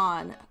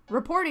Metaton,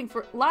 reporting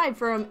live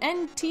from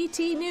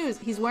NTT News.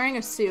 He's wearing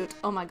a suit.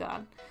 Oh my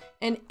god.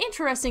 An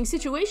interesting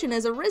situation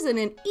has arisen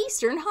in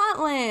Eastern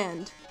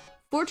Hotland.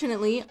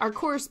 Fortunately, our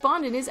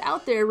correspondent is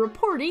out there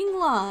reporting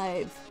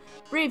live.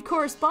 Brave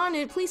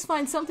correspondent, please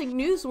find something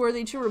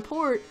newsworthy to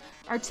report.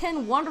 Our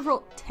 10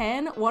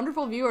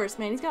 wonderful viewers,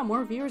 man, he's got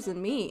more viewers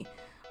than me,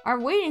 are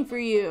waiting for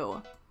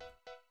you.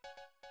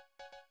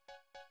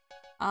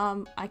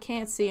 I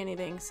can't see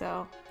anything,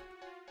 so.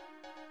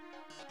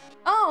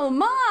 Oh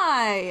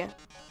my!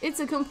 It's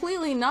a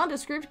completely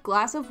nondescript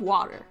glass of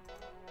water.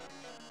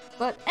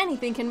 But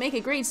anything can make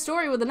a great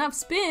story with enough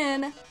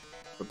spin.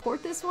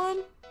 Report this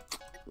one?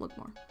 Look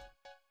more.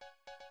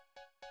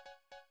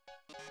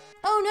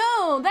 Oh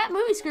no, that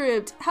movie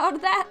script! How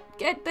did that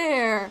get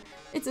there?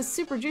 It's a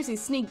super juicy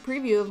sneak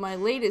preview of my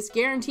latest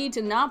guaranteed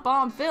to not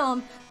bomb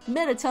film,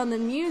 Metaton the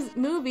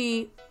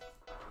movie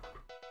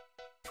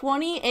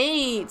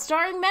 28,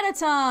 starring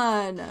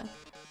Metaton.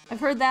 I've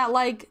heard that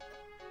like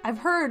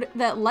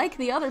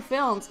the other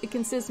films, it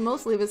consists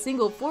mostly of a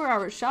single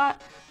 4-hour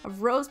shot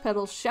of rose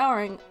petals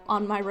showering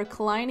on my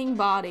reclining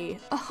body.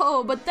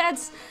 Oh, but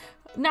that's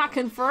not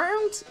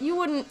confirmed? You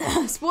wouldn't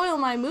spoil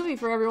my movie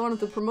for everyone with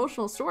the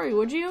promotional story,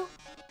 would you?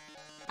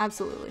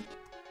 Absolutely.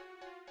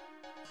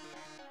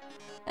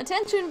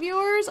 Attention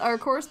viewers, our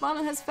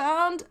correspondent has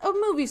found a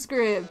movie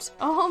script.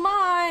 Oh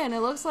my, and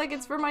it looks like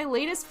it's for my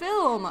latest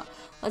film.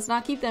 Let's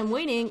not keep them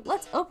waiting.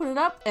 Let's open it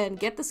up and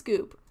get the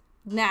scoop.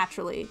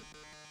 Naturally.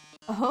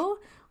 Oh,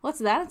 what's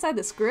that inside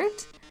the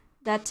script?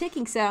 That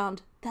ticking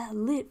sound, that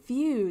lit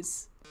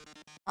fuse.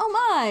 Oh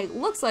my,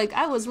 looks like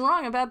I was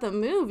wrong about the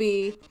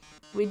movie.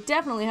 We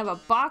definitely have a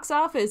box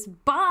office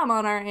bomb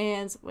on our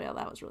hands. Well,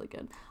 that was really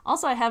good.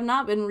 Also, I have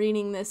not been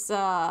reading this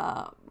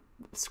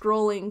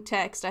scrolling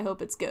text. I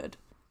hope it's good.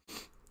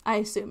 I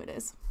assume it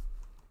is.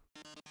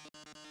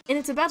 And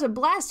it's about to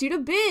blast you to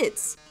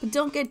bits. But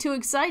don't get too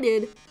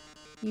excited.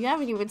 You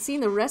haven't even seen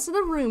the rest of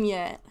the room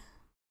yet.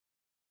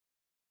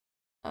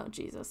 Oh,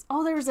 Jesus.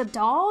 Oh, there's a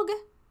dog?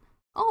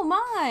 Oh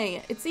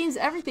my! It seems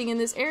everything in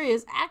this area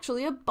is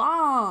actually a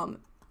bomb.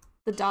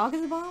 The dog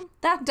is a bomb?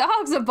 That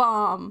dog's a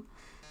bomb!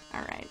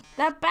 Alright.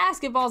 That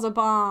basketball's a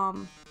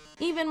bomb.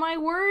 Even my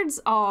words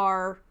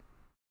are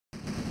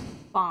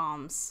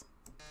bombs.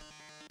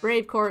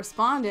 Brave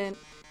correspondent,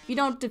 if you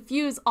don't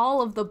defuse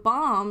all of the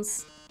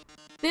bombs,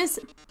 this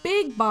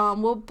big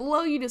bomb will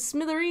blow you to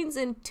smithereens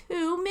in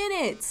 2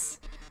 minutes.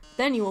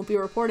 Then you won't be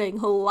reporting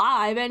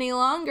live any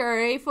longer,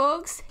 eh,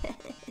 folks?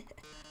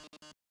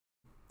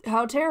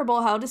 How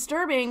terrible, how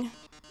disturbing.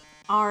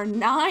 Our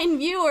 9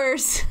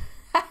 viewers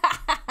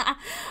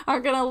are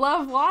gonna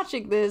love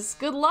watching this.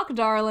 Good luck,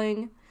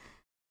 darling.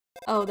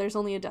 Oh, there's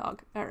only a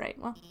dog. Alright,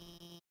 well.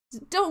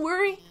 Don't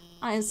worry.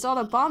 I installed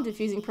a bomb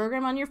defusing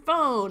program on your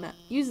phone.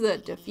 Use the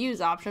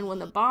defuse option when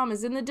the bomb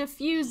is in the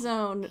defuse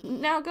zone.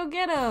 Now go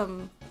get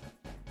him.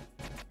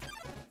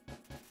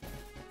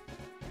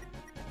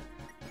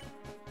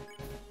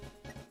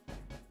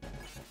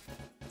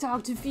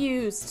 Dog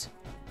defused.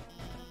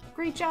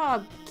 Great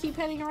job. Keep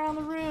heading around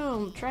the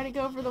room. Try to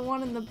go for the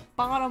one in the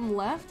bottom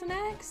left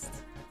next.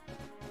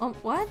 Oh,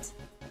 what?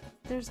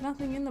 There's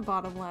nothing in the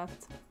bottom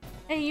left.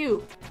 Hey,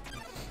 you.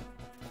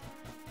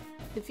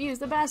 Defuse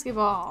the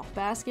basketball.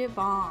 Basket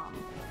bomb.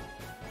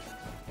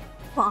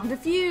 Bomb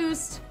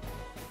defused.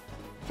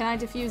 Can I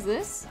defuse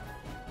this?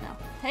 No.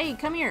 Hey,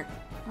 come here.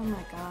 Oh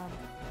my god.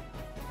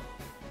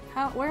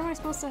 How am I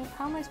supposed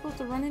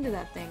to run into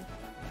that thing?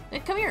 Hey,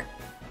 come here.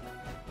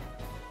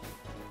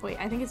 Wait,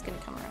 I think it's gonna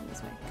come around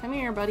this way. Come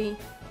here, buddy.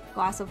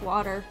 Glass of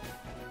water.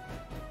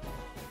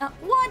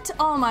 What?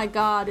 Oh my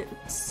god.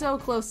 It's so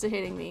close to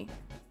hitting me.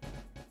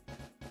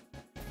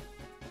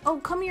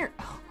 Oh, come here.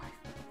 Oh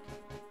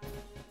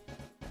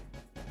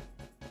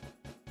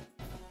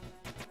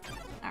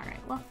my.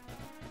 Alright, well.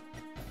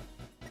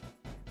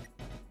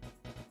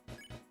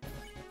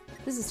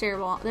 This is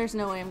terrible. There's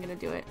no way I'm gonna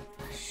do it.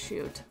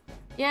 Shoot.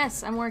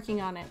 Yes, I'm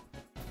working on it.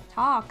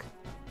 Talk.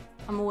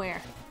 I'm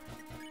aware.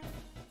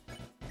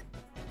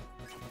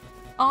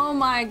 Oh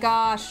my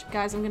gosh.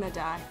 Guys, I'm gonna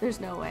die.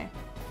 There's no way.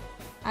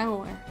 I'm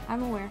aware.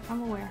 I'm aware.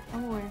 I'm aware.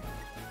 I'm aware.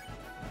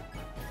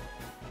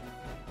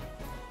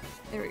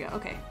 There we go.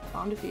 Okay.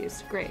 Bomb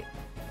defused. Great.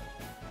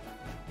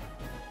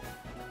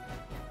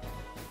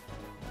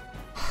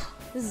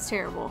 This is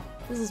terrible.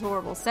 This is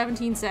horrible.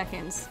 17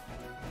 seconds.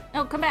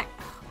 No, come back.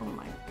 Oh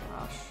my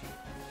gosh.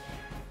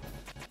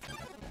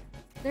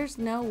 There's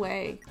no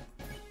way.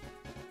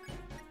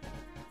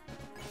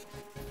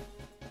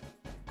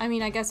 I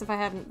mean, I guess if I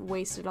hadn't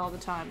wasted all the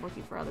time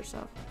looking for other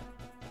stuff.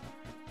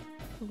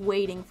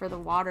 Waiting for the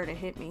water to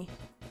hit me.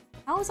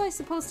 How was I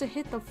supposed to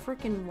hit the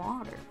frickin'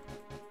 water?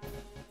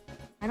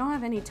 I don't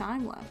have any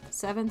time left.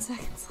 7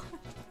 seconds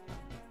left.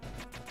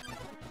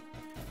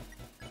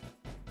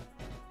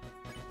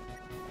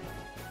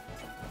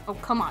 Oh,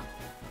 come on.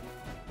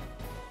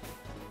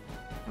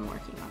 I'm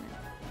working on it.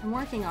 I'm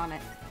working on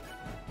it.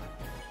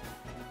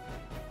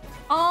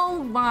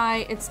 Oh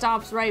my, it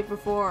stops right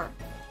before.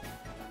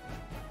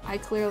 I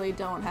clearly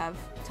don't have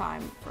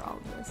time for all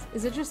of this.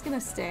 Is it just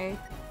gonna stay?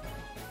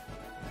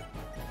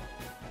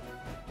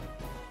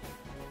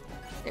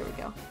 There we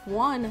go.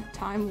 1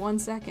 time 1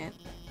 second.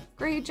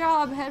 Great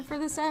job, head for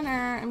the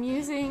center. I'm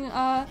using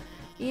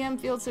EM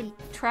field to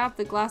trap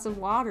the glass of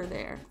water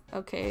there.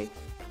 Okay.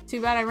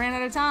 Too bad I ran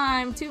out of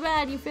time. Too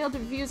bad you failed to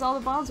defuse all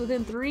the bombs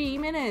within 3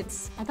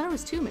 minutes. I thought it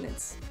was 2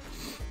 minutes.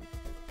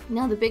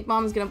 Now the big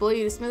bomb is gonna blow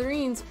you to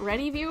smithereens.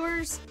 Ready,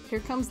 viewers?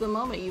 Here comes the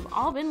moment you've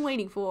all been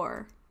waiting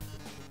for.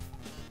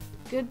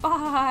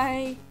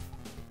 Goodbye!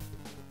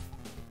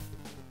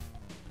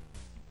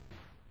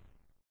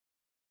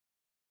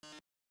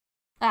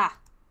 Ah.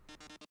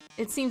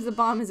 It seems the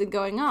bomb isn't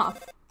going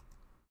off.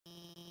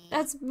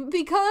 That's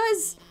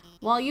because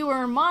while you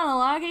were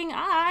monologuing,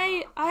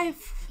 I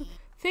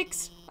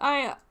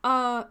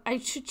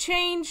should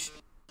change.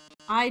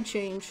 I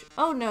change.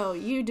 Oh no,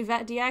 you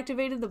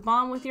deactivated the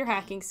bomb with your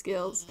hacking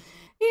skills.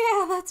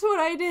 Yeah, that's what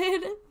I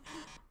did.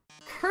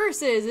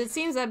 Curses, it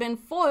seems I've been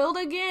foiled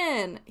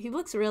again. He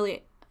looks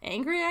really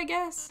angry, I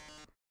guess.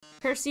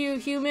 Curse you,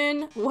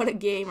 human. What a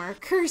gamer.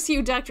 Curse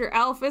you, Dr.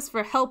 Alphys,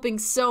 for helping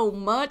so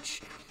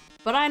much.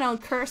 But I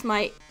don't curse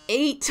my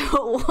 8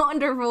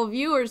 wonderful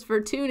viewers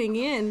for tuning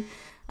in.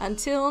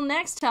 Until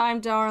next time,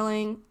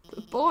 darling.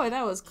 Boy,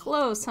 that was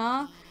close,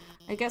 huh?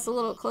 I guess a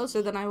little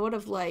closer than I would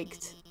have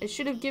liked. I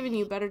should have given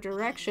you better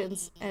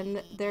directions,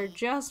 and there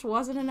just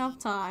wasn't enough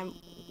time.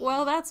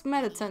 Well, that's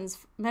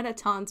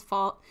Metaton's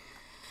fault.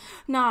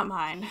 Not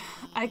mine.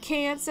 I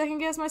can't second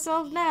guess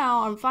myself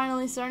now. I'm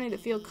finally starting to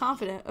feel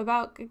confident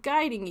about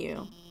guiding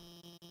you.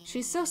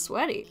 She's so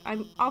sweaty.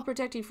 I'll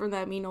protect you from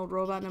that mean old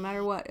robot no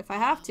matter what. If I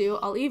have to,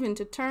 I'll even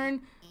to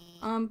turn.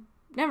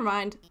 Never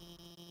mind.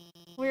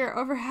 We're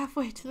over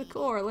halfway to the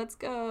core. Let's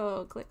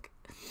go. Click.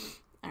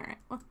 Alright,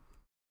 well.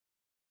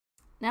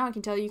 Now I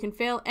can tell you can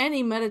fail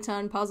any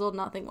Metaton puzzle,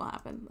 nothing will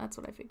happen. That's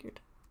what I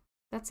figured.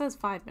 That says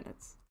 5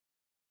 minutes.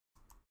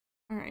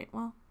 Alright,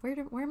 well,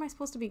 where am I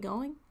supposed to be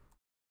going?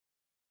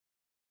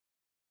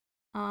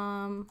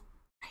 I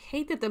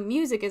hate that the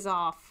music is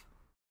off.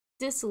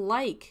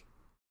 Dislike.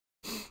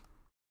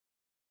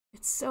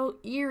 It's so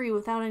eerie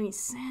without any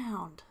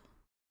sound.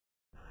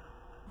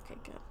 Okay,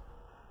 good.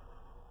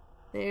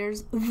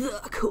 There's the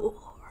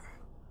core.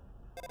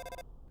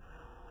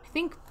 I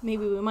think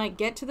maybe we might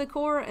get to the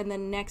core and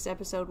then next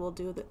episode we'll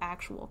do the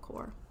actual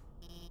core.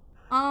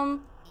 I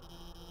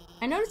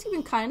noticed you've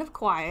been kind of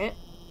quiet.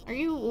 Are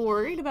you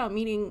worried about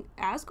meeting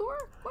Asgore?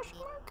 Question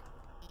mark?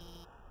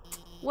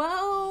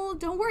 Well,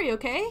 don't worry,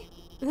 okay?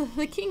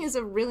 The king is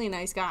a really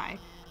nice guy.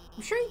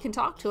 I'm sure you can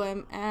talk to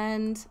him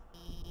and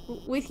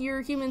with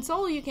your human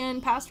soul, you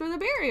can pass through the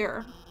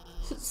barrier.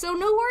 So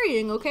no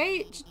worrying,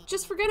 okay?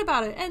 Just forget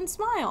about it and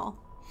smile.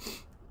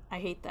 I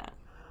hate that.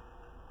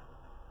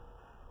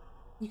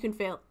 You can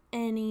fail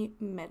any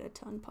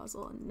Metaton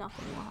puzzle and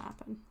nothing will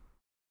happen.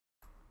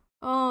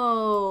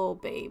 Oh,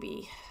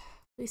 baby.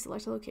 Please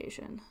select a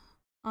location.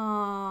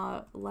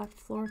 Left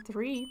floor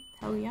 3.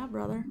 Hell yeah,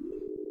 brother.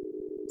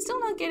 Still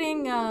not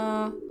getting,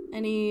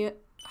 any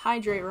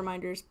hydrate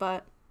reminders,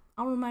 but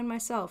I'll remind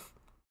myself.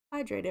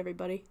 Hydrate,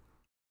 everybody.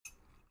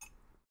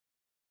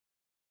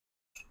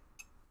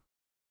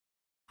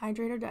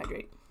 Hydrate or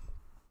dihydrate.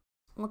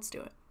 Let's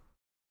do it.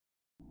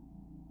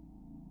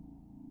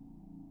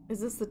 Is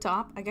this the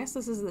top? I guess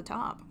this is the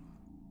top.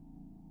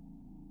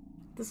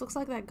 This looks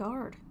like that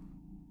guard.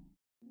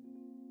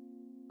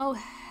 Oh,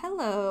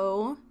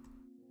 hello.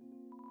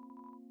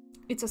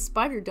 It's a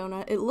spider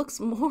donut. It looks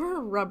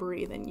more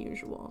rubbery than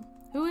usual.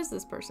 Who is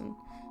this person?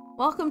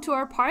 Welcome to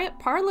our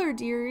parlor,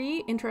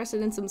 dearie.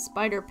 Interested in some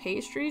spider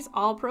pastries?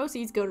 All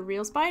proceeds go to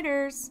real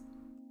spiders.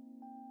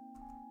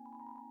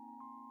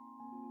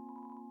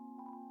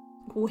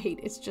 Wait,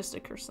 it's just a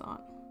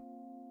croissant.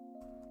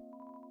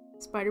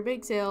 Spider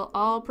bake sale.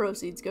 All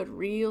proceeds go to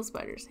real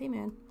spiders. Hey,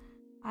 man.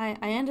 I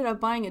ended up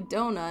buying a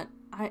donut.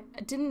 I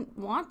didn't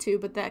want to,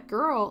 but that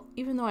girl,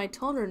 even though I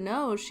told her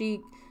no,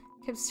 she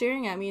kept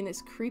staring at me in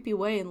this creepy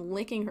way and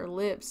licking her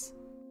lips.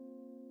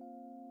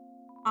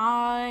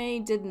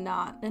 I did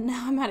not, and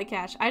now I'm out of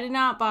cash. I did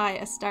not buy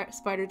a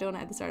spider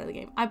donut at the start of the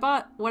game. I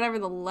bought whatever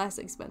the less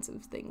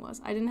expensive thing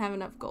was. I didn't have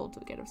enough gold to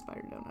get a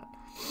spider donut.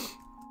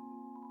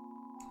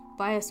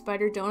 Buy a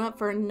spider donut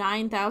for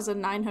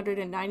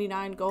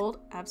 9,999 gold?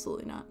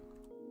 Absolutely not.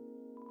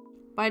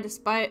 Buy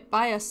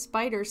a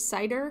spider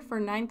cider for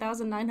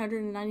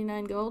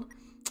 9,999 gold?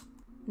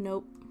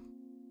 Nope.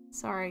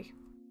 Sorry.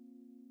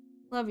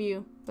 Love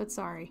you, but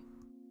sorry.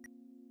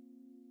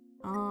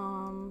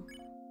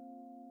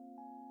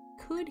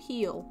 Could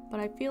heal, but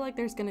I feel like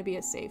there's gonna be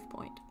a save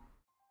point.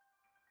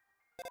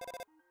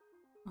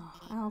 Oh,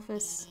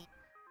 Alphys.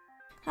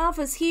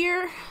 Alphys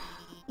here.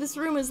 This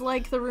room is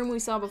like the room we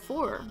saw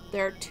before.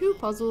 There are 2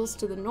 puzzles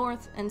to the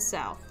north and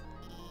south.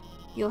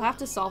 You'll have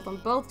to solve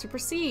them both to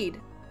proceed.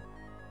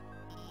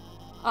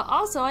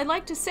 Also, I'd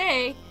like to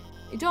say,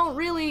 I don't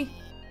really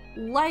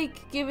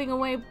like giving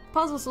away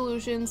puzzle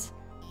solutions,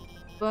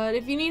 but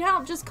if you need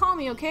help, just call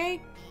me,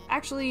 okay?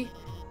 Actually,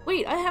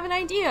 wait, I have an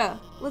idea.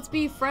 Let's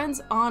be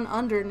friends on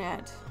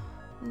Undernet.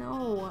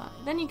 No,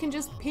 then you can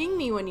just ping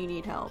me when you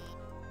need help.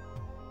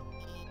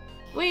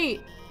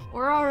 Wait,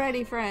 we're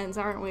already friends,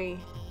 aren't we?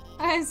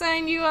 I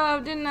signed you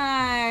up, didn't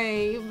I?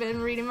 You've been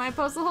reading my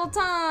post the whole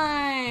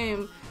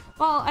time.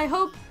 Well, I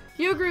hope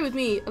you agree with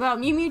me about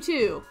Mew Mew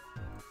 2.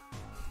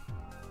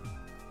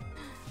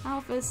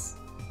 Alphys,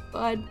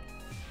 bud,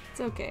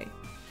 it's okay.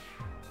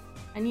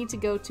 I need to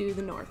go to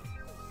the north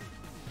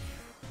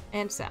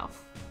and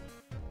south.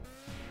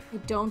 I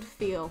don't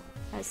feel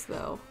as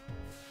though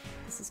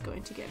this is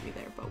going to get me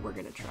there, but we're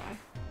gonna try.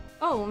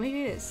 Oh, well,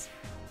 maybe it is.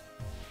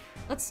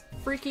 Let's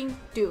freaking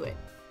do it.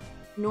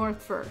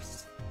 North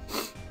first.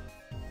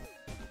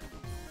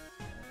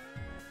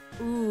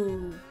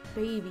 Ooh,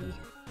 baby.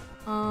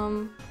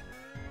 I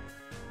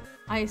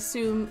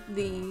assume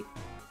you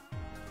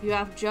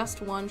have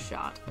just one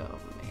shot. Oh,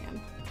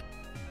 man.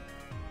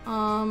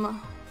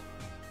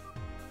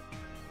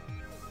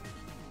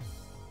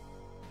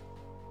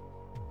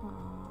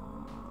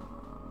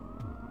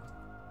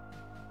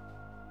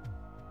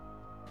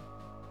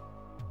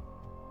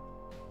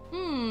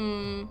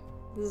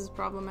 This is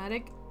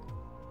problematic.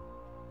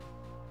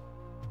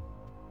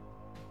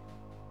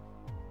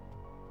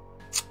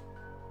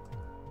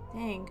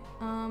 Dang.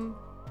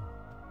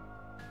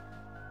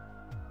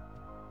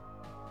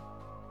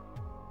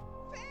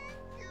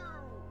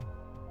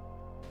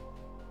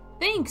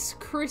 Thanks,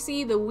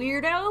 Chrissy the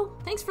weirdo.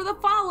 Thanks for the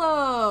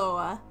follow.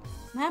 I'm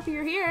happy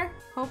you're here.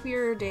 Hope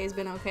your day's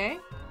been okay.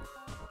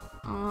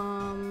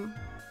 God,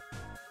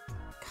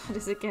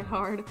 does it get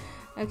hard?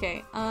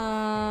 Okay,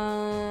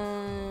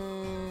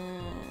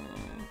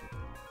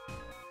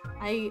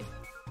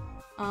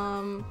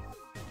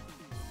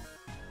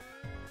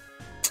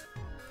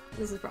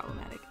 this is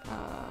problematic.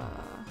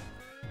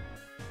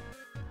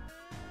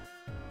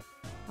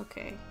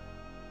 Okay.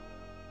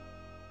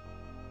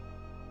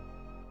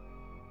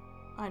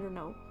 I don't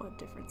know what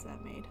difference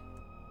that made.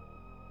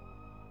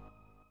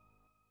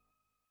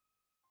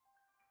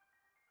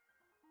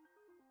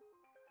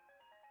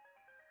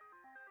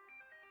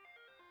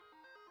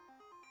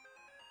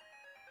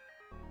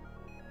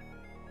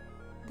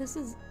 This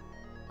is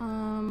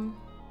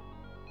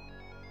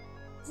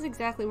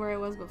exactly where I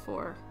was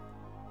before.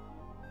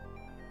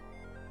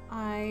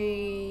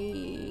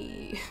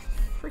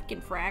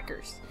 Freaking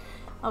frackers.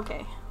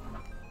 Okay.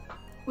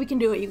 We can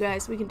do it, you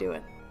guys. We can do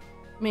it.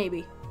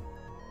 Maybe.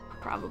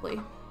 Probably.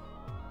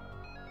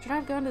 Should I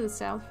have gone to the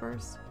south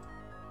first?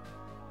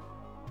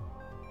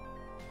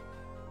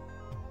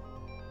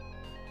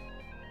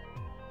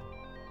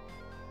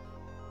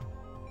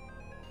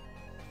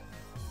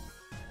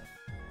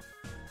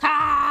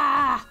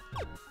 Ha!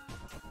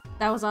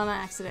 That was on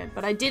accident,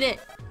 but I did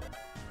it.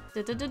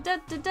 Da, da, da, da,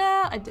 da,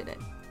 da. I did it.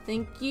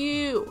 Thank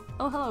you.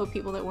 Oh, hello,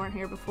 people that weren't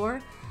here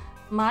before.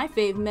 My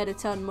fave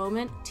Mettaton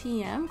moment,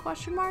 TM,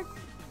 question mark?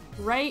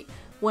 Right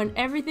when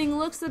everything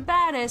looks the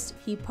baddest,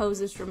 he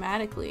poses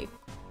dramatically.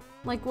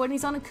 Like when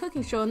he's on a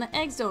cooking show and the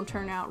eggs don't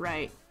turn out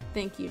right.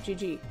 Thank you,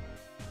 GG.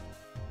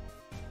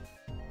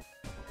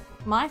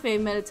 My fave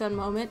Mettaton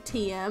moment,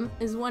 TM,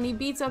 is when he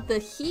beats up the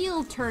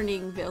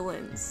heel-turning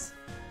villains.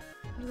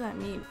 What does that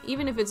mean?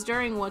 Even if it's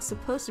during what's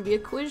supposed to be a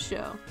quiz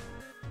show.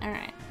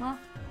 Alright, well.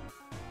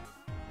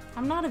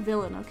 I'm not a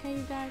villain, okay,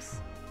 you guys?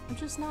 I'm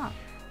just not.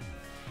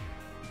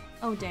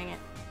 Oh, dang it.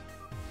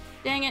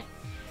 Dang it!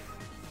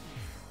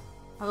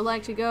 I would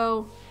like to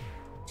go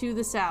to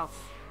the south.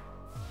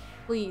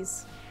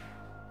 Please.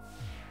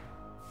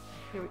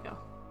 Here we go.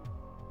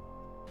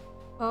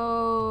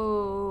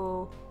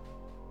 Oh.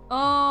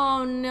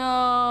 Oh no,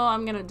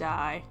 I'm gonna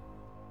die.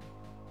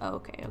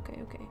 Okay,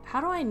 okay, okay.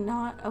 How do I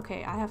not?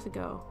 Okay, I have to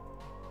go.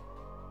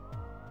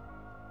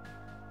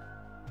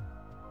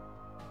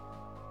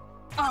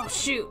 Oh,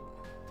 shoot.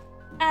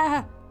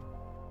 Ah.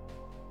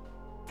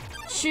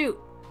 Shoot.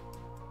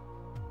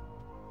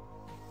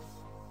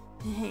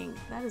 Dang,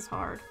 that is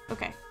hard.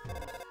 Okay.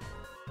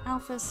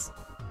 Alphys.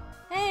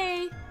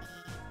 Hey!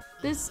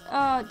 This,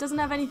 doesn't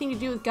have anything to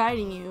do with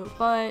guiding you,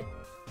 but...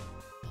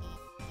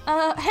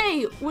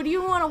 hey! Would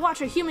you want to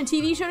watch a human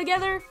TV show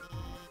together?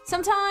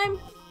 Sometime?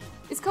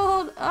 It's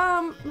called,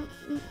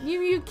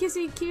 You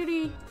Kissy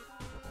Cutie.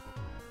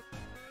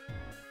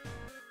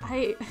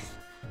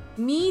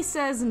 Me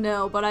says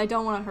no, but I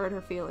don't want to hurt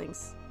her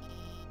feelings.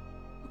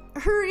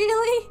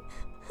 Really?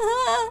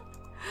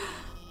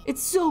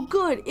 It's so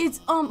good. It's,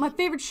 my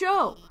favorite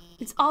show.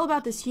 It's all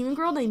about this human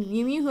girl named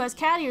Mew Mew who has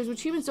cat ears,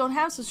 which humans don't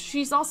have, so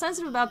she's all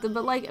sensitive about them,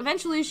 but, like,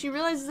 eventually she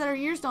realizes that her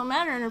ears don't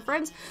matter, and her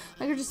friends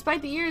like her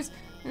despite the ears,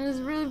 and it's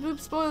really boop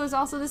spoilers.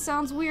 Also, this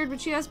sounds weird, but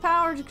she has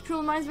power to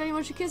control the minds of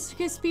anyone she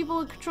kisses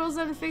people, controls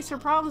them to fix her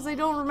problems. They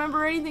don't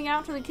remember anything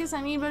after the kiss,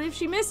 I mean, but if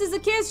she misses the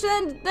kiss,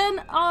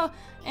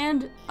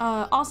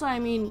 also, I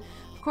mean,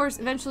 of course,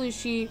 eventually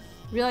she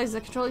realizes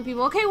that controlling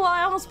people. Okay, well,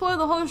 I almost spoiled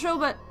the whole show,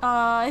 but,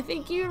 I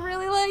think you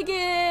really like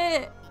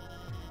it.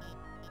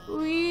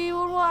 We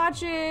will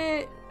watch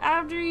it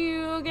after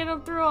you get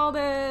up through all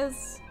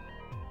this.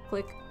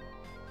 Click.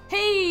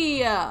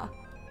 Hey!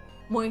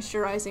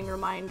 Moisturizing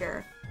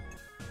reminder.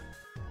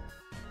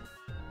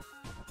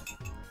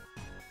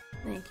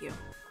 Thank you.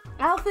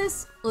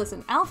 Alphys,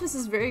 listen, Alphys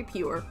is very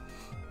pure,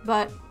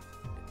 but,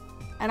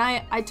 and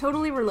I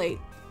totally relate,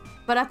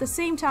 but at the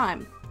same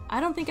time, I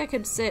don't think I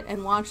could sit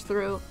and watch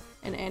through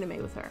an anime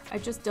with her. I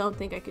just don't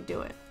think I could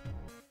do it.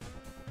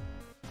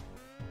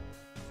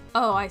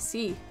 Oh, I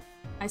see.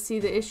 I see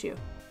the issue.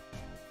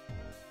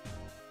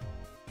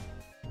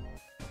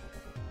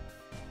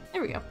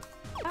 There we go.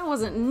 That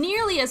wasn't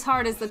nearly as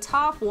hard as the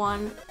top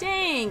one.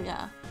 Dang!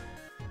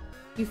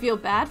 You feel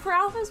bad for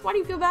Alphys? Why do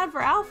you feel bad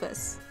for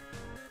Alphys?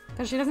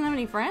 Because she doesn't have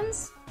any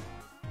friends?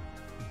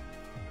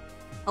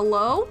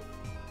 Hello?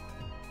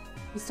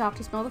 You stopped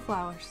to smell the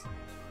flowers.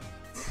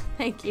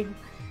 Thank you.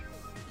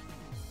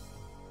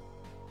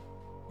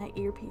 That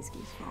earpiece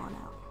keeps falling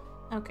out.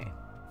 Okay.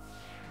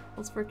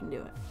 Let's freaking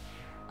do it.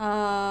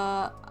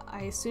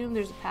 I assume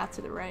there's a path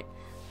to the right.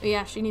 But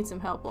yeah, she needs some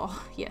help.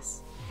 Oh,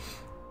 yes.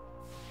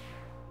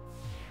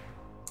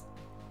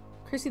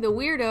 Chrissy the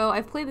Weirdo,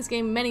 I've played this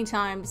game many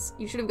times.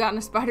 You should have gotten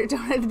a spider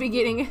donut at the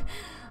beginning.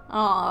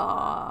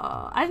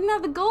 Aww. I didn't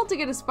have the goal to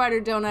get a spider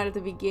donut at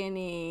the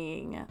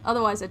beginning.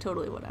 Otherwise, I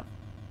totally would have.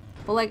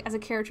 But like, as a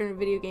character in a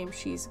video game,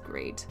 she's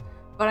great.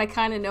 But I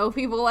kind of know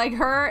people like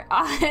her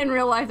in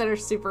real life that are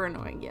super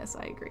annoying. Yes,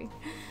 I agree.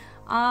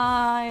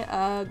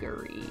 I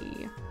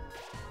agree.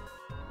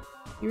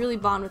 You really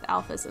bond with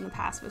Alphys in the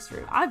pacifist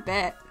route. I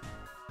bet.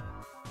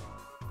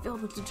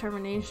 Filled with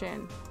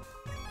determination.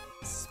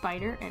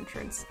 Spider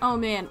entrance. Oh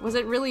man, was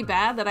it really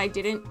bad that I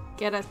didn't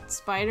get a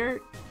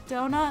spider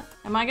donut?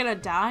 Am I gonna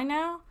die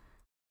now?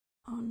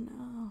 Oh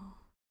no.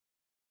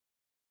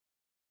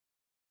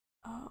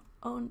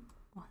 Oh,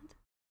 what?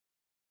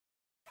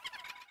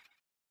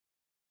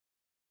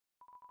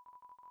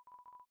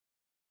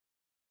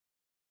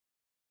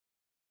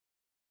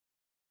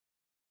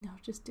 No,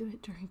 just do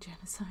it during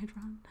Genocide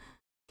Run.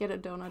 Get a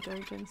donut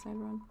during Genocide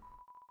Run.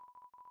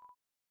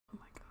 Oh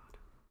my god.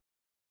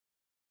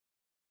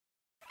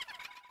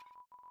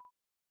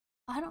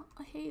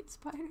 I hate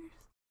spiders.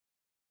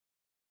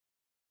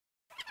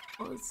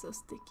 Oh, it's so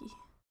sticky.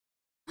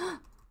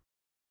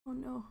 Oh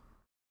no.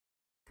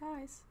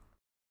 Guys.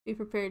 Be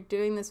prepared,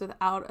 doing this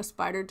without a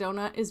spider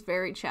donut is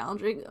very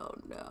challenging. Oh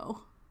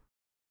no.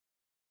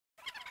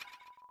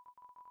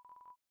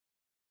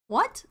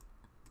 What?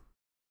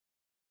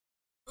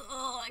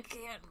 Oh, I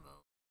can't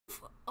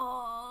move.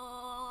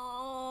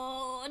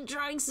 Oh, I'm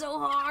trying so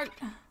hard.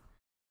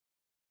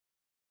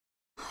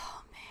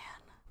 Oh,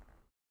 man.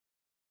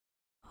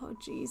 Oh,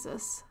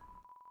 Jesus.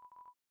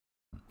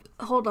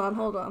 Hold on.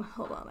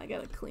 I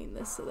gotta clean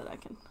this so that I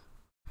can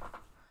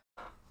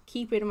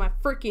keep it in my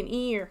freaking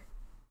ear.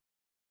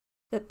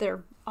 That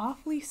they're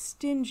awfully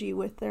stingy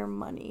with their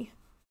money.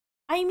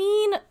 I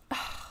mean,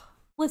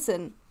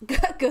 listen,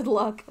 good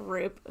luck,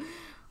 Rip.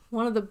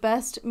 One of the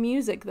best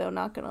music, though,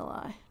 not gonna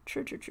lie.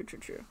 True.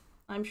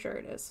 I'm sure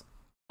it is.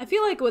 I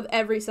feel like with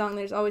every song,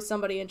 there's always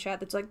somebody in chat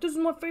that's like, this is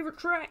my favorite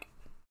track.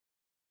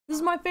 This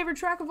is my favorite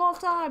track of all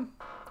time.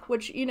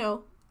 Which, you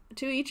know,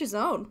 to each his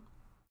own.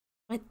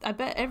 I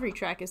bet every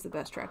track is the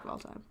best track of all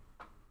time.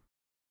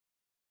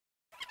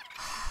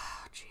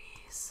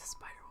 Jeez,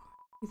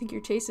 Spider-Woman. You think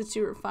your taste is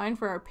too refined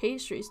for our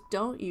pastries,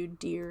 don't you,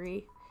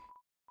 dearie?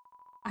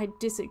 I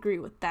disagree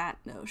with that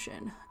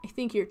notion. I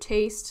think your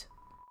taste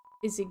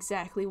is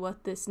exactly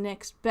what this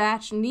next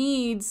batch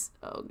needs.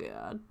 Oh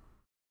god.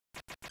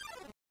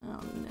 Oh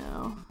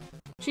no.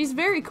 She's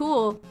very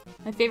cool.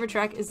 My favorite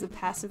track is the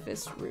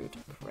Pacifist Route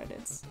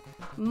credits.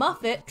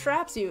 Muffet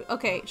traps you.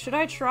 Okay, should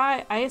I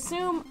try? I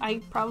assume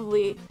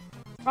probably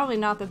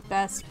not the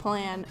best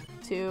plan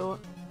to...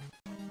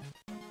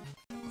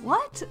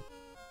 What?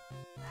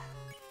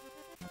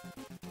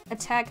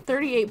 Attack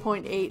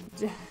 38.8,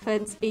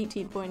 defense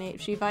 18.8.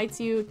 She invites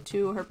you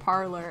to her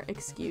parlor.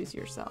 Excuse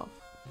yourself.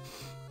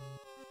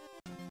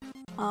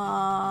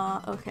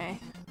 Okay.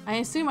 I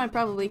assume I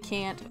probably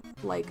can't,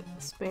 like,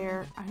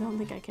 spare. I don't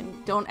think I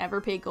can. Don't ever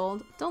pay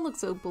gold. Don't look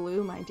so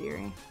blue, my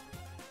dearie.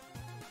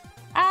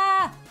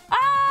 Ah!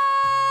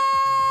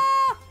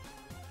 Ah!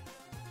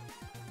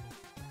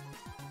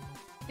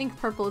 I think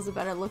purple is a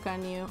better look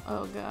on you.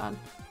 Oh god.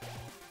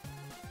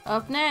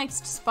 Up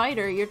next,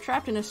 Spider, you're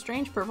trapped in a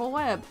strange purple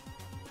web.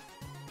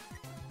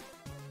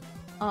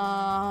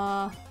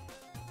 I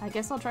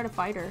guess I'll try to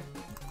fight her.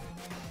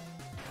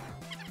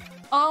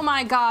 Oh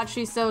my god,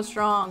 she's so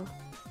strong.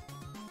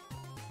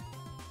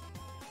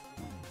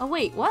 Oh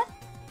wait, what?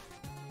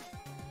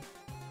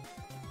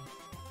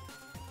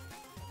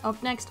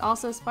 Up next,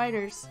 also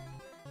spiders.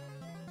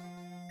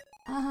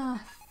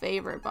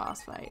 Favorite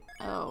boss fight.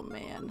 Oh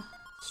man.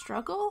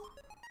 Struggle?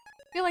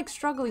 I feel like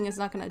struggling is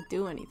not gonna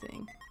do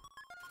anything.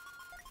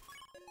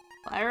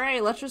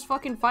 Alright, let's just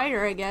fucking fight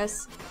her, I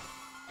guess.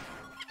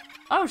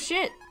 Oh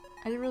shit!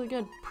 I did really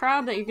good.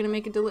 Proud that you're gonna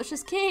make a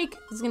delicious cake!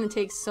 This is gonna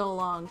take so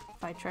long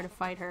if I try to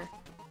fight her.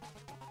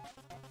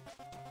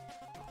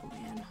 Oh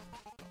man.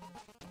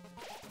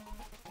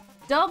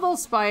 Double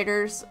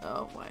spiders!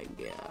 Oh my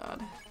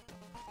god.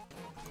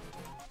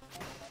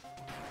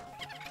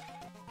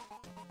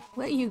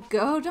 Let you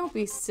go? Don't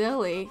be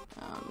silly.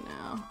 Oh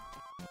no.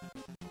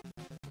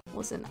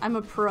 Listen, I'm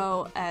a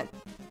pro at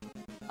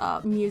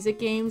music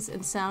games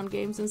and sound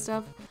games and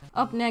stuff.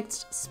 Up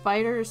next,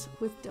 spiders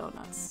with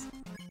donuts.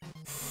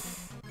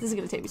 This is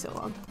gonna take me so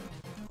long.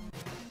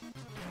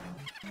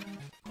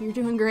 You're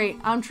doing great.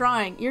 I'm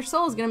trying. Your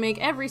soul is gonna make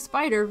every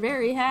spider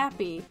very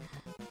happy.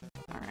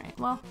 Alright,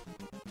 well.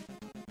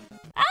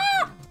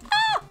 Ah!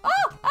 Ah!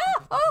 Oh!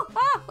 Ah! Oh!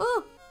 Ah!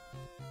 Oh!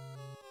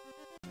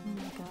 Oh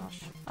my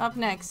gosh. Up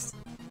next.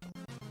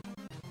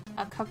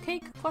 A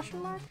cupcake?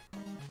 Question mark?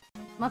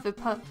 Muffet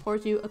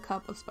pours you a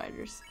cup of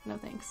spiders. No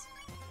thanks.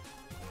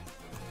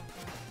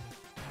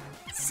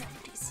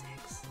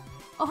 76.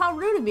 Oh, how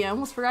rude of me. I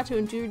almost forgot to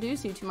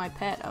introduce you to my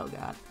pet. Oh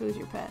god, who's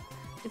your pet?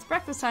 It's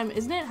breakfast time,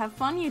 isn't it? Have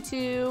fun, you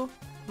two.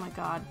 Oh my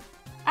god.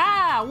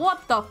 Ah!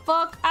 What the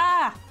fuck?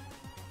 Ah!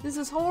 This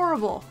is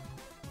horrible.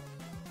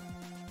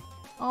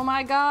 Oh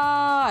my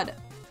god.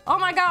 Oh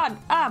my god.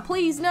 Ah,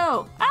 please,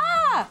 no.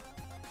 Ah!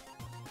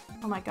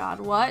 Oh my god,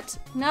 what?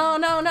 No,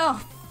 no, no.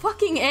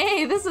 Fucking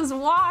A, this is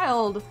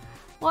wild.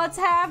 What's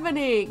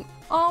happening?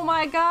 Oh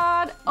my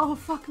god. Oh,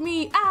 fuck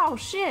me. Ow,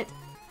 shit.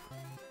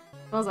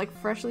 Smells like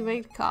freshly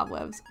baked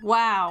cobwebs.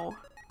 Wow.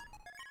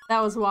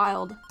 That was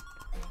wild.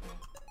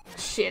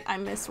 Shit, I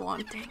missed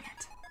one. Dang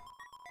it.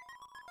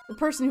 The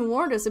person who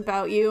warned us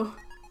about you.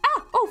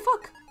 Ah! Oh,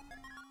 fuck!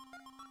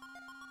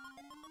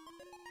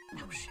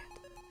 Oh, shit.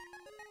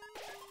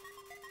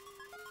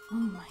 Oh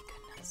my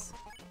goodness.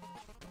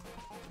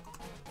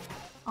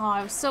 Oh,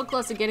 I was so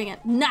close to getting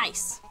it.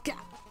 Nice! God.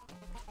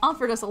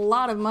 Offered us a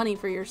lot of money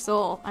for your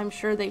soul. I'm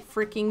sure they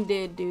freaking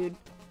did, dude.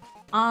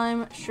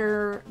 I'm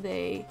sure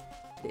they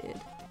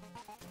did.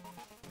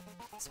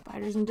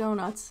 Spiders and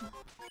donuts.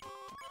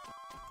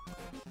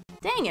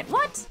 Dang it,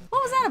 what?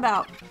 What was that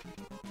about?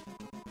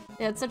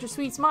 They had such a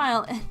sweet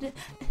smile and...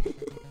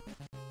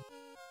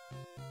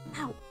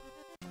 Ow.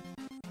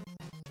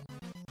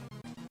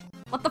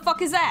 What the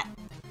fuck is that?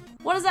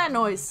 What is that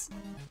noise?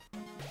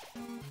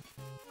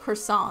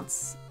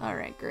 Croissants.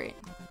 Alright, great.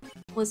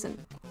 Listen,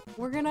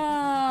 we're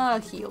gonna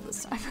heal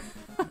this time.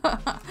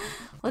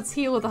 Let's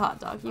heal with a hot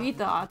dog. You eat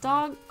the hot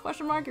dog?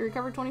 Question mark, you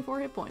recover 24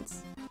 hit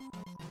points.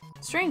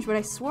 Strange, but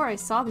I swore I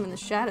saw them in the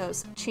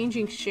shadows.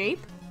 Changing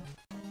shape?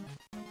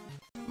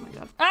 Oh my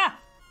god. Ah!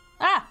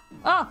 Ah!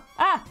 Oh!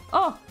 Ah!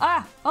 Oh!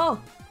 Ah!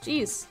 Oh!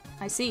 Jeez.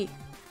 I see.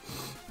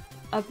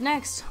 Up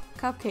next,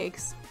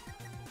 cupcakes.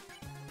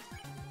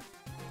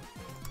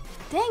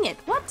 Dang it!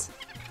 What?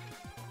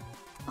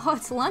 Oh,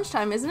 it's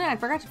lunchtime, isn't it? I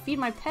forgot to feed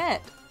my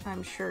pet.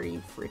 I'm sure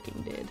you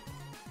freaking did.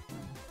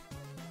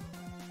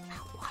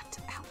 Ow, what?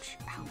 Ouch.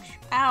 Ouch.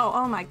 Ow!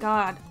 Oh my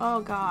god.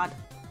 Oh god.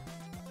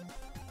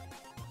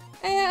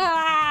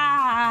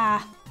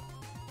 Ah!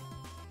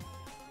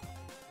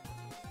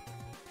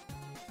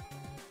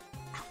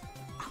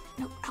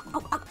 no. Ow,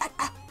 ow, ow, ow,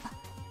 ow.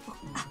 Oh,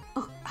 ah,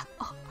 oh, ah,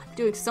 oh. I'm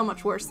doing so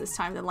much worse this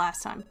time than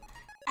last time.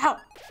 Ow!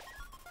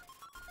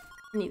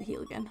 I need to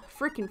heal again.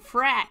 Freaking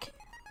frack!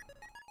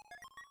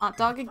 Hot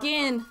dog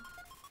again! Man.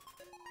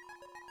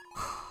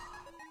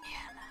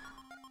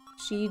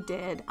 She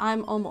dead.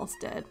 I'm almost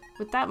dead.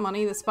 With that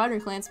money, the Spider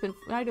Clan's been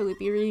finally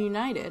be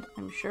reunited,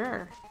 I'm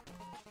sure.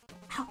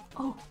 Ow!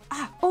 Oh!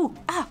 Ah! Oh!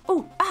 Ah!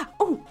 Oh! Ah!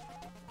 Oh!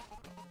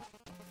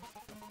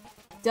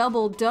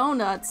 Double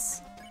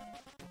donuts!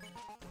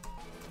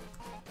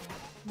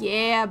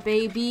 Yeah,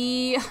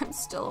 baby! I'm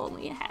still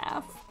only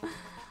half.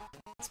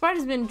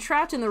 Spider's been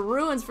trapped in the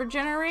ruins for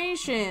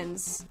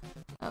generations!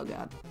 Oh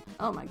god.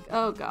 Oh my,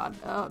 oh god.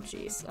 Oh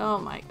jeez. Oh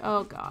my,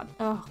 oh god.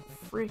 Oh,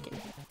 freaking.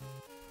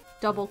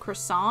 Double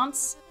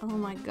croissants? Oh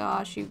my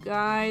gosh, you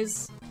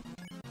guys.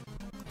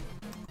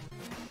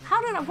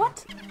 How did I,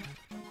 what?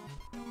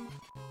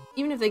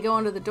 Even if they go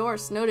under the door,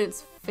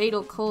 Snowdin's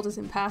fatal cult is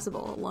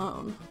impassable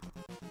alone.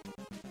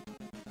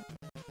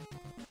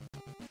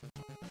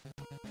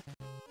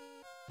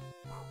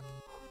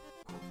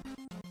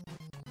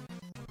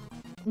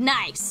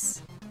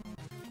 Nice!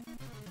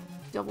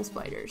 Double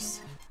spiders.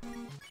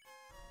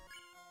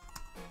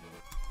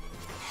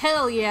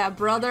 Hell yeah,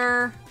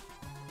 brother!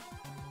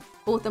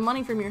 But with the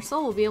money from your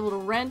soul, we'll be able to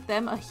rent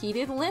them a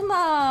heated limo!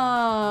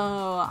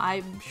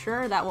 I'm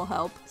sure that will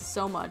help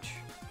so much.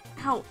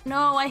 Ow,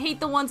 no, I hate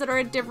the ones that are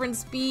at different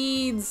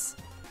speeds!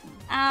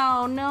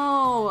 Ow,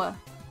 no!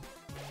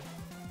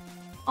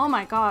 Oh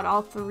my god,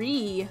 all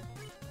three.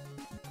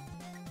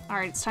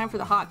 Alright, it's time for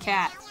the hot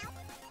cat.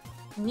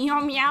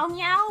 Meow, meow,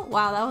 meow!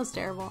 Wow, that was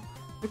terrible.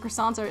 The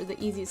croissants are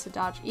the easiest to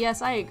dodge.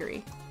 Yes, I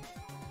agree.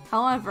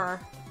 However,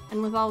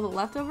 and with all the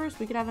leftovers,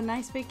 we could have a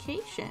nice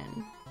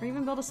vacation. Or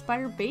even build a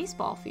spider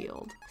baseball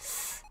field.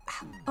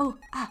 Ah, oh,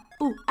 ah,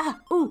 ooh, ah,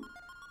 ooh!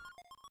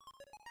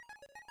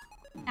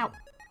 Ow.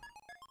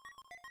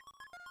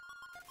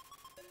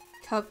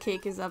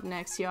 Cupcake is up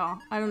next, y'all.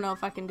 I don't know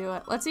if I can do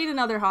it. Let's eat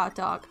another hot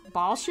dog.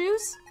 Ball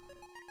shoes?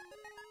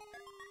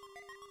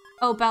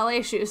 Oh,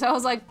 ballet shoes. I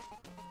was like,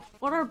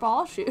 what are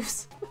ball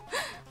shoes?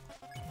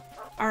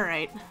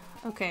 Alright.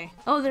 Okay.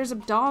 Oh, there's a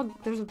dog.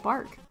 There's a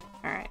bark.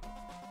 Alright.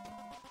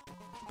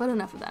 But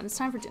enough of that. It's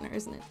time for dinner,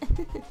 isn't it?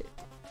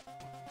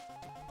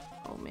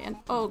 Oh, man.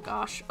 Oh,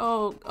 gosh.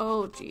 Oh,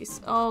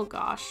 jeez. Oh,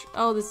 gosh.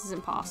 Oh, this is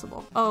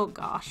impossible. Oh,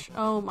 gosh.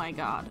 Oh, my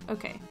god.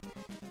 Okay.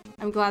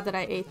 I'm glad that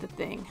I ate the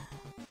thing.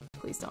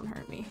 Please don't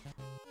hurt me.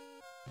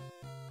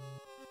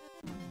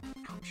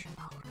 Ouch.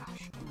 Oh,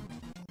 gosh.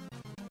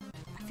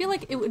 I feel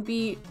like it would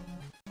be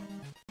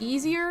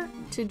easier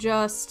to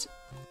just,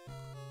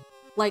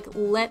 like,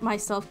 let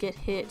myself get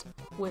hit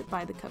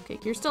by the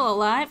cupcake. You're still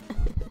alive?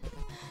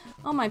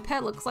 Oh, my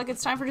pet, looks like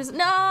it's time for just—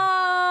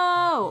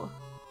 No!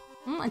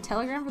 A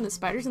telegram from the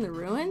spiders in the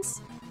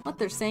ruins? What,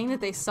 they're saying that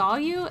they saw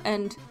you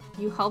and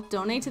you helped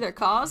donate to their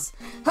cause?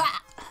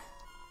 Ha!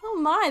 Oh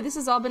my, this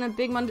has all been a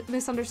big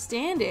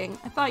misunderstanding.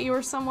 I thought you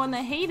were someone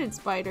that hated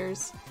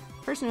spiders.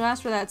 The person who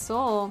asked for that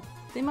soul,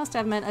 they must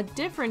have meant a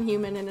different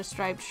human in a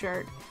striped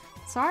shirt.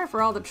 Sorry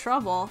for all the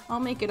trouble. I'll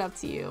make it up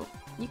to you.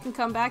 You can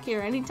come back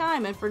here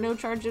anytime and for no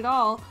charge at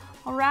all.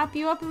 I'll wrap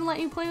you up and let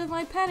you play with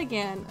my pet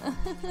again.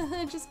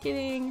 Just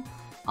kidding.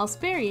 I'll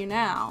spare you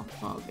now.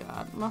 Oh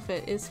god,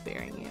 Muffet is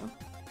sparing you.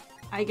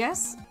 I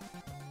guess?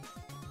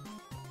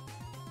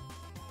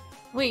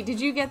 Wait, did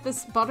you get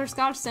this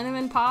butterscotch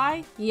cinnamon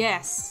pie?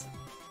 Yes,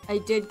 I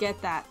did get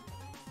that.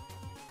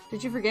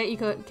 Did you forget you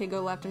could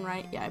go left and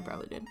right? Yeah, I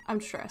probably did. I'm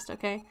stressed,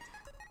 okay?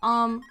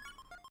 Can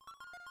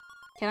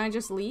I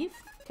just leave?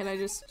 Can I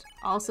just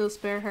also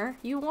spare her?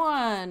 You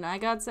won! I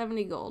got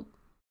 70 gold.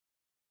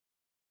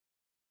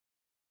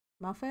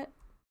 Muffet?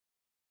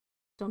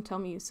 Don't tell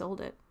me you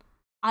sold it.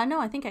 I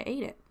know, I think I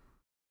ate it.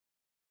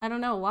 I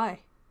don't know why.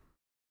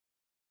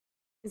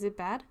 Is it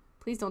bad?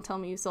 Please don't tell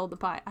me you sold the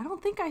pie. I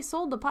don't think I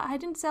sold the pie. I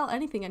didn't sell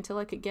anything until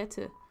I got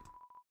to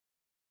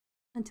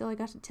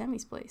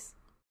Temmie's place.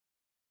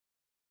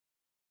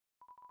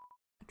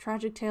 A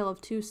tragic tale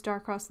of two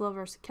star-crossed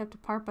lovers kept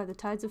apart by the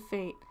tides of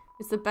fate.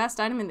 It's the best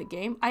item in the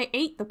game. I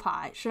ate the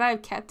pie. Should I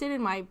have kept it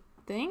in my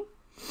thing?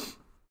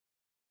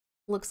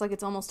 Looks like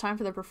it's almost time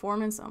for the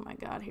performance. Oh my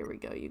god, here we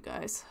go, you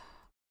guys.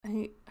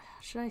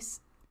 Should I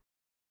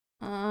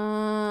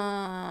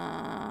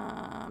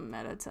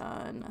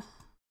Metaton. I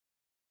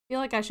feel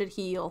like I should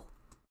heal.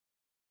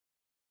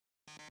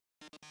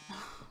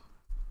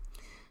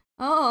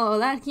 Oh,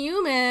 that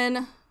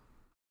human!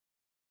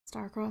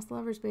 Star-crossed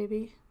lovers,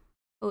 baby.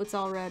 Oh, it's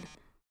all red.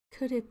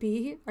 Could it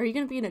be? Are you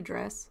gonna be in a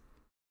dress?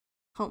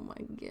 Oh my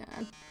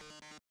god.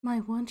 My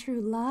one true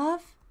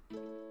love?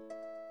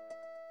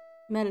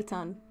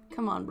 Metaton,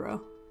 come on,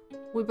 bro.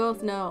 We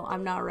both know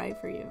I'm not right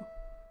for you.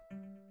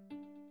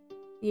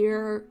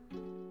 You're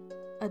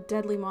a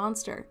deadly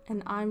monster,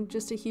 and I'm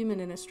just a human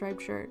in a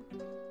striped shirt.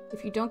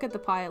 If you don't get the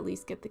pie, at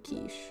least get the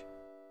quiche.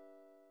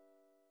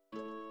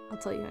 I'll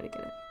tell you how to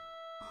get it.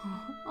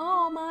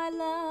 Oh, my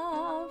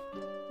love,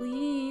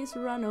 please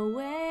run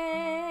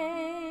away.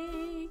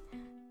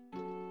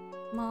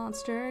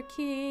 Monster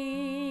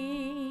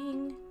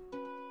King,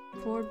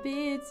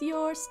 forbids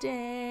your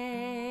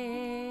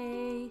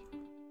stay.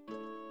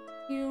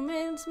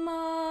 Humans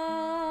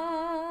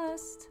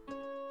must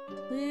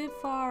live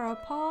far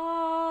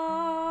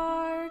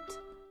apart,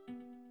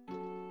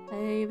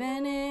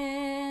 even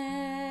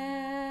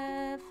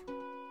if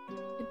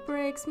it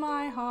breaks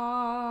my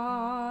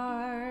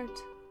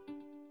heart.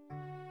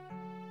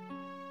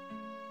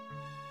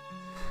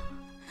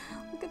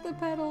 Look at the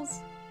petals.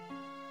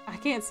 I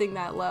can't sing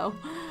that low.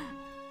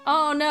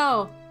 Oh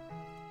no!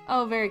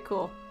 Oh, very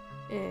cool.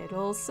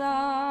 It'll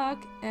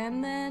suck,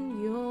 and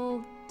then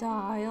you'll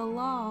die a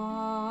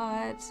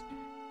lot.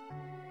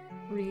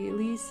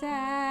 Really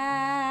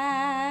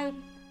sad.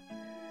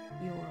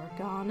 You're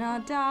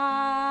gonna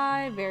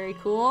die. Very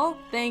cool.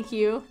 Thank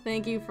you.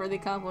 Thank you for the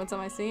compliments on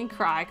my singing.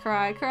 Cry,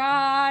 cry,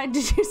 cry.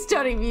 Did you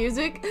study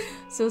music?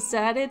 So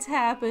sad it's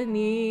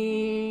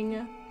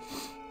happening.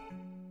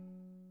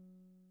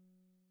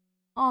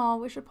 Aw,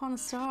 wish upon a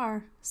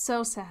star.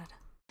 So sad.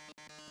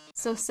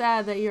 So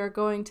sad that you're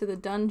going to the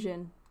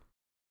dungeon.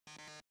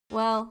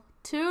 Well,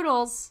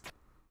 toodles.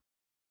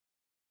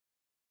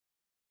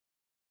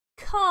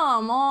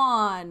 Come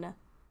on.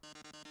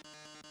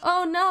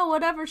 Oh no,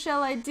 whatever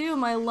shall I do?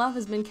 My love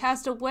has been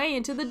cast away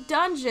into the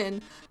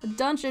dungeon. A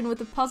dungeon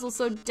with a puzzle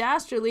so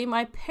dastardly,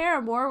 my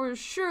paramour will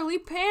surely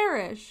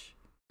perish.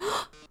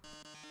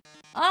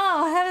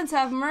 Oh, heavens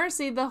have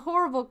mercy, the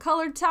horrible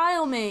colored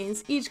tile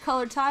maze. Each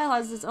colored tile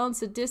has its own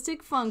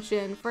sadistic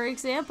function. For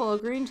example, a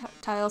green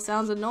tile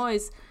sounds a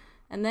noise,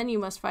 and then you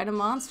must fight a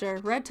monster.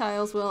 Red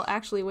tiles will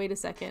actually, wait a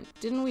second.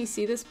 Didn't we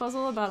see this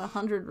puzzle about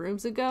 100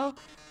 rooms ago?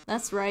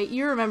 That's right,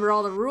 you remember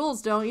all the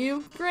rules, don't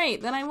you?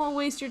 Great, then I won't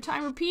waste your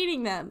time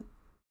repeating them.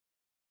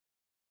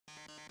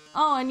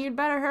 Oh, and you'd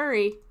better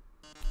hurry.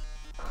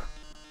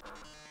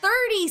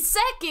 30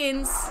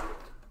 seconds?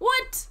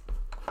 What?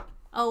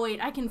 Oh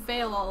wait, I can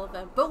fail all of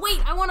them. But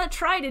wait, I want to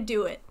try to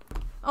do it.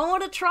 I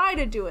want to try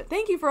to do it.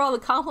 Thank you for all the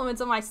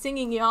compliments on my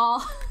singing,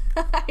 y'all.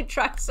 I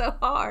tried so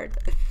hard.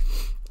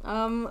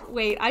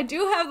 Wait, I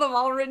do have them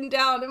all written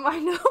down in my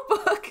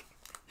notebook.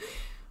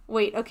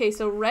 Wait, okay,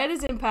 so red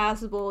is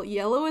impassable,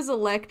 yellow is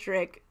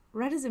electric.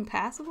 Red is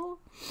impassable?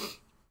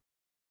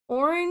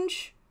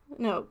 Orange?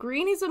 No,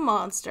 green is a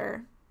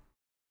monster.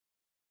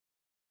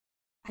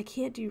 I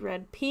can't do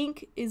red.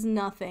 Pink is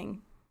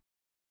nothing.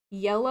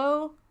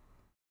 Yellow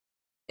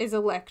is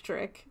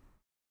electric.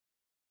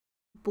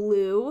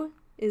 Blue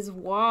is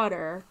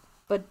water,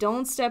 but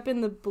don't step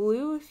in the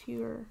blue if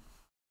you're...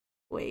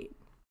 Wait.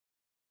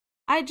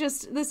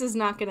 This is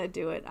not gonna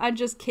do it. I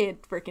just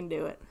can't freaking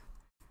do it.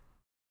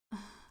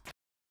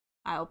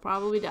 I'll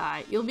probably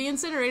die. You'll be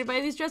incinerated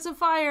by these jets of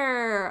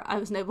fire! I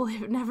was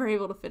never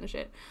able to finish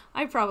it.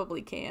 I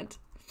probably can't.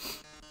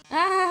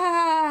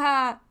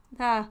 Ah!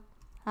 Ah!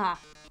 Ah!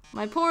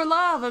 My poor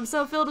love! I'm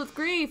so filled with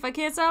grief! I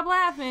can't stop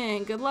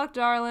laughing! Good luck,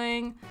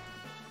 darling!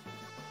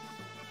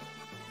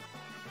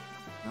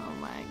 Oh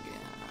my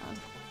god.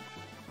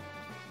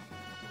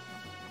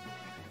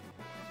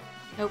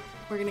 Nope.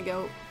 We're gonna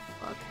go.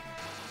 Fuck.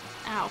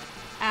 Ow.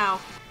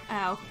 Ow.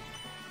 Ow.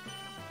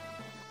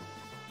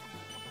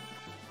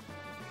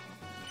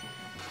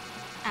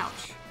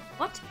 Ouch.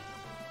 What?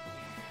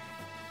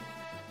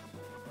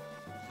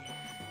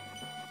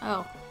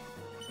 Oh.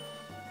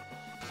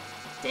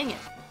 Dang it.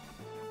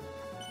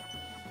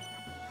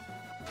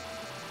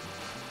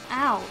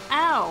 Ow.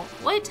 Ow.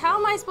 Wait, how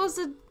am I supposed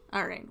to...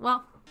 Alright,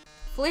 well.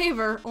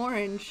 Flavor,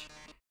 orange.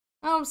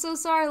 Oh, I'm so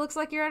sorry. Looks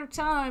like you're out of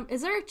time.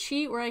 Is there a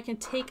cheat where I can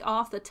take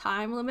off the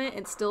time limit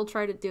and still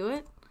try to do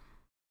it?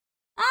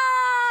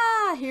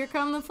 Ah! Here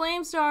come the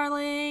flames,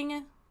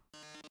 darling.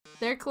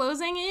 They're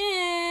closing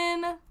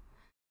in.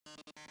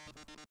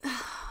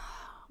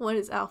 What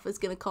is Alpha's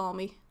gonna call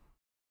me?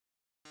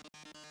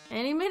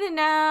 Any minute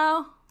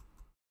now.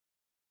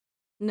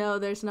 No,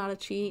 there's not a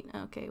cheat.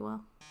 Okay,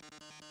 well.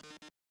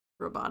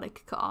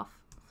 Robotic cough.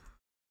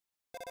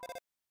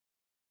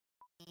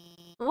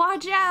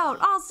 Watch out!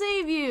 I'll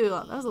save you!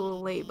 That was a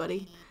little late,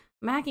 buddy.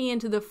 Macking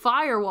into the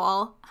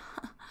firewall.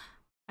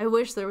 I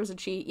wish there was a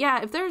cheat.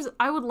 Yeah, if there's...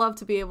 I would love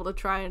to be able to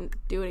try and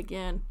do it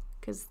again.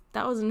 Because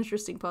that was an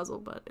interesting puzzle,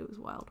 but it was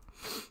wild.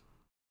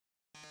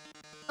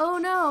 Oh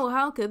no,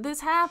 how could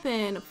this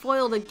happen?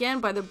 Foiled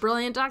again by the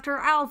brilliant Dr.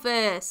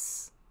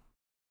 Alphys.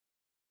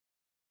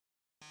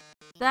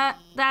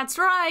 That's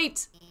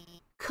right!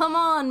 Come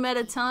on,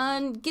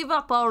 Metaton, give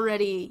up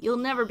already. You'll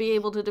never be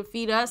able to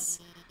defeat us.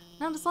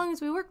 Not as long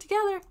as we work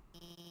together.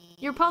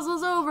 Your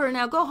puzzle's over,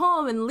 now go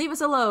home and leave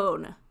us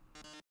alone.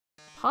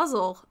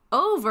 Puzzle?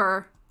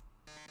 Over?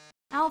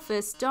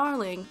 Alphys,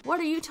 darling, what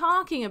are you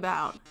talking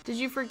about? Did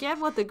you forget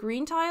what the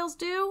green tiles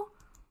do?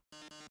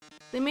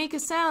 They make a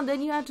sound,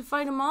 then you have to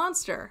fight a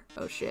monster.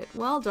 Oh shit.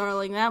 Well,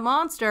 darling, that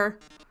monster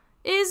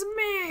is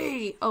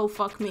me! Oh,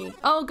 fuck me.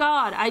 Oh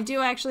god, I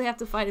do actually have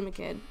to fight him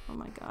again. Oh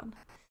my god.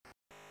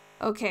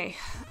 Okay,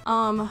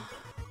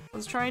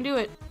 let's try and do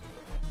it.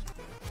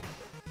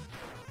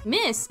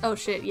 Miss! Oh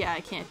shit, yeah, I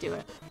can't do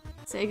it.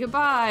 Say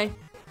goodbye.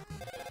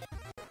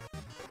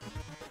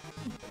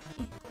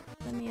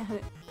 Let me at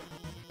it.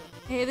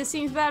 Hey, this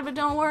seems bad, but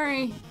don't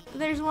worry.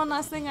 there's one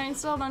last thing I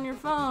installed on your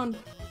phone.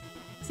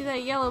 See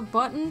that yellow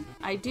button?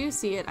 I do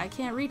see it. I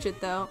can't reach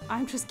it though.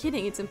 I'm just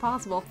kidding, it's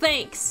impossible.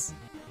 Thanks!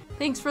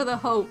 Thanks for the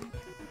hope.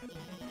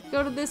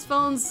 Go to this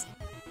phone's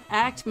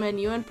act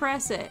menu and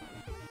press it.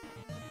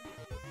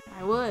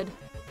 I would.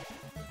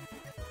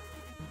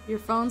 Your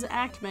phone's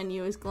act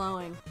menu is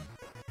glowing.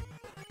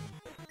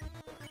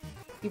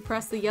 You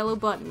press the yellow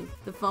button.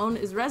 The phone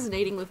is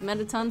resonating with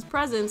Metaton's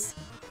presence.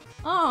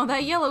 Oh,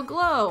 that yellow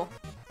glow!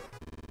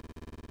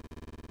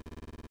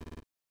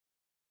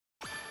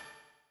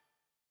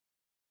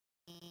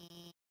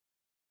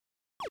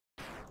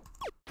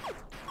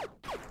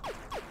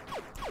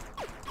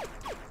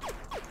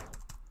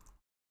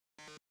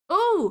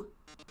 Ooh!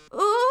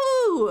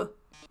 Ooh!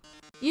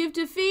 You've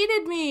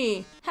defeated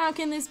me! How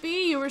can this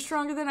be? You were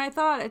stronger than I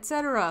thought,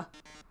 etc.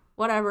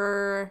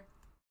 Whatever.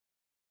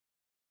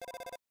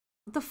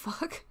 What the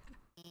fuck?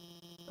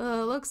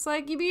 Looks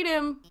like you beat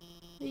him.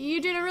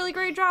 You did a really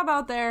great job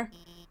out there.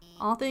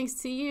 All thanks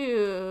to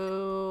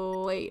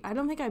you. Wait, I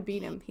don't think I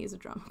beat him. He's a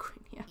drama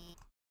queen, yeah.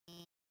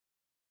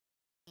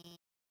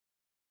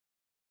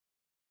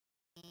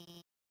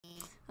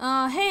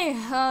 Hey,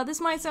 this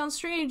might sound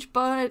strange,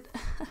 but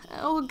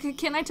oh,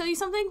 can I tell you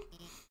something?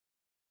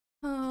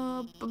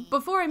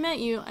 Before I met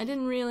you, I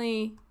didn't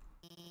really...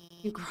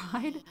 You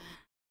cried?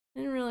 I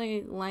didn't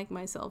really like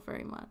myself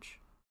very much.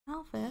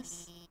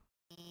 Alphys.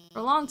 For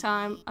a long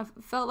time, I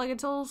felt like a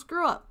total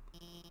screw-up.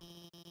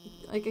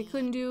 Like I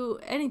couldn't do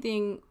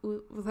anything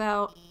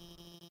without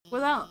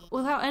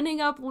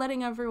ending up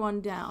letting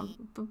everyone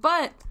down.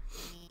 But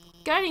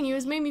guiding you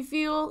has made me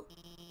feel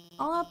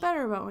a lot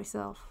better about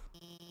myself.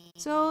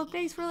 So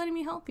thanks for letting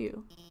me help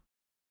you.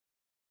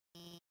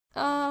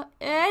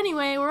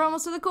 Anyway, we're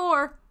almost to the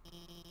core.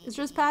 It's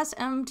just past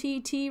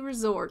MTT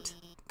Resort.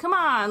 Come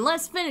on,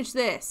 let's finish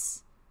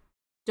this.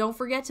 Don't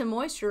forget to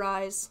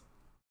moisturize.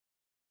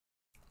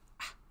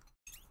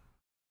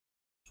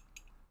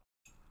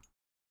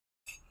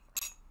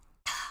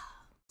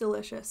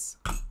 Delicious.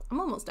 I'm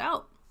almost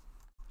out.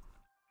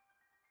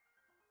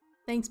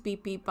 Thanks,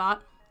 Beep Beep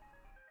Bot.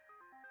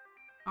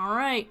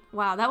 Alright.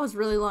 Wow, that was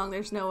really long.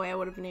 There's no way I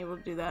would have been able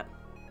to do that.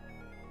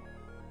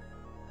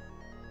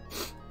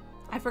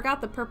 I forgot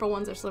the purple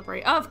ones are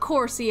slippery. Of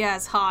course he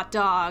has hot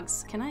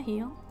dogs. Can I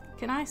heal?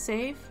 Can I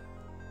save?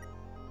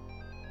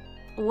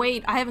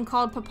 Wait, I haven't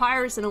called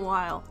Papyrus in a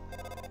while.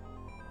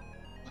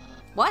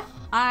 What?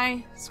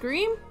 I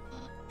scream?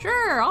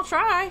 Sure, I'll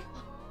try.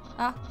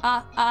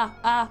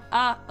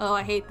 Oh,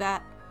 I hate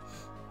that.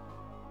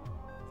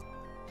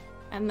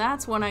 And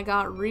that's when I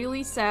got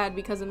really sad,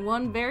 because in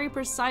one very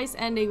precise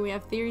ending we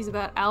have theories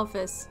about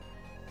Alphys.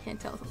 Can't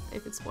tell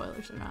if it's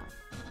spoilers or not.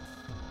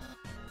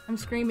 I'm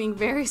screaming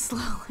very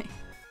slowly.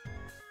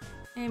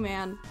 Hey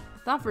man, I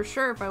thought for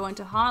sure if I went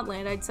to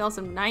Hotland I'd sell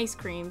some nice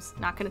creams.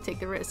 Not gonna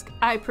take the risk.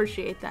 I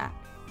appreciate that.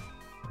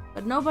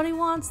 But nobody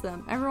wants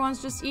them.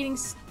 Everyone's just eating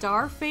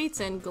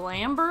Starfates and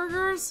glam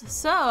burgers,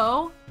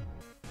 so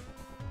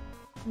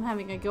I'm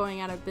having a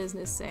going out of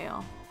business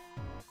sale.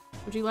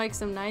 Would you like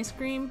some nice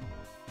cream?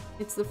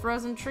 It's the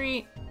frozen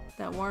treat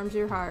that warms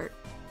your heart.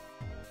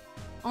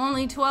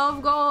 Only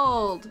 12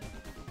 gold!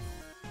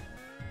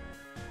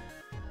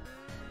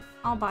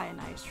 I'll buy a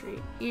nice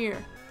treat.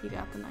 Here, you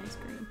got the nice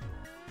cream.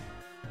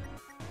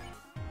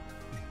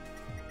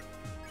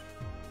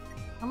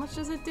 How much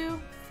does it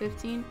do?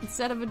 15?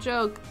 Instead of a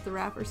joke, the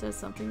rapper says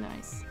something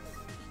nice.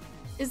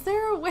 Is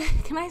there a way?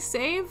 Can I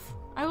save?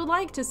 I would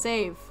like to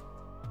save.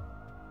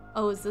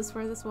 Oh, is this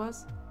where this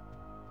was?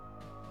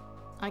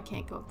 I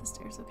can't go up the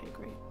stairs. Okay,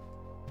 great.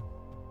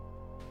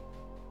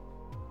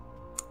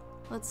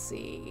 Let's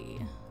see.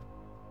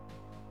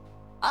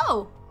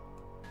 Oh!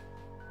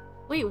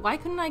 Wait, why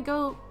couldn't I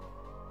go?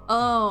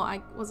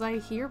 Oh, was I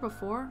here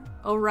before?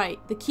 Oh, right.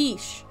 The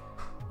quiche.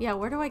 Yeah,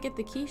 where do I get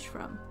the quiche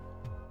from?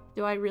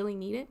 Do I really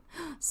need it?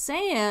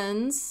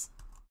 Sans!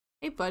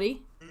 Hey,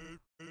 buddy.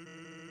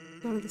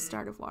 Go to the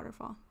start of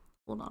Waterfall.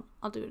 Hold on.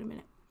 I'll do it in a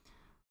minute.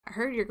 I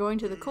heard you're going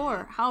to the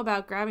core. How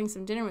about grabbing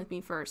some dinner with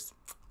me first?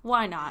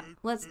 Why not?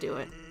 Let's do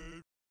it.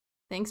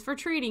 Thanks for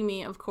treating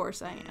me. Of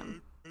course I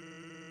am.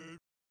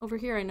 Over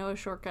here I know a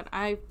shortcut.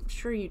 I'm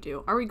sure you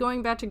do. Are we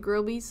going back to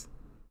Grilby's?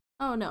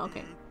 Oh no,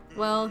 okay.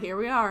 Well, here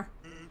we are.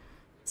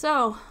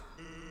 So,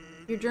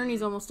 your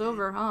journey's almost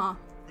over, huh?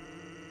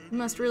 You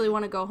must really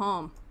want to go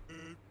home.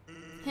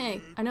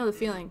 Hey, I know the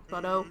feeling,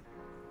 buddo.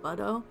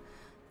 Buddo?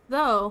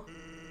 Though,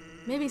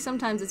 maybe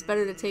sometimes it's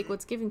better to take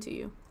what's given to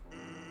you.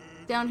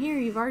 Down here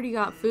you've already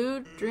got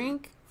food,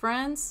 drink,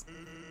 friends.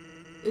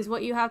 Is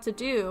what you have to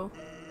do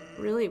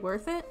really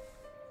worth it?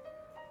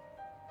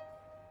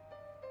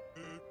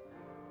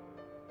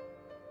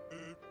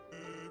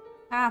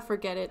 Ah,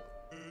 forget it.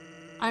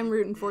 I'm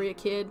rooting for you,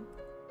 kid.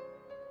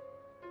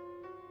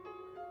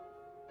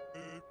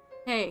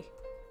 Hey,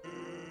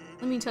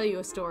 let me tell you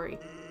a story.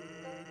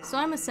 So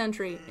I'm a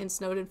sentry in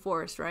Snowden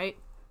Forest, right?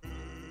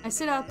 I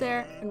sit out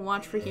there and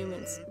watch for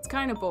humans. It's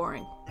kind of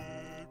boring.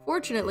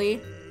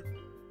 Fortunately,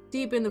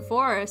 deep in the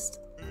forest,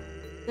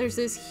 there's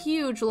this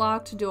huge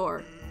locked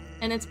door,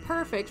 and it's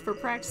perfect for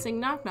practicing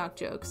knock-knock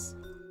jokes.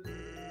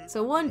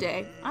 So one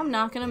day, I'm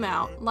knocking him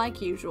out,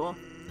 like usual.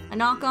 I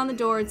knock on the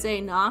door and say,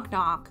 knock,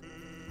 knock.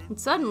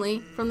 And suddenly,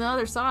 from the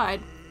other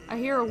side, I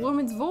hear a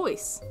woman's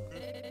voice.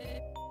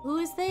 Who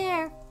is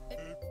there?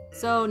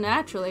 So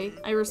naturally,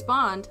 I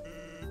respond,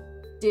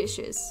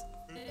 dishes.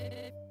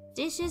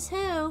 Dishes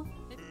who?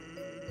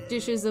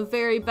 Dishes a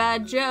very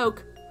bad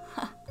joke.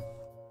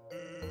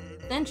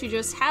 Then she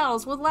just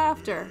howls with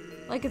laughter,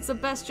 like it's the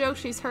best joke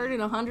she's heard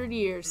in 100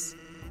 years.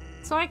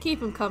 So I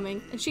keep him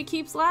coming, and she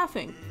keeps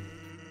laughing.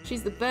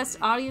 She's the best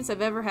audience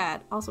I've ever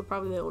had. Also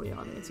probably the only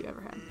audience you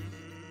ever had.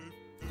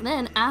 And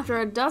then after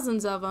a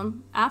dozen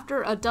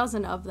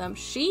of them,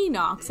 she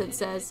knocks and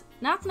says,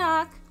 knock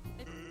knock.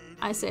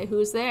 I say,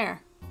 who's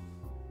there?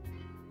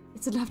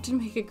 It's enough to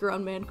make a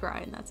grown man cry,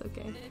 and that's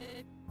okay.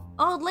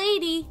 Old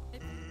lady.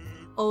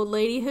 Old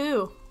lady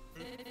who?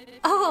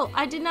 Oh,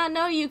 I did not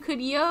know you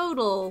could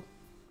yodel.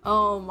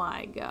 Oh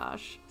my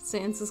gosh.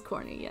 Sans is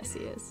corny. Yes, he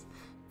is.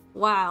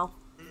 Wow.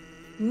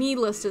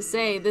 Needless to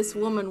say, this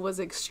woman was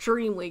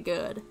extremely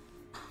good.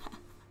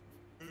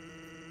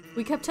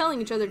 We kept telling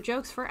each other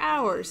jokes for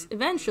hours.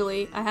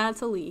 Eventually, I had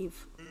to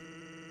leave.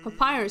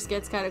 Papyrus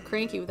gets kind of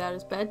cranky without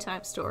his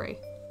bedtime story.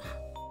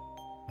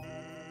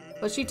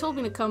 But she told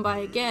me to come by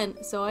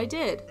again, so I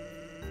did.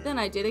 Then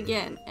I did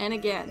again and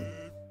again.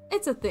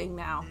 It's a thing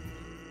now.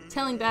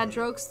 Telling bad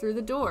jokes through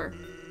the door.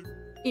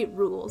 It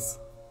rules.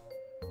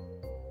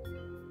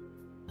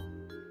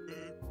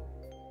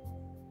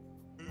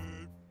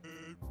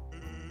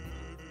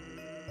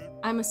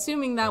 I'm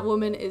assuming that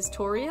woman is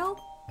Toriel?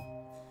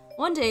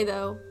 One day,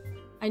 though,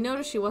 I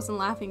noticed she wasn't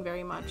laughing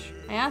very much.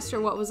 I asked her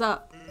what was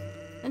up.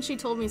 Then she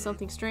told me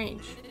something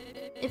strange.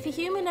 If a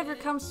human ever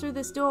comes through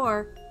this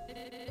door,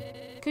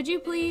 could you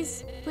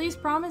please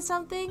promise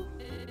something?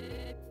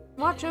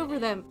 Watch over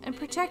them and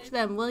protect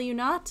them, will you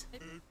not?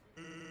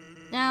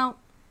 Now,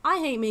 I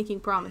hate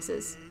making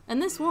promises,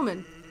 and this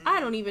woman, I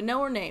don't even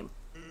know her name.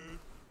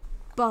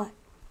 But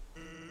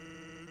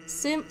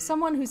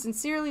someone who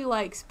sincerely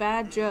likes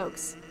bad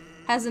jokes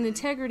has an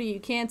integrity you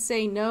can't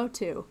say no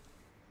to.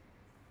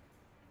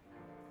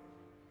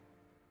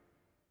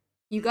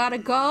 You gotta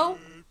go?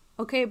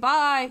 Okay,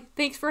 bye.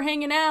 Thanks for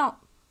hanging out.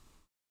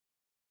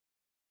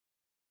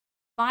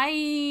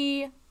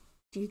 Bye.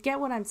 Do you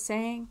get what I'm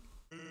saying?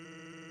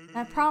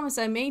 That promise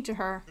I made to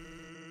her.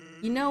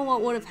 You know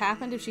what would have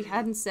happened if she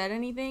hadn't said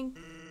anything?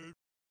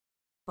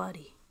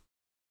 Buddy.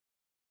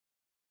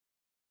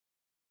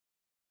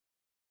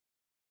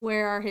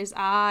 Where are his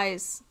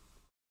eyes?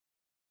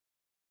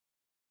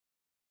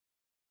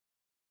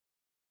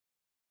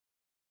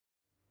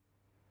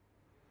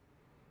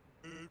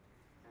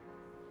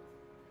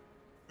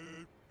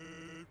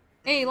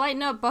 Hey,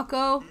 lighten up,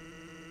 bucko.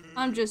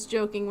 I'm just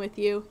joking with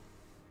you.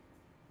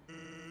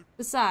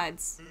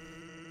 Besides,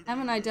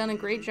 haven't I done a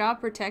great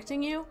job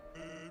protecting you?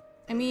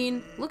 I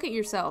mean, look at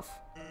yourself.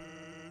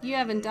 You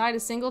haven't died a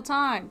single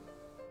time.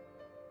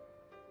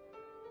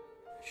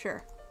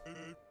 Sure.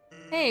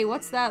 Hey,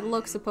 what's that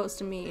look supposed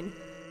to mean?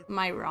 Am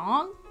I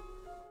wrong?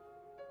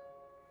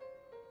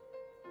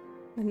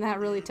 And that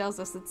really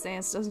tells us that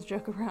Sans doesn't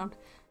joke around.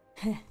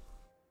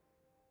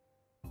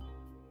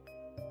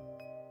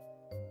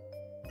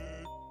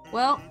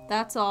 Well,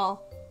 that's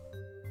all.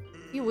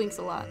 He winks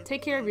a lot.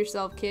 Take care of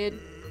yourself, kid.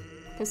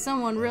 Because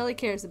someone really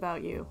cares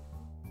about you.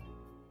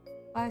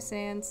 Bye,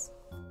 Sans.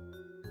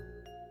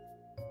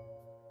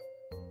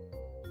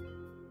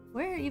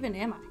 Where even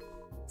am I?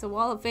 It's a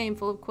wall of fame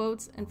full of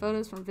quotes and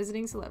photos from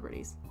visiting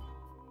celebrities.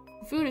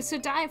 The food is to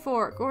die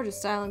for! Gorgeous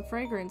style and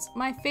fragrance.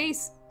 My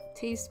face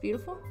tastes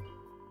beautiful?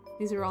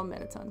 These are all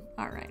Metaton.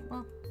 Alright,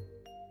 well.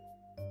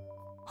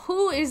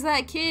 Who is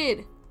that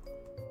kid?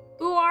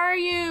 Who are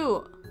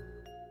you?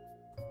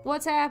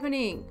 What's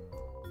happening?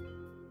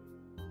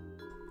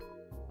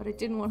 But I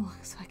didn't want to look,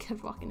 so I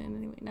kept walking in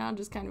anyway. Now I'm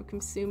just kind of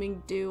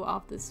consuming dew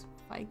off this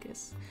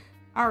ficus.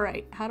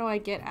 Alright, how do I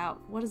get out?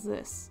 What is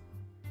this?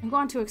 I'm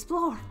going to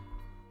explore!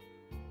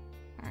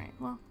 Alright,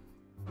 well.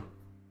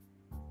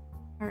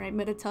 Alright,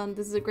 Metaton,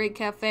 this is a great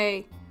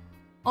cafe.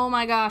 Oh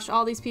my gosh,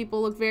 all these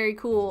people look very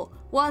cool.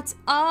 What's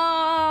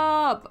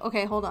up?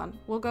 Okay, hold on.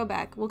 We'll go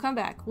back. We'll come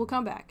back. We'll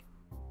come back.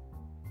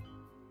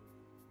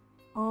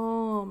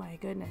 Oh my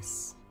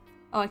goodness.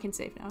 Oh, I can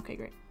save now. Okay,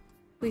 great.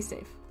 Please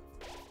save.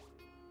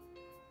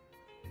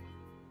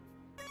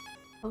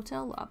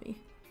 Hotel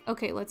lobby.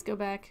 Okay, let's go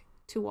back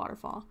to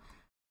Waterfall.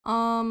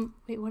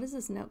 Wait, what is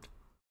this note?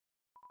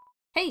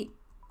 Hey!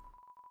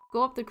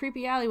 Go up the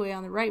creepy alleyway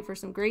on the right for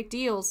some great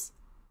deals.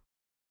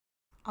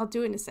 I'll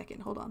do it in a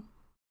second. Hold on.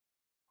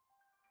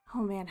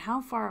 Oh man,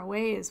 how far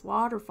away is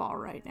Waterfall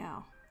right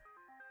now?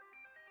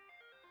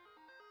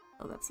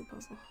 Oh, that's the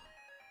puzzle.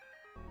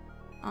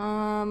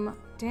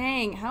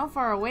 Dang, how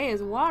far away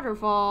is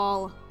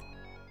Waterfall?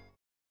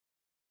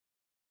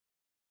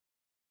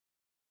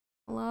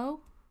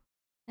 Hello?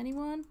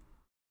 Anyone?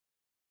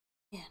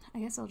 Man, I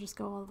guess I'll just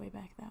go all the way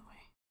back that way.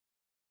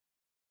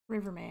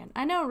 Riverman.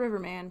 I know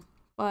Riverman,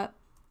 but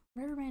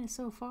Riverman is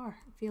so far,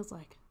 it feels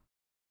like.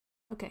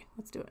 Okay,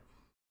 let's do it.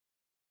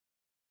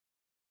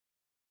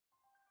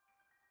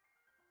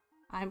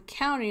 I'm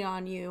counting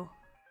on you.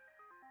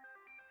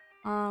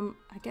 I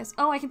guess.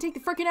 Oh, I can take the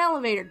freaking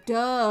elevator.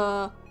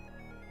 Duh.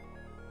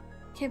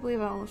 Can't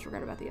believe I almost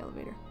forgot about the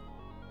elevator.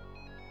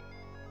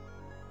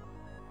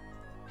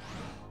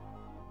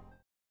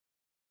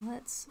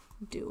 Let's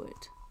do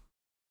it.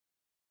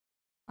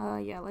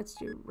 Yeah, let's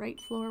do right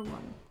floor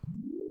 1.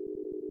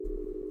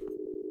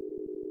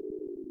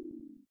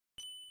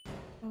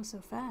 That was so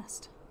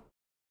fast.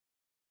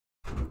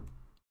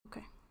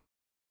 Okay.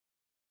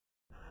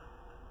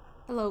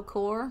 Hello,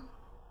 Core.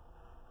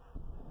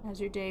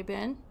 How's your day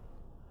been?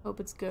 Hope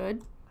it's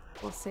good.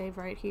 We'll save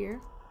right here.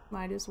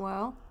 Might as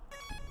well.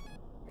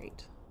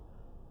 Great.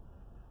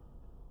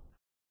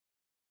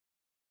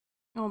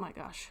 Oh my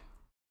gosh.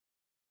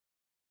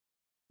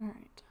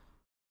 Alright.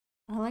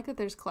 I like that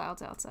there's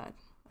clouds outside.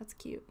 That's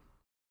cute.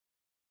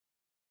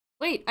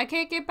 Wait, I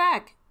can't get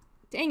back!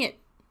 Dang it!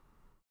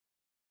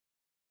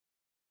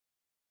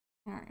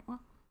 Alright, well,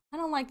 I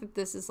don't like that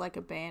this is like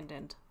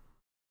abandoned.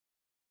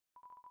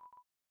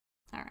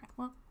 Alright,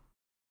 well.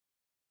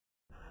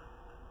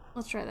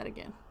 Let's try that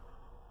again.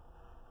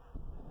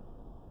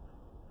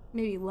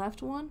 Maybe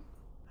left 1?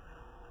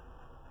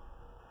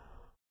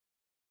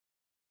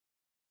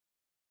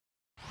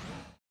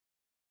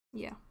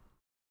 Yeah,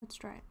 let's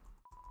try it.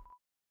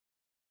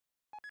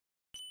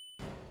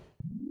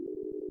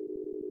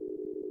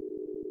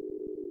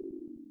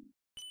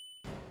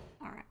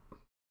 Alright.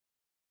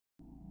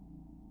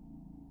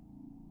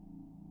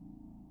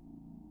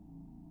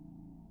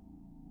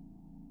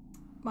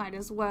 Might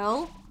as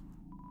well.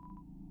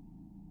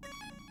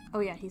 Oh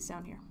yeah, he's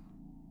down here.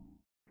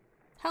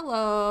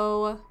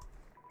 Hello.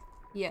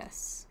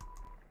 Yes.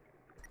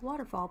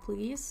 Waterfall,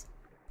 please.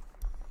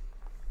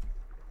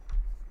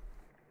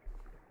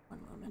 One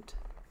moment.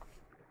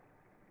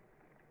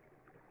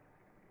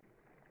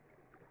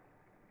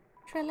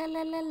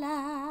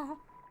 Tra-la-la-la-la.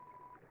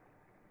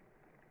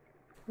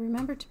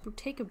 Remember to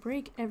take a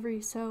break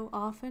every so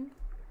often.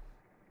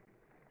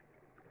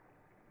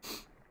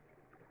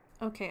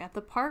 Okay, at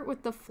the part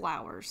with the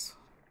flowers.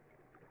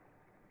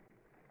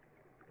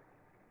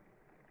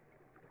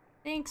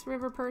 Thanks,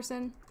 river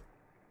person.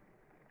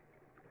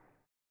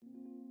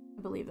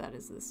 I believe that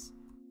is this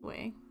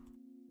way.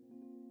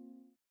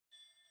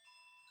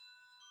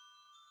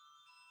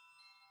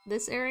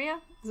 This area?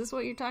 Is this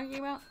what you're talking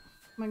about?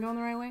 Am I going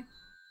the right way?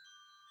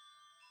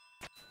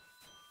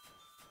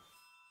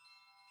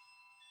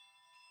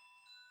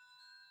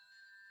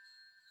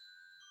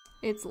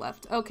 It's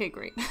left. Okay,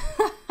 great.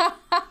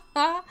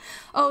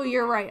 Oh,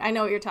 you're right. I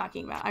know what you're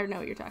talking about. I know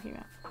what you're talking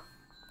about.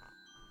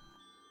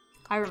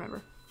 I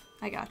remember.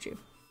 I got you.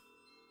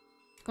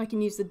 I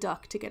can use the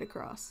duck to get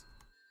across.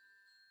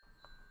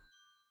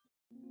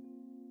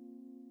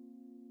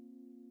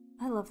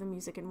 I love the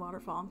music in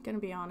Waterfall. I'm gonna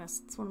be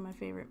honest. It's one of my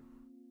favorite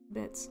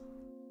bits.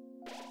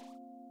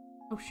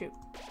 Oh, shoot.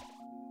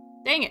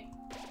 Dang it!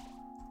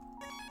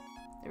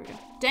 There we go.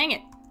 Dang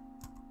it!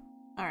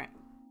 Alright.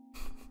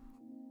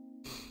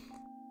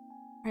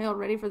 Are y'all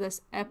ready for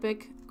this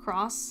epic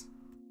cross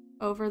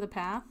over the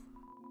path?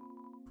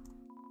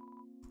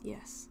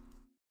 Yes.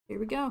 Here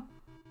we go.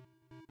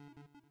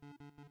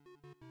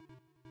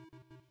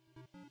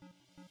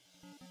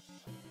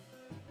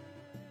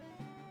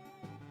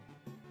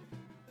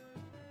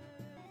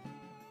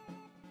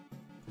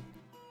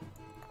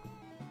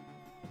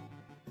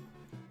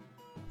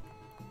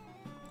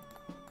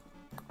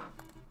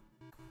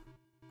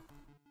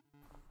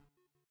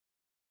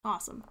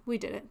 Awesome. We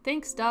did it.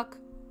 Thanks, Duck.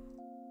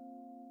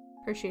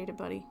 Appreciate it,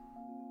 buddy.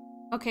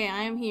 Okay,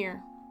 I am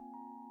here.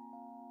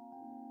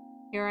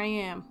 Here I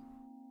am.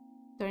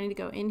 Do I need to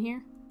go in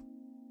here?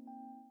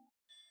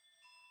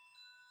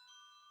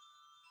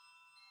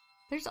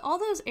 There's all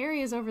those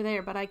areas over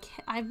there, but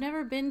I've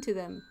never been to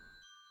them.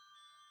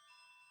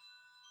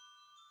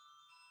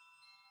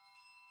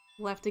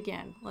 Left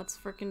again. Let's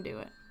frickin' do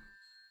it.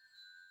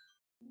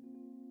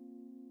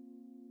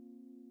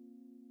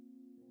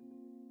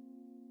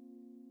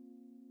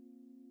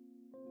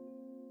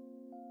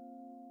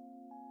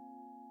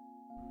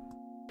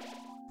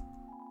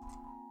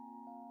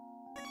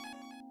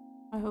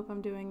 I hope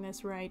I'm doing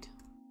this right.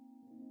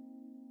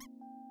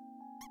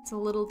 It's a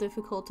little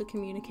difficult to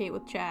communicate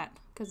with chat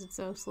because it's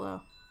so slow.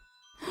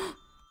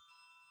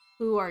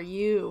 Who are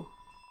you?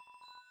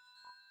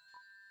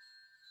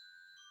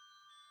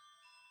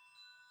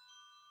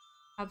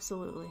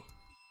 Absolutely.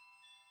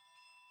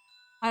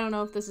 I don't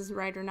know if this is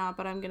right or not,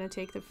 but I'm gonna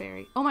take the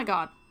ferry. Oh my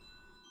god.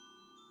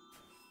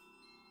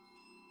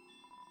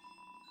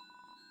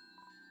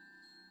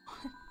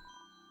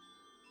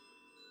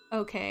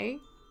 Okay.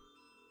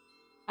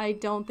 I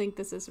don't think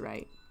this is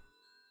right.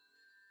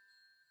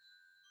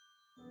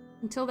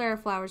 Until there are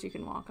flowers you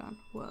can walk on.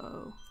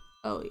 Whoa.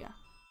 Oh, yeah.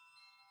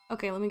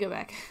 Okay, let me go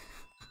back.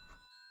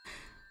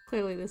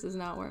 Clearly this is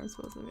not where I'm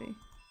supposed to be.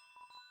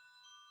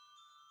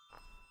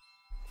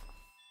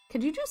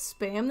 Could you just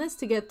spam this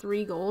to get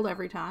 3 gold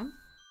every time?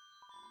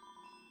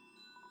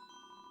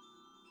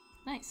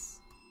 Nice.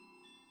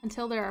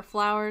 Until there are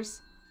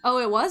flowers. Oh,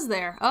 it was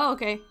there. Oh,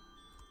 okay.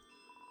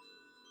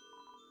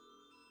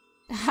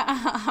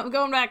 I'm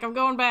going back. I'm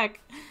going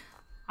back.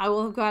 I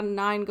will have gotten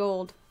 9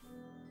 gold.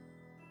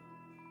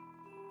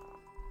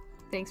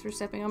 Thanks for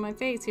stepping on my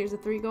face. Here's the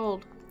 3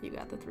 gold. You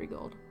got the 3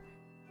 gold.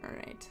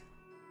 Alright.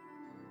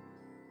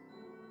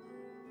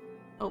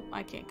 Oh,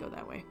 I can't go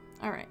that way.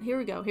 Alright, here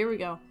we go, here we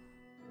go.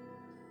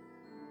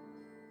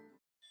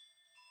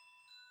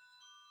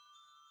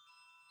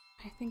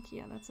 I think,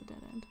 yeah, that's a dead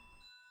end.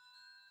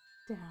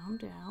 Down,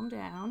 down,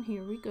 down.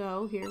 Here we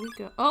go, here we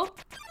go. Oh!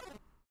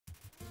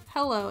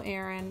 Hello,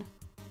 Aaron.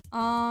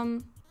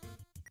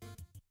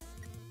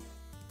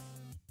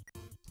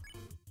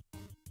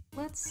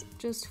 Let's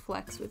just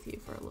flex with you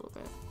for a little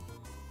bit.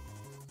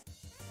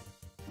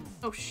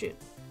 Oh, shit.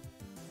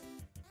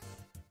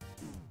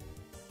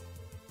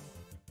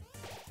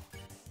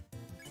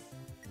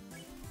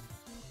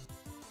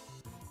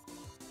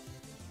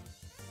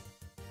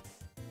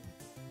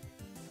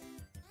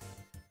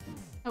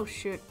 Oh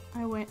shoot,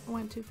 I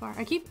went too far.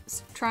 I keep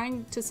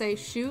trying to say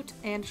shoot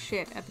and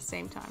shit at the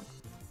same time.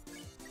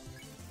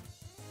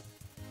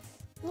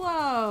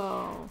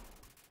 Whoa!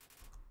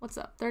 What's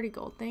up? 30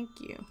 gold, thank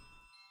you.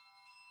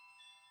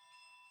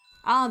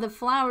 Ah, the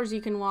flowers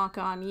you can walk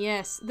on,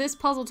 yes. This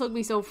puzzle took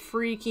me so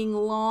freaking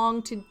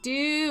long to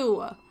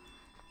do! And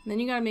then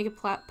you gotta make a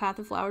path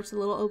of flowers to the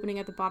little opening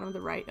at the bottom of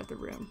the right of the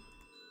room.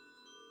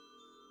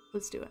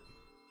 Let's do it.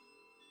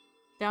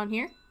 Down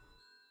here?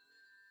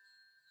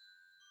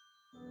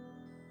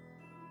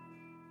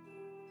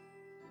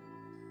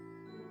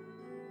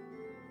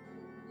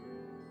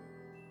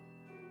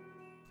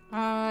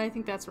 I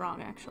think that's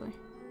wrong, actually.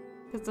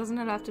 Because doesn't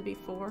it have to be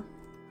 4?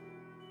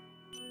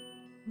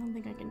 I don't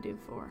think I can do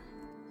 4.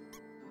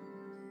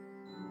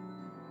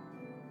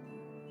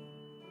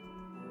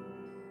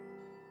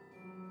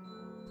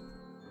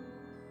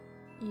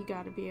 You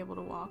gotta be able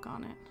to walk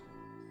on it.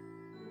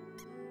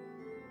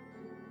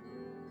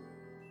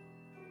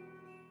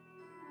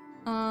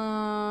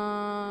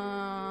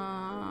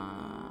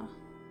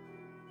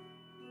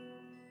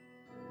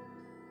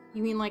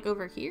 You mean like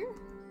over here?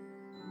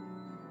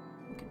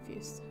 I'm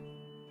confused.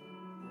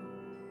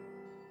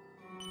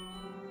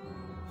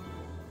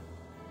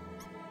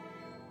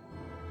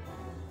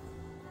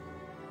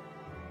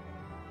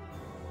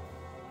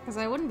 Because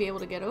I wouldn't be able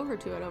to get over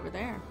to it over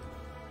there.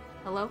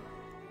 Hello?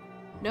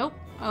 Nope.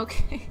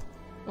 Okay.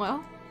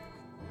 Well.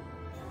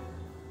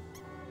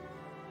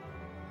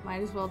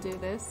 Might as well do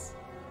this.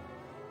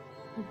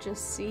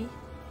 Just see.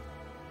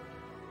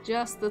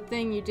 Just the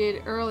thing you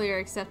did earlier,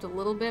 except a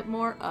little bit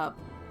more up.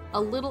 A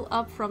little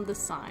up from the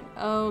sign.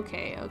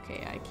 Okay,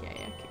 okay, I got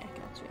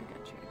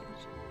you.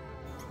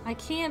 I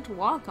can't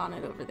walk on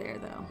it over there,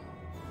 though.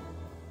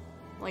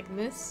 Like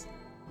this?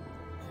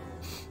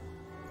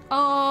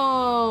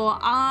 Oh,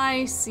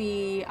 I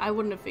see. I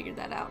wouldn't have figured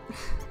that out.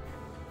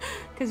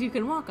 Because you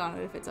can walk on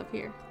it if it's up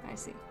here. I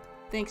see.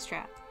 Thanks,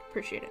 chat.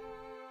 Appreciate it.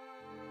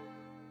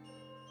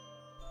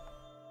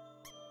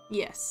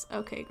 Yes.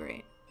 Okay,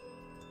 great.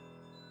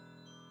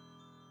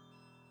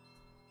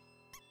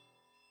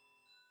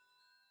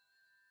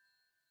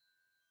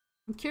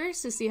 I'm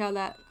curious to see how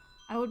that...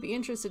 I would be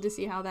interested to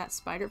see how that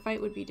spider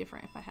fight would be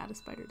different if I had a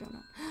spider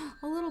donut.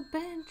 A little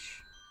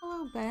bench.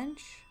 Hello,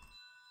 bench.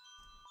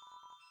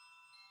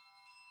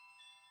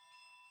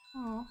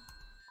 Oh.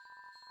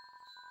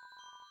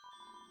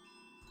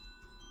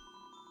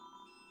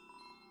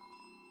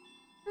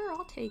 Sure,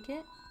 I'll take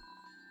it.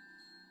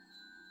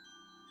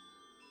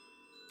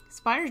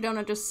 Spider's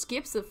donut just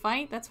skips the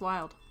fight? That's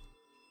wild.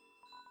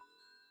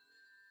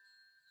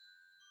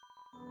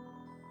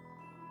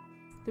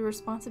 The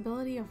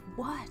responsibility of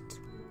what?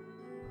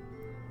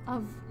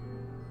 Of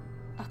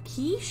a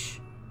quiche?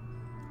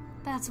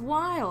 That's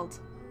wild.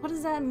 What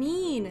does that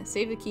mean?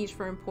 Save the quiche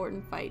for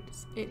important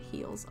fights. It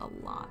heals a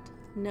lot.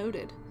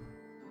 Noted.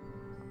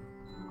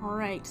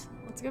 Alright,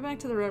 let's go back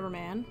to the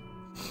Riverman.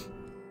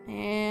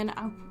 And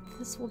I'll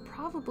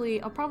probably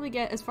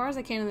get as far as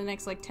I can in the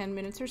next like 10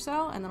 minutes or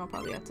so, and then I'll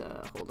probably have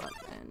to hold up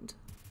and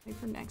wait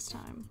for next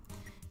time.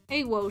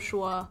 Hey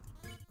Woshua.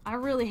 I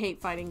really hate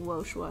fighting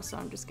Woshua, so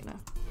I'm just gonna...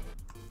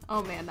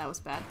 Oh man, that was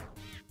bad.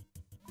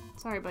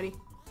 Sorry, buddy.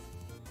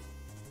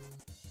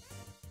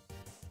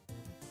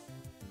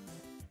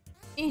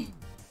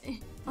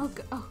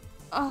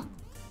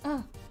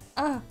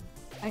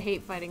 I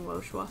hate fighting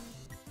Woshua.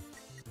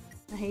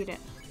 I hate it.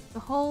 The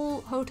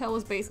whole hotel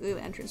was basically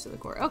the entrance to the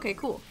court. Okay,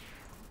 cool.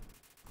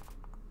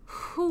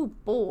 Whew,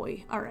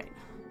 boy. Alright.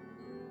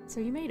 So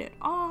you made it.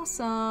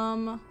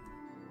 Awesome!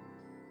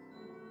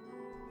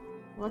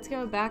 Let's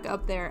go back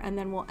up there, and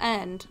then we'll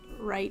end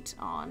right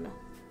on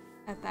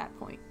at that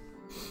point.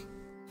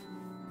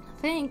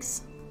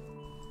 Thanks!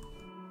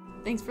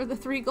 Thanks for the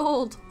 3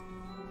 gold.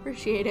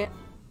 Appreciate it.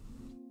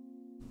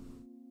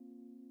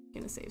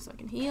 Gonna save so I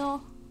can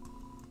heal.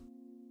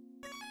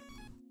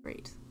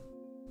 Great.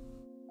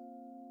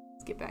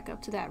 Let's get back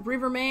up to that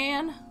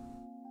Riverman.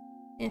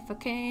 If I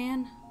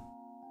can.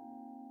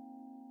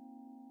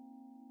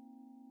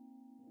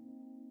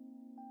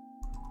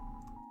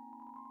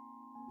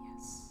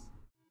 Yes.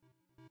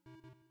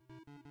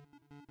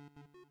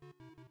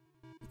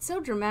 It's so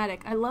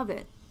dramatic. I love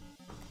it.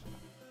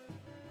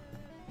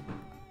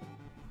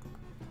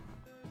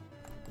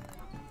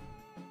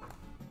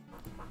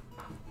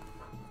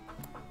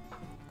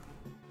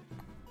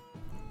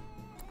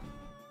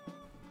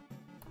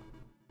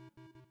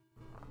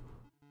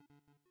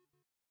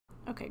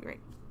 Okay,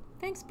 great.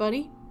 Thanks,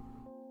 buddy.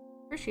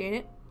 Appreciate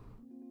it.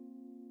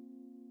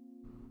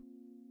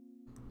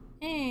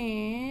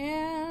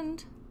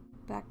 And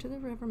back to the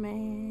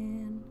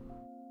Riverman.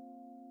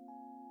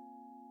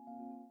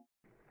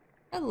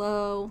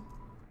 Hello.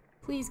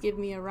 Please give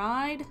me a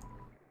ride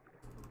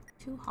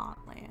to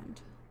Hotland.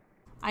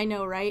 I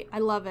know, right? I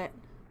love it.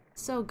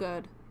 So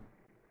good.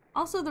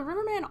 Also, the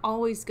Riverman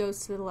always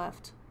goes to the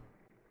left.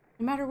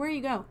 No matter where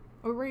you go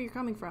or where you're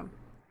coming from.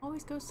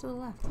 Always goes to the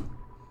left.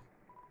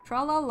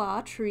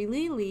 Tra-la-la,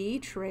 tree-lee-lee,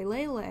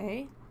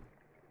 tre-lay-lay.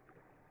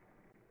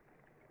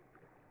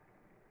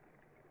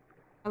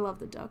 I love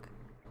the duck.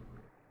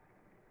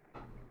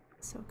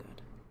 So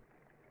good.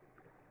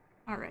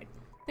 Alright.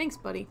 Thanks,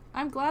 buddy.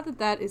 I'm glad that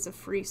that is a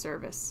free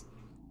service.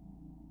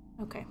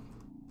 Okay.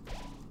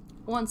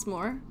 Once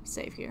more,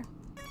 save here.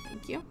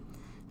 Thank you.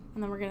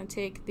 And then we're gonna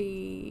take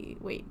the...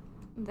 wait.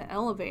 The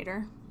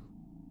elevator.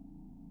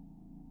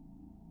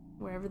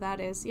 Wherever that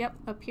is. Yep,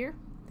 up here.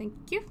 Thank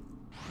you.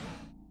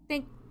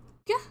 Thank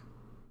you.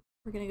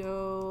 We're gonna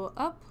go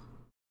up.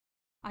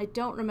 I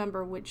don't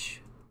remember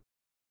which...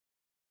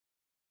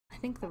 I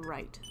think the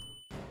right.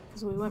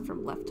 Because we went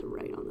from left to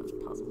right on those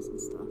puzzles and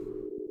stuff.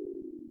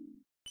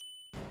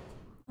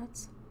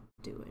 Let's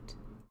do it.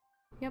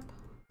 Yep.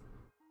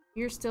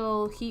 You're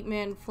still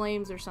Heatman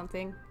Flames or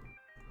something.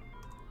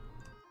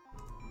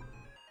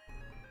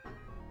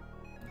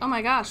 Oh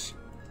my gosh.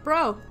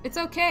 Bro, it's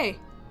okay.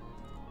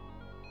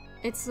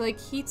 It's like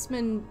Heat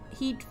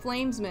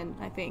Flamesman,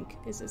 I think,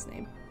 is his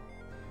name.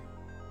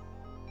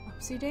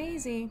 Oopsie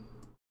daisy.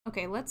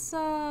 Okay, let's,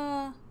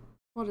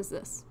 what is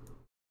this?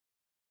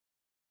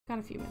 Got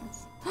a few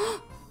minutes.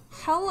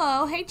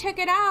 Hello, hey, check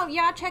it out.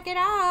 Yeah, check it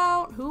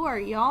out. Who are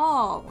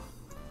y'all?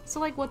 So,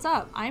 like, what's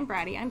up? I'm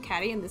Bratty, I'm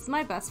Catty, and this is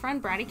my best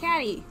friend, Bratty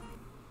Catty.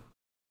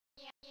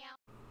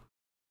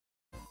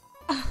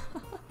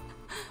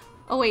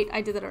 Oh, wait,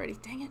 I did that already.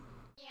 Dang it.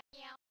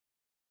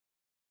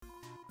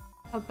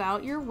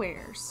 About your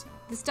wares.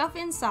 The stuff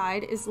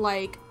inside is,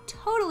 like,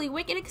 totally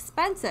wicked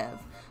expensive.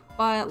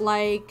 But,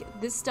 like,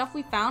 this stuff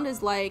we found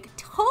is, like,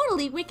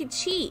 totally wicked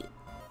cheap.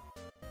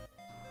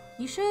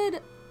 You should,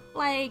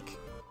 like,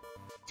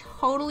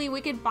 totally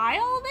wicked buy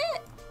all of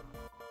it?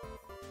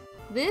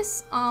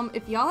 This,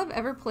 if y'all have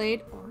ever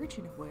played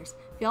Origin of Wares,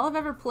 if y'all have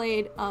ever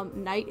played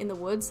Night in the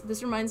Woods,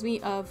 this reminds me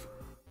of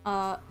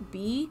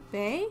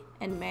Bay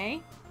and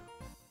May,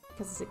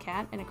 because it's a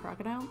cat and a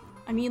crocodile.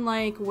 I mean,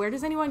 like, where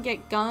does anyone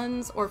get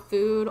guns or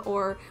food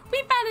or we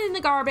found it in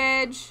the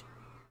garbage?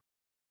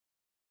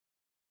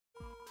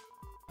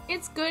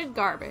 It's good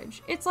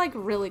garbage. It's like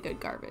really good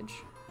garbage.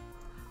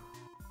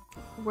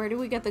 Where do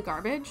we get the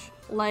garbage?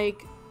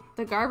 Like,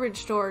 the garbage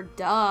store,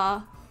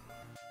 duh.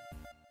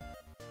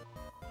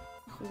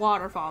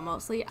 Waterfall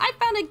mostly. I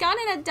found a gun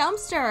in a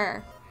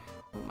dumpster.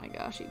 Oh my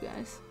gosh, you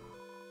guys.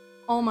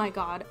 Oh my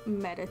god,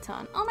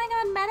 Metaton. Oh my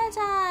god,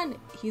 Metaton!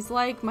 He's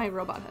like my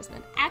robot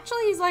husband.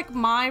 Actually, he's like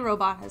my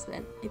robot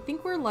husband. I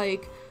think we're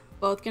like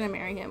both gonna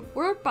marry him.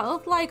 We're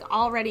both like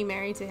already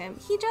married to him.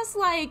 He just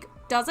like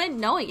doesn't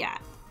know it yet.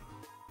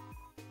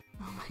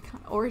 Oh my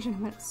god, Origin of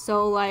Metaton.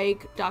 So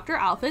like Dr.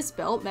 Alphys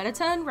built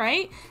Metaton,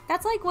 right?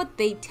 That's like what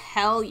they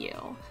tell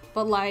you.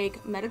 But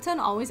like Metaton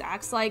always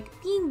acts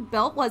like being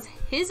built was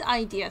his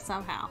idea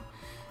somehow.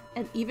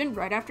 And even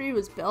right after he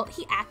was built,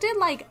 he acted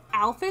like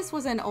Alphys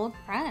was an old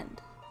friend.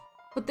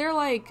 But they're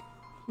like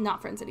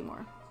not friends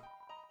anymore.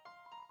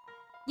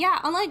 Yeah,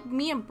 unlike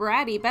me and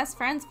Bratty, best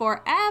friends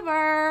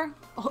forever.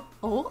 Oh,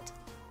 old?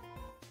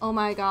 Oh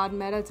my god,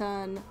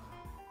 Metaton.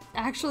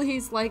 Actually,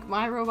 he's like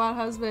my robot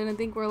husband. I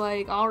think we're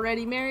like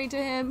already married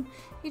to him.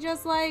 He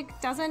just like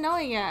doesn't know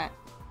it yet.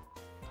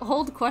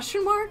 Old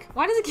question mark?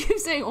 Why does it keep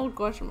saying old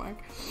question mark?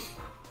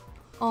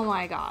 Oh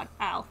my god,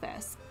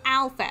 Alphys.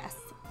 Alphys.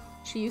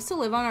 She used to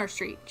live on our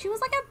street. She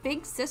was like a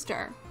big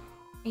sister.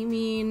 I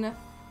mean,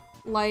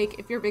 like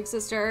if your big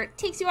sister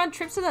takes you on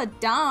trips to the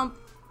dump.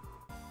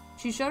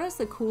 She showed us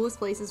the coolest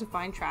places to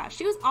find trash.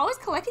 She was always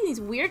collecting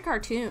these weird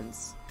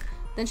cartoons.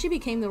 Then she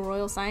became the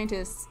royal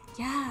scientist.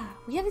 Yeah,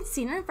 we haven't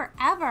seen her in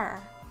forever.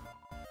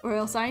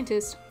 Royal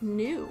scientist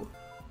new.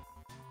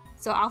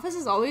 So Alphys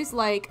is always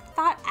like,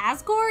 thought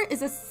Asgore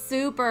is a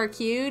super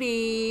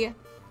cutie.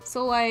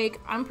 So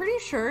like, I'm pretty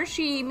sure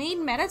she made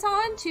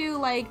Metaton to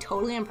like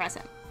totally impress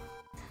him.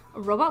 A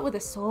robot with a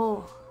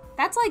soul.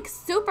 That's like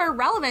super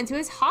relevant to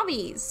his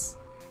hobbies.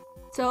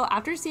 So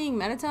after seeing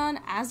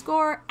Metaton,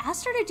 Asgore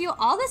asked her to do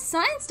all this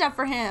science stuff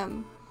for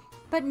him.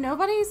 But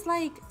nobody's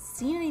like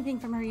seen anything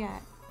from her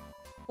yet.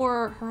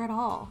 Or her at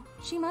all.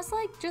 She must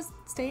like just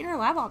stay in her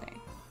lab all day.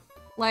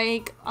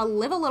 Like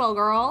live a little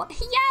girl.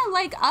 Yeah,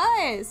 like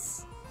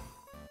us.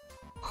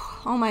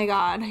 Oh my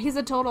god, he's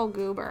a total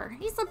goober.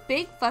 He's a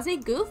big fuzzy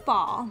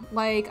goofball.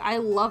 Like, I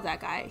love that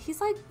guy.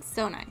 He's like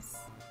so nice.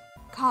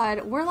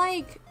 God, we're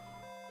like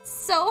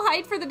so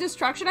hyped for the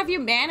destruction of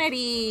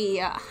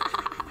humanity.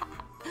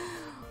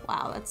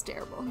 Wow, that's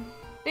terrible.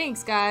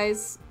 Thanks,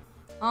 guys.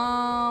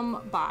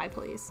 Bye,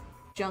 please.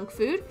 Junk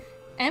food,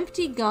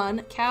 empty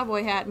gun,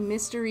 cowboy hat,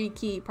 mystery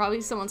key.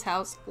 Probably someone's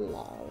house.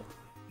 Lol.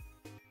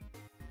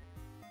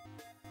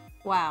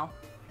 Wow.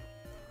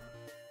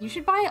 You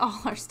should buy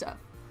all our stuff.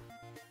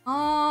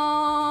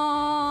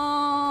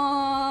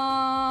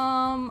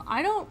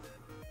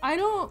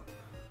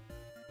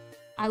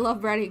 I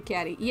love Bratty and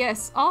Catty.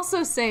 Yes,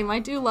 also same. I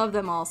do love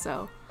them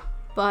also.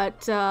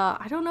 But,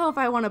 I don't know if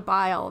I want to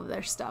buy all of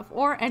their stuff.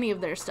 Or any of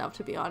their stuff,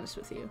 to be honest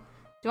with you.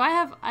 I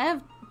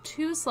have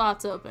 2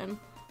 slots open.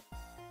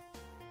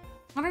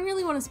 I don't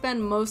really want to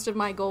spend most of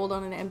my gold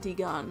on an empty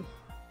gun.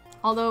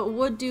 Although it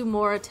would do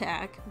more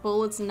attack.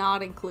 Bullets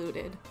not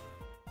included.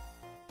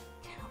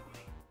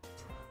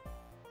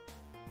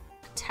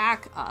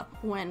 Attack up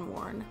when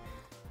worn.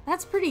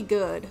 That's pretty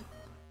good.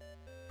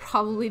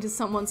 Probably to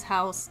someone's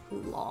house.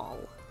 Lol.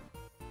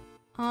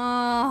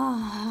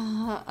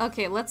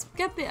 Okay, let's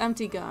get the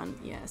empty gun.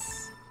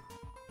 Yes.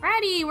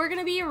 Ready, we're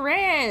gonna be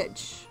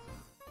rich!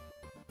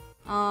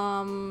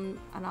 And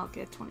I'll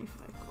get 25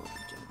 gold for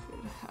junk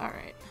food.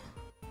 Alright.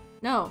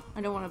 No,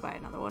 I don't want to buy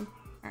another one.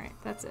 Alright,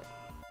 that's it.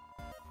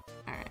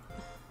 Alright.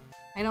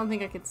 I don't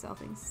think I could sell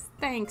things.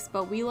 Thanks,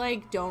 but we,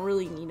 like, don't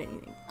really need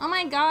anything. Oh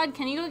my god,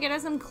 can you go get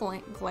us some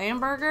clam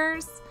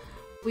burgers?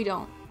 We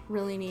don't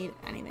really need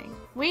anything.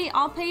 Wait,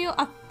 I'll pay you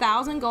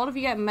 1,000 gold if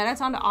you get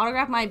Mettaton to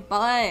autograph my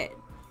butt.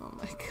 Oh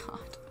my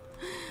god.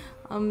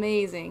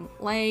 Amazing.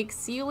 Like,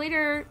 see you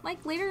later.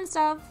 Like, later and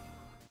stuff.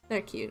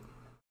 They're cute.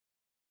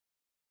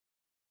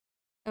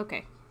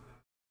 Okay.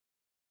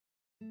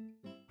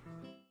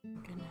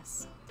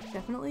 Goodness.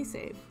 Definitely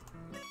save.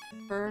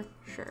 For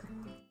sure.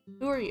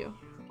 Who are you?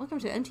 Welcome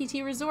to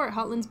MTT Resort,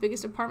 Hotland's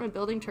biggest apartment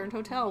building turned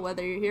hotel.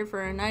 Whether you're here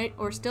for a night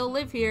or still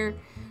live here,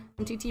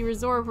 MTT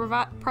Resort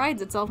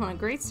prides itself on a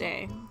great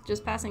stay.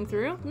 Just passing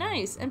through?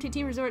 Nice!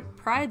 MTT Resort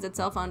prides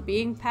itself on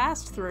being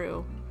passed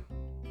through.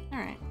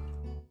 Alright.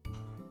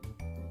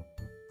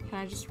 Can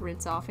I just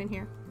rinse off in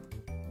here?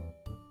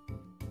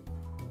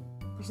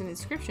 There's an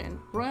inscription.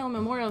 Royal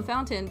Memorial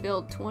Fountain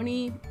built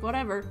 20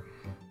 whatever.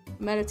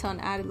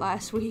 Mettaton added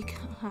last week.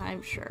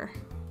 I'm sure.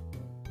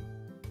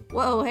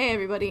 Whoa, hey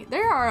everybody.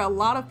 There are a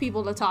lot of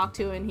people to talk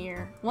to in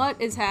here.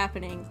 What is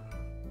happening?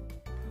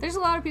 There's a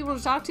lot of people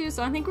to talk to,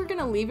 so I think we're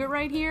gonna leave it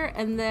right here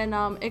and then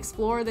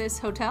explore this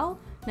hotel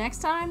next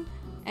time.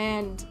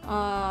 And,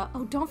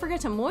 oh, don't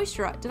forget to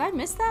moisturize. Did I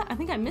miss that? I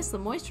think I missed the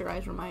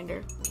moisturize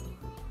reminder.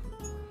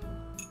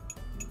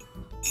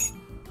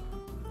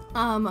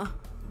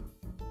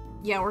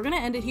 Yeah, we're gonna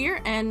end it here,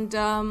 and,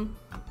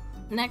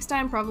 next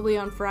time, probably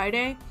on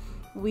Friday,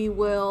 we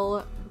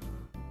will,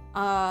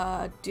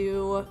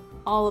 do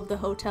all of the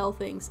hotel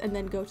things and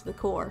then go to the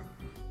core.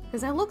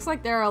 Because it looks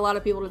like there are a lot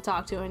of people to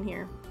talk to in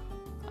here.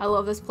 I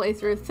love this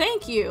playthrough.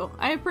 Thank you!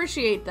 I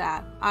appreciate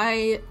that.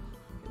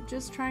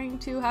 Just trying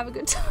to have a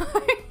good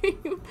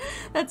time.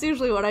 That's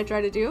usually what I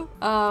try to do.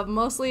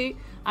 Mostly,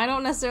 I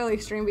don't necessarily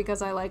stream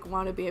because I like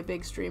want to be a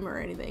big streamer or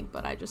anything,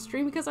 but I just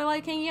stream because I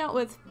like hanging out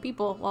with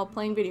people while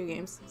playing video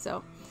games.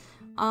 So,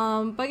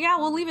 but yeah,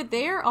 we'll leave it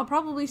there. I'll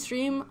probably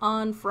stream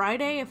on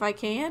Friday if I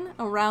can,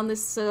 around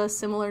this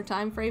similar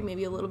time frame,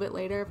 maybe a little bit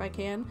later if I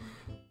can.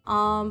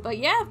 But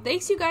yeah,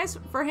 thanks you guys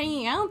for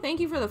hanging out. Thank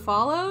you for the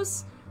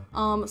follows.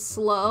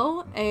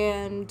 Slow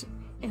and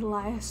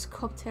Elias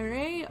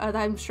Coptere,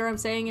 I'm sure I'm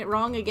saying it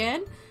wrong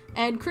again,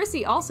 and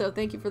Chrissy also,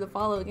 thank you for the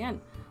follow again.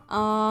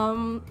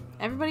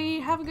 Everybody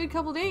have a good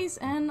couple days,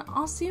 and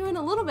I'll see you in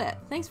a little bit.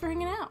 Thanks for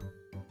hanging out.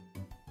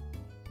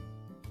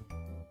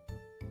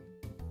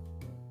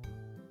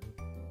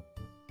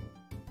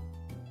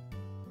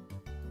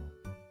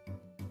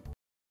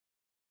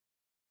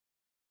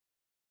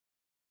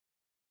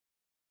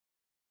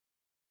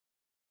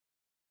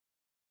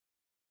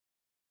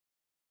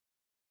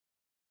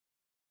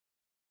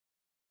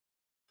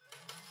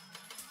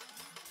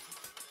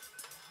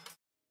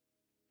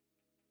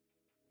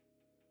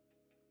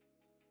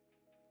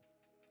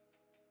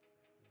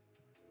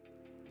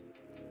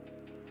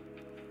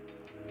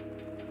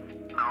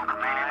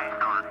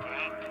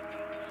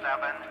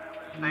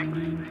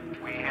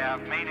 We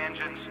have main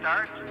engine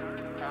start.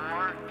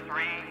 4,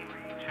 3,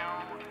 2,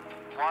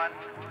 1,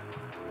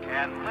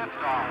 and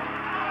liftoff.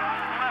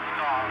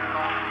 Liftoff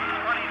of the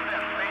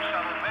 25th Space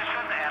Shuttle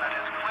mission, and it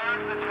has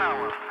cleared the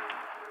tower.